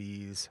heart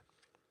disease.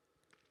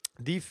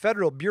 The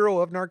Federal Bureau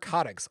of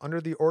Narcotics,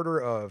 under the order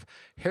of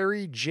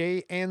Harry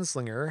J.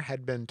 Anslinger,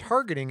 had been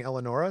targeting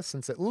Eleonora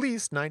since at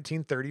least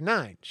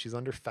 1939. She's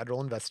under federal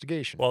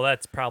investigation. Well,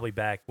 that's probably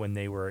back when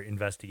they were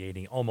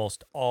investigating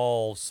almost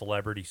all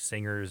celebrity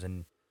singers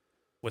and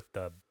with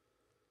the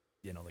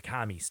the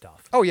commie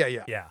stuff. Oh,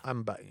 yeah. Yeah.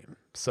 I'm buying.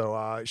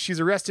 So she's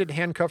arrested,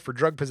 handcuffed for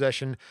drug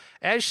possession.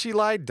 As she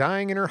lied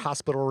dying in her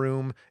hospital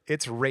room,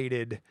 it's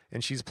raided,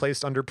 and she's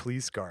placed under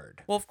police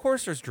guard. Well, of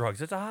course there's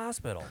drugs. It's a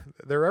hospital.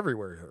 They're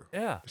everywhere here.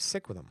 Yeah. They're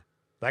sick with them.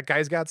 That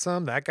guy's got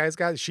some. That guy's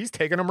got. She's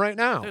taking them right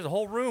now. There's a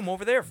whole room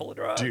over there full of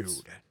drugs. Dude.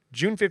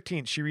 June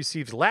 15th, she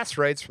receives last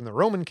rites from the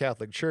Roman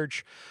Catholic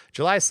Church.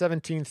 July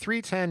 17th,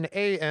 3:10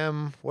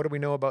 a.m. What do we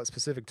know about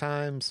specific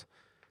times?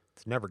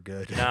 It's never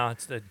good. No,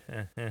 it's the...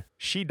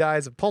 She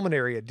dies of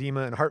pulmonary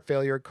edema and heart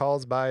failure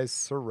caused by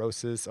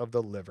cirrhosis of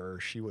the liver.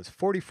 She was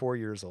 44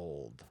 years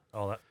old.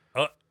 Oh,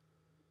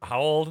 how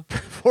old?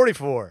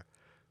 44.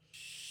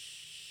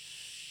 Shit.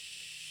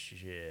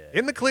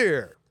 In the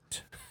clear.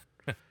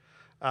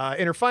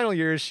 In her final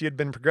years, she had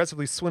been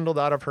progressively swindled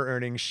out of her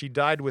earnings. She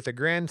died with a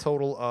grand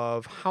total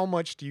of how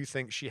much do you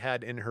think she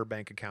had in her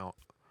bank account?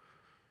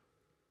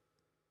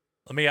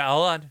 Hold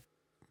on.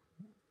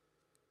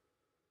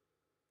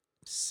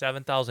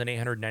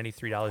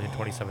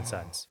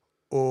 $7,893.27.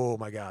 Oh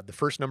my God. The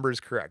first number is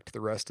correct. The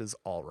rest is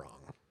all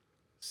wrong.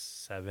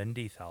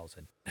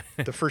 70,000.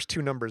 The first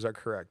two numbers are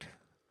correct.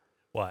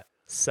 What?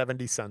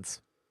 70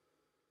 cents.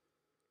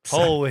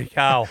 Holy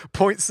cow.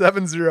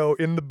 0.70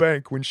 in the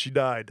bank when she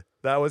died.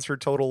 That was her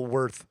total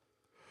worth.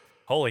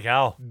 Holy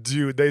cow.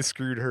 Dude, they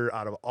screwed her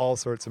out of all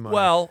sorts of money.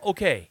 Well,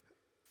 okay.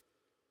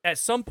 At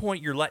some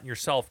point, you're letting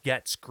yourself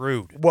get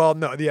screwed. Well,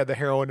 no, yeah, the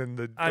heroin and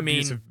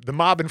the the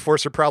mob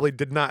enforcer probably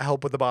did not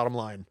help with the bottom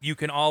line. You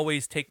can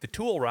always take the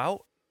tool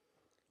route.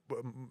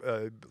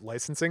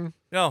 Licensing?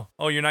 No.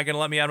 Oh, you're not going to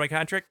let me out of my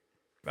contract?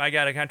 I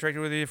got a contract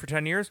with you for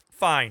 10 years?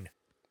 Fine.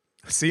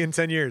 See you in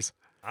 10 years.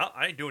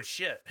 I ain't doing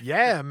shit.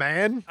 Yeah,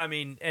 man. I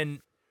mean, I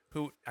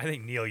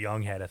think Neil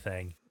Young had a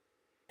thing.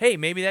 Hey,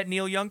 maybe that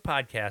Neil Young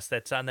podcast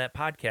that's on that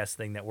podcast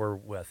thing that we're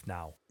with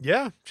now.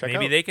 Yeah, check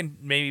out.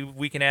 Maybe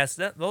we can ask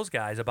those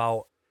guys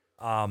about,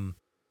 so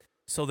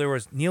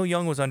Neil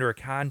Young was under a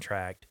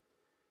contract,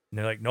 and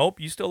they're like, nope,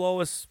 you still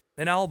owe us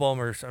an album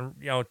or some,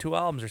 2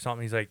 albums or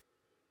something. He's like,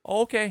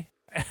 oh, okay,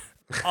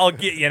 I'll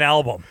get you an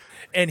album.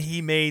 And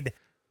he made,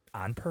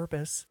 on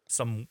purpose,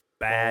 some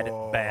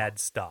bad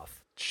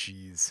stuff.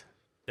 Jeez.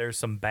 There's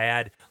some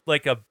bad,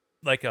 like a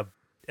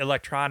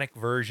electronic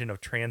version of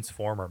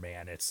Transformer,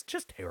 man. It's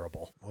just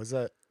terrible. Was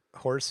that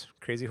Horse?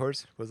 Crazy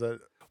Horse? Was that?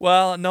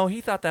 Well, no,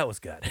 he thought that was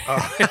good.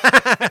 Oh.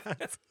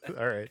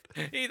 All right.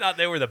 He thought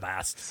they were the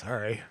best.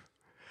 Sorry.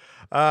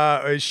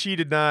 She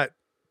did not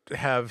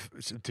have,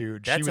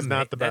 dude, she was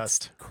not the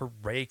best.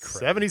 Cray.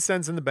 70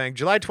 cents in the bank.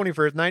 July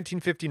 21st,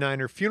 1959,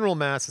 her funeral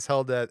mass is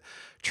held at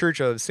Church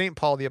of St.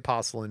 Paul the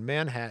Apostle in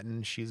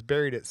Manhattan. She's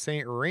buried at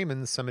St.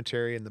 Raymond's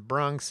Cemetery in the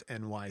Bronx,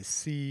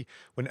 NYC.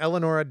 When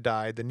Eleanora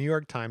died, the New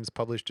York Times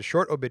published a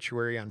short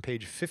obituary on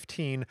page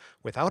 15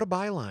 without a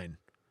byline.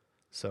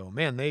 So,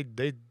 man,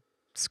 they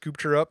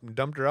scooped her up and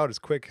dumped her out as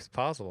quick as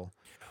possible.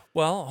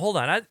 Well, hold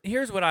on.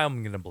 Here's what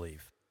I'm going to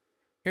believe.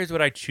 Here's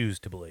what I choose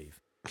to believe.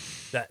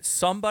 That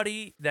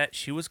somebody that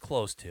she was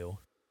close to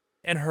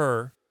and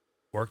her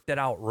worked it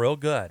out real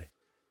good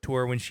to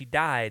where when she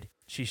died,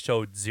 she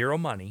showed zero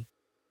money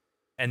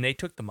and they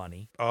took the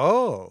money.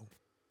 Oh.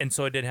 And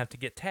so it didn't have to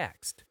get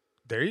taxed.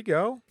 There you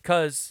go.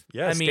 Because,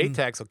 state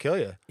tax will kill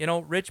you.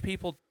 Rich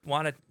people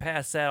want to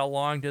pass that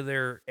along to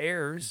their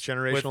heirs.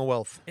 Generational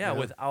wealth. Yeah,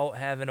 without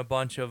having a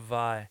bunch of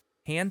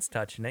hands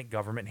touching it,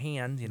 government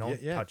hands,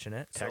 touching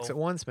it. Tax it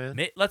once, man.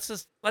 Let's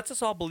just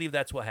all believe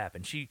that's what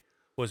happened. She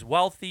was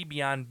wealthy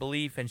beyond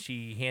belief, and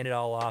she handed it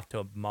all off to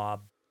a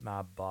mob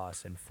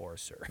boss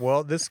enforcer.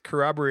 Well, this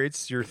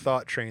corroborates your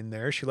thought train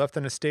there. She left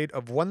an estate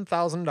of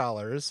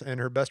 $1,000,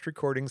 and her best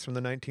recordings from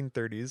the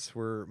 1930s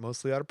were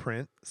mostly out of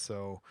print,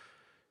 so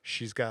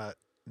she's got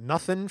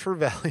nothing for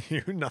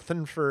value,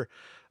 nothing for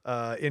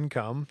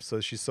income, so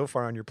she's so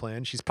far on your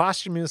plan. She's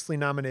posthumously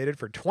nominated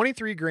for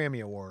 23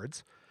 Grammy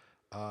Awards.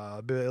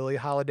 Billie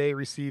Holiday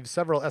received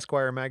several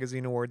Esquire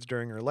magazine awards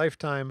during her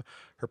lifetime.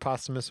 Her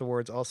posthumous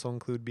awards also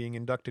include being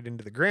inducted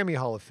into the Grammy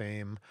Hall of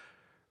Fame,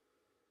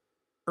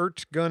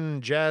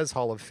 Ertgun Jazz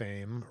Hall of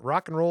Fame,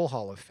 Rock and Roll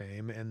Hall of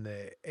Fame, and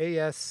the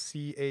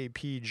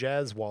ASCAP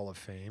Jazz Wall of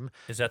Fame.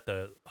 Is that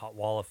the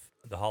Hall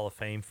of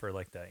Fame for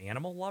like the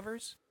animal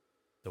lovers?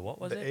 The what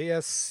was it? The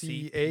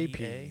ASCAP.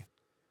 CPA?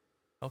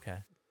 Okay.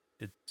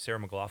 Did Sarah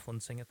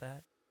McLachlan sing at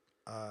that?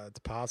 It's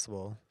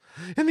possible.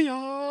 In the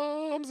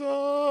arms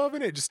of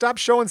an angel. Just stop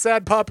showing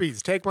sad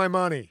puppies. Take my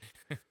money.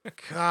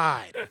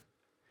 God.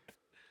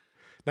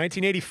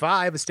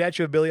 1985, a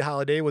statue of Billie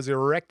Holiday was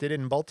erected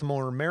in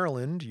Baltimore,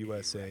 Maryland,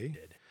 USA.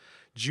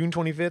 June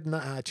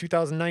 25th,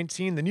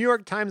 2019, the New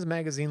York Times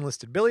Magazine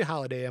listed Billie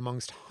Holiday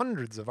amongst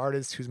hundreds of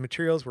artists whose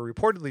materials were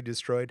reportedly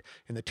destroyed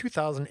in the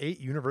 2008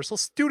 Universal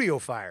Studio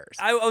fires.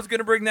 I was going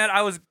to bring that.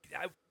 I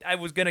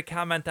was going to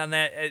comment on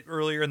that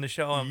earlier in the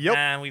show.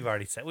 Yep. We've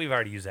already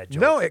used that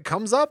joke. No, it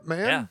comes up,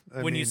 man.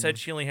 Yeah. When you said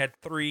she only had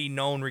 3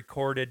 known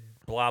recorded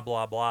blah,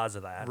 blah, blahs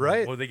of that.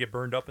 Right. Will they get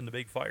burned up in the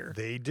big fire?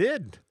 They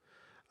did.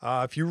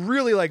 If you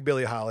really like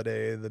Billie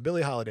Holiday, the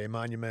Billie Holiday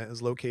Monument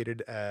is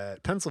located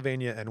at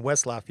Pennsylvania and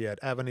West Lafayette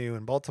Avenue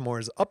in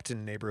Baltimore's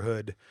Upton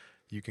neighborhood.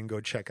 you can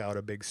go check out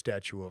a big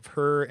statue of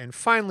her. And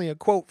finally, a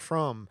quote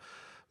from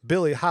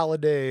Billie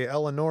Holiday,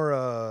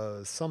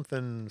 Eleonora,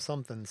 something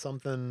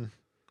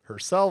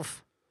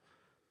herself.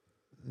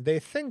 They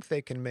think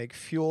they can make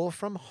fuel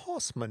from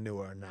horse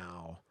manure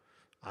now.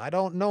 I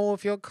don't know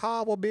if your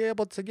car will be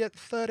able to get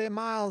 30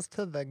 miles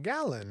to the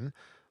gallon,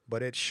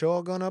 but it's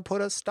sure gonna put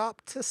a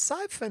stop to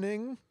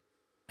siphoning.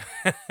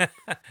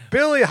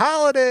 Billie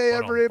Holiday,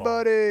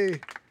 everybody.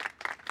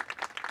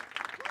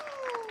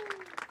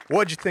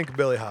 What'd you think of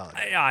Billie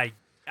Holiday?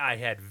 I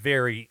had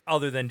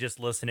other than just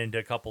listening to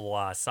a couple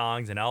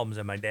songs and albums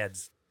in my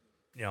dad's,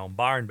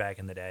 barn back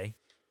in the day,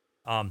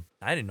 I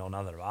didn't know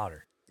nothing about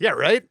her. Yeah,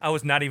 right? I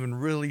was not even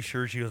really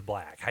sure she was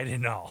black. I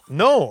didn't know.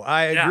 No,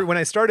 I agree. When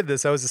I started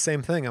this, I was the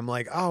same thing. I'm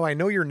like, oh, I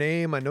know your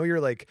name. I know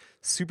you're like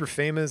super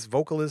famous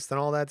vocalist and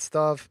all that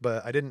stuff,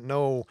 but I didn't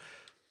know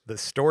the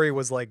story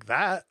was like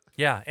that.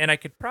 Yeah, and I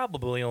could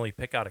probably only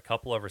pick out a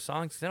couple of her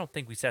songs because I don't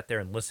think we sat there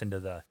and listened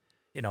to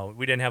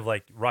we didn't have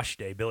like Rush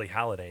Day, Billie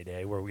Holiday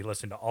Day, where we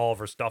listened to all of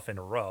her stuff in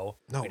a row.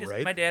 No,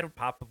 right? My dad would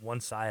pop one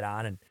side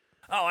on and,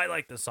 oh, I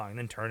like this song,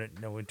 and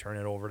then we'd turn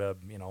it over to,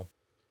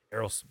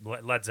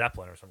 Led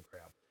Zeppelin or some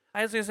crap.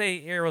 I was gonna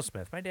say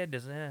Aerosmith. My dad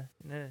doesn't.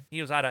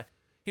 He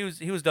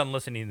was done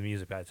listening to the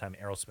music by the time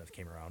Aerosmith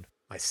came around.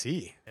 I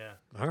see. Yeah.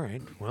 All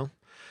right. Well,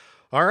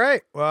 all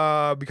right.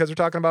 Because we're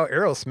talking about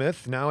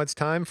Aerosmith, now it's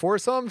time for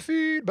some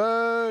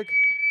feedback.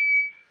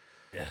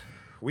 Yeah.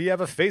 We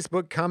have a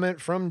Facebook comment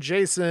from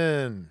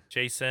Jason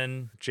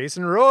Roy.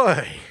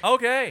 Roy.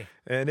 Okay.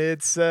 And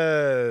it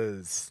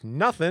says,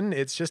 nothing.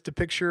 It's just a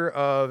picture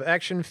of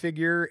action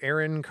figure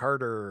Aaron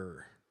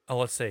Carter. Oh,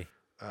 let's see.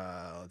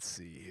 Let's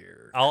see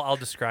here. I'll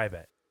describe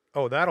it.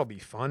 Oh, that'll be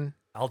fun.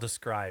 I'll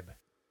describe.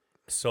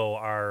 So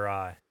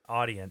our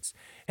audience.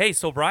 Hey,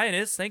 so Brian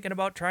is thinking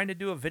about trying to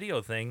do a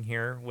video thing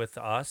here with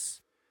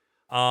us.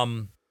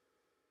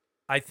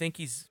 I think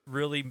he's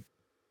really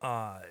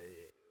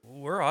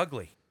we're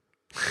ugly.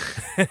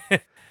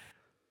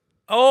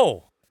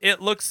 Oh,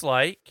 it looks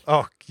like.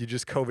 Oh, you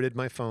just COVIDed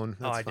my phone.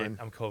 That's I fine.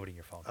 did. I'm COVIDing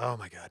your phone. Oh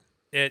my God.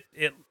 It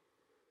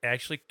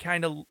actually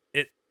kind of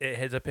it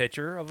has a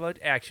picture of an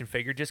action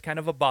figure, just kind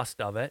of a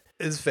bust of it.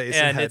 His face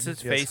and head. It's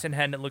his face and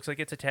head, and it looks like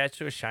it's attached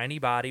to a shiny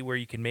body where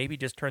you can maybe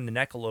just turn the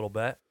neck a little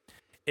bit.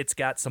 It's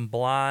got some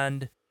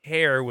blonde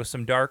hair with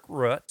some dark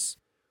roots,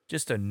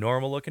 just a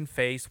normal-looking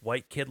face,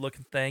 white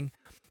kid-looking thing.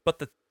 But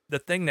the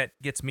thing that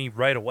gets me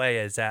right away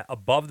is that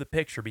above the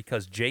picture,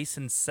 because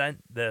Jason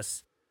sent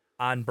this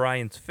on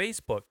Brian's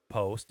Facebook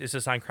post. Is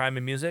this on Crime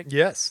and Music?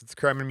 Yes, it's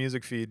Crime and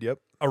Music feed, yep.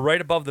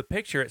 Right above the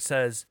picture, it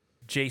says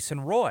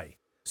Jason Roy.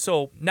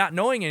 So, not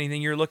knowing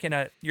anything, you're looking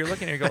at it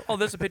and you go, oh,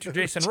 there's a picture of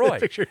Jason Roy.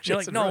 You're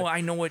like, no,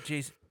 I know what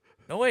Jason.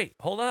 No, wait,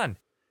 hold on.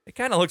 It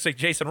kind of looks like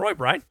Jason Roy,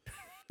 Brian.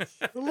 A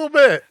little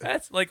bit.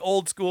 That's like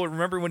old school.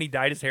 Remember when he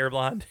dyed his hair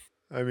blonde?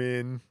 I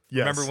mean,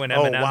 yes. Remember when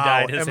Eminem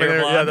dyed his hair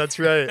blonde? Yeah, that's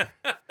right.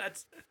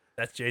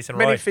 that's Jason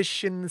Roy. Many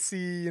fish in the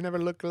sea, you never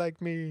look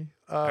like me.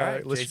 All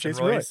right,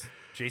 Jason Roy.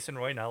 Jason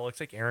Roy now looks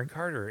like Aaron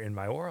Carter in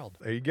my world.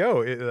 There you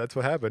go. That's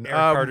what happened.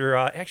 Aaron Carter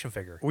action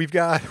figure. We've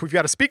got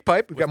a speak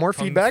pipe. We've got more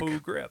Kung feedback. Fu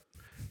grip.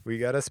 We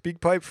got a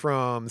speak pipe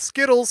from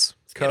Skittles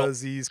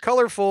because he's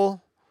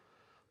colorful.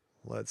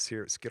 Let's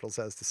hear what Skittles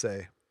has to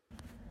say.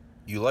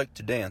 You like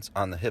to dance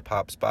on the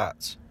hip-hop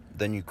spots.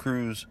 Then you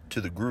cruise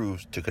to the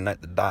grooves to connect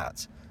the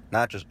dots.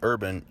 Not just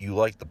urban, you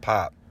like the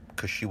pop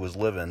because she was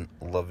living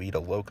La Vida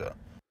Loca.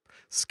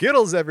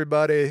 Skittles,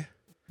 everybody.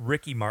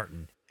 Ricky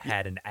Martin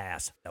had an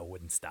ass that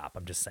wouldn't stop.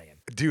 I'm just saying.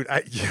 Dude,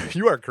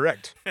 you are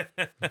correct.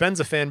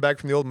 Ben's a fan back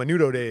from the old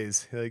Menudo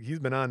days. He's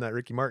been on that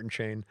Ricky Martin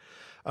chain.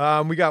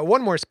 We got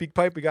one more speak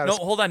pipe.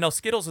 Hold on. No,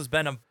 Skittles he's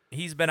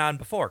been on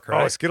before,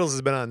 correct? Oh, Skittles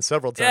has been on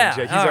several times.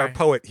 Yeah, he's our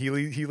poet. He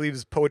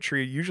leaves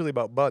poetry usually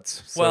about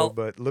butts. So,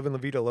 but living La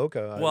Vida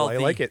Loca, I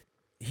like it.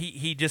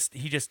 He just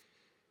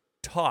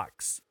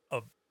talks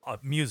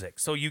of music.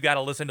 So you got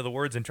to listen to the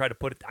words and try to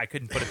put it. I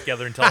couldn't put it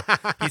together until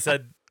he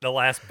said the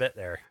last bit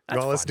there.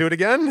 Well, let's do it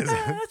again.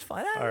 That's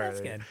fine. All That's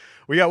right. good.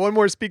 We got one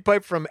more speak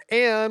pipe from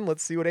Ann.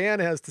 Let's see what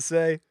Ann has to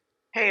say.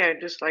 Hey, I'd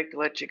just like to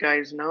let you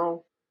guys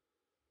know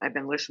I've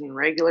been listening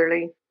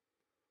regularly.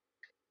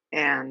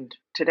 And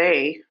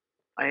today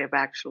I have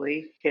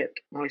actually hit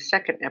my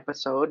second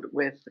episode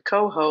with the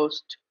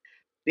co-host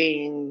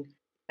being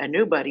a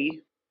new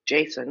buddy,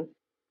 Jason.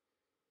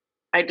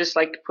 I'd just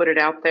like to put it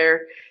out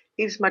there.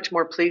 He's much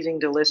more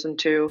pleasing to listen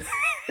to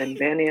than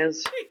Ben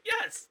is.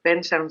 Yes.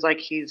 Ben sounds like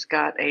he's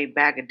got a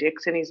bag of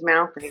dicks in his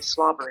mouth and he's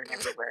slobbering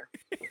everywhere.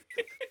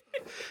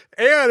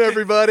 And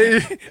everybody.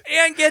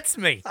 Ann gets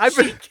me. I've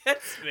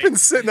been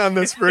sitting on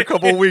this for a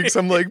couple weeks.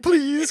 I'm like,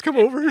 please come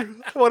over. I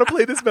want to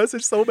play this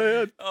message so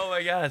bad. Oh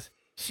my gosh.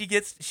 She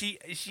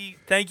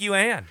thank you,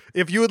 Ann.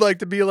 If you would like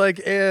to be like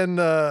Ann,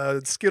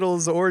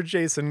 Skittles, or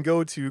Jason,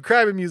 go to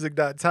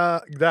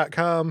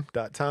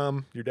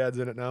crimeandmusic.com. Your dad's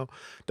in it now.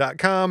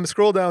 .com.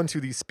 Scroll down to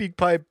the speak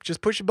pipe.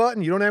 Just push a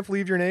button. You don't have to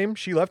leave your name.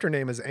 She left her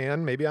name as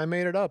Ann. Maybe I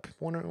made it up.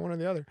 One or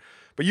the other.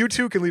 But But you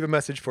too can leave a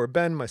message for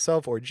Ben,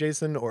 myself, or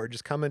Jason, or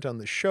just comment on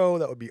the show.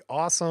 That would be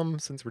awesome.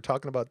 Since we're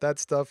talking about that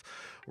stuff,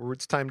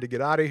 it's time to get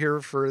out of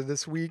here for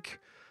this week.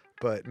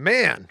 But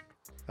man,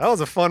 that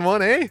was a fun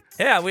one, eh?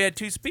 Yeah, we had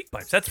 2 speak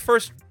pipes. That's the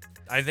first.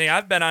 I think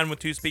I've been on with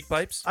 2 speak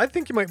pipes. I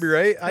think you might be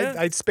right. Yeah.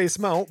 I'd space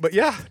them out, but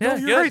yeah, no,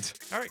 you're good. right.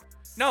 All right.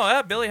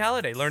 No, Billie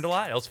Holiday. Learned a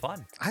lot. It was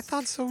fun. I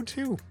thought so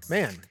too.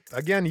 Man,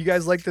 again, you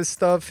guys like this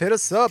stuff, hit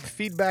us up,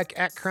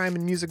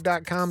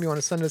 feedback@crimeandmusic.com. You want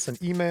to send us an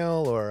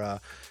email or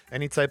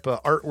any type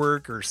of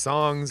artwork or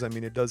songs. I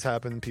mean, it does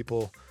happen.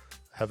 People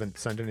haven't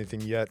sent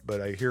anything yet, but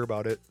I hear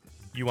about it.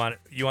 You want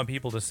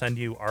people to send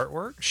you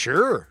artwork?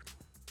 Sure.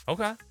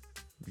 Okay.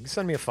 You can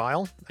send me a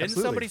file. Didn't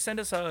Absolutely. somebody send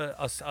us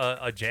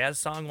a jazz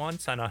song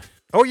once on a...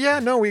 Oh, yeah,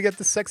 no, we got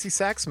the sexy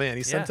sax man.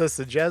 He sent Yeah. us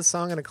a jazz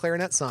song and a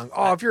clarinet song.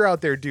 Oh, if you're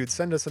out there, dude,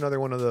 send us another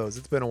one of those.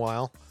 It's been a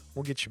while.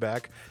 We'll get you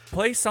back.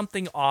 Play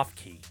something off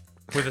key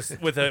with a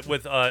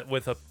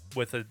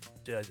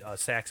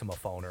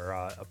saxophone or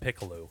a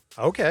piccolo.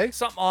 Okay.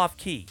 Something off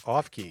key.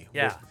 Off key.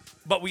 Yeah.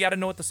 But we got to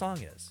know what the song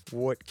is.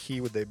 What key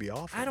would they be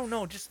off? I don't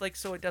know, just like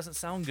so it doesn't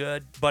sound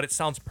good, but it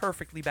sounds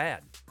perfectly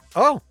bad.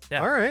 Oh,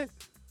 Yeah. all right.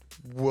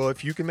 Well,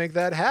 if you can make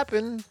that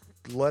happen,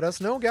 let us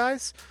know,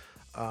 guys.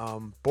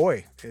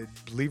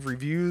 Leave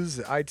reviews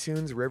at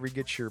iTunes, wherever you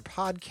get your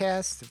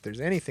podcasts. If there's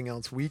anything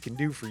else we can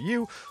do for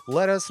you,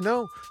 let us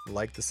know.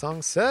 Like the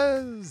song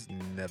says,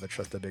 never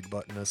trust a big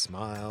butt and a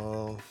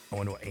smile. I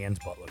wonder what Anne's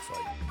butt looks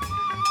like.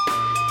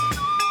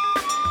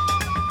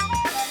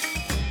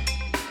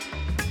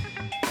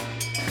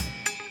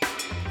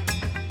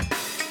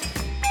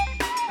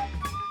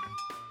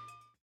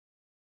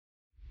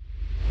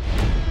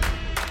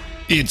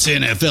 It's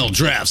NFL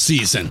draft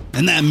season,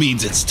 and that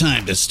means it's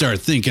time to start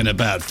thinking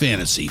about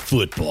fantasy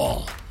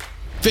football.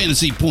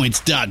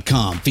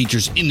 FantasyPoints.com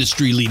features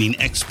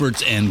industry-leading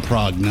experts and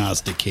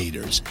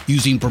prognosticators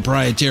using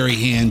proprietary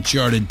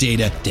hand-charted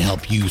data to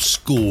help you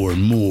score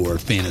more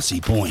fantasy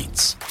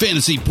points.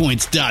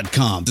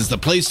 FantasyPoints.com is the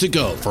place to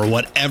go for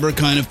whatever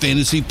kind of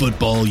fantasy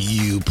football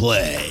you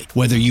play.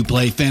 Whether you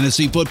play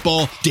fantasy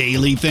football,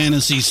 daily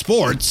fantasy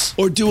sports,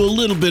 or do a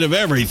little bit of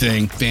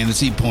everything,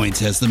 Fantasy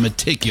Points has the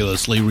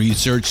meticulously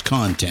researched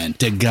content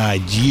to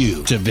guide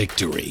you to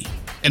victory.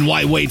 And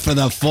why wait for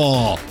the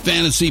fall?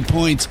 Fantasy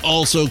Points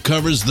also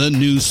covers the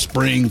new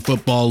spring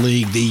football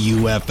league, the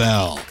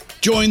UFL.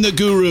 Join the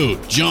guru,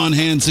 John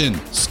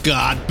Hansen,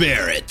 Scott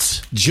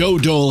Barrett, Joe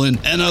Dolan,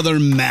 and other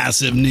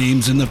massive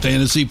names in the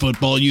fantasy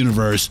football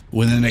universe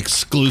with an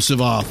exclusive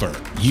offer.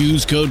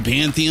 Use code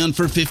Pantheon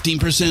for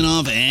 15%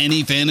 off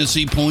any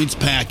Fantasy Points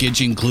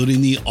package, including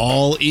the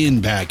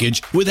all-in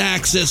package, with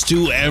access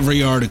to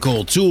every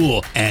article,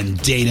 tool, and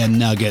data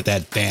nugget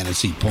that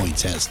Fantasy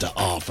Points has to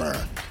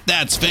offer.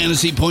 That's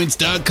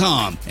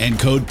FantasyPoints.com and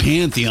code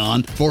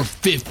Pantheon for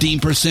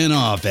 15%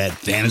 off at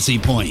Fantasy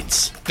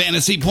Points.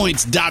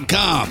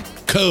 FantasyPoints.com,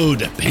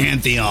 code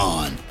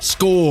Pantheon.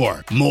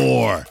 Score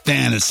more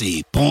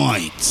fantasy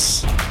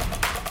points.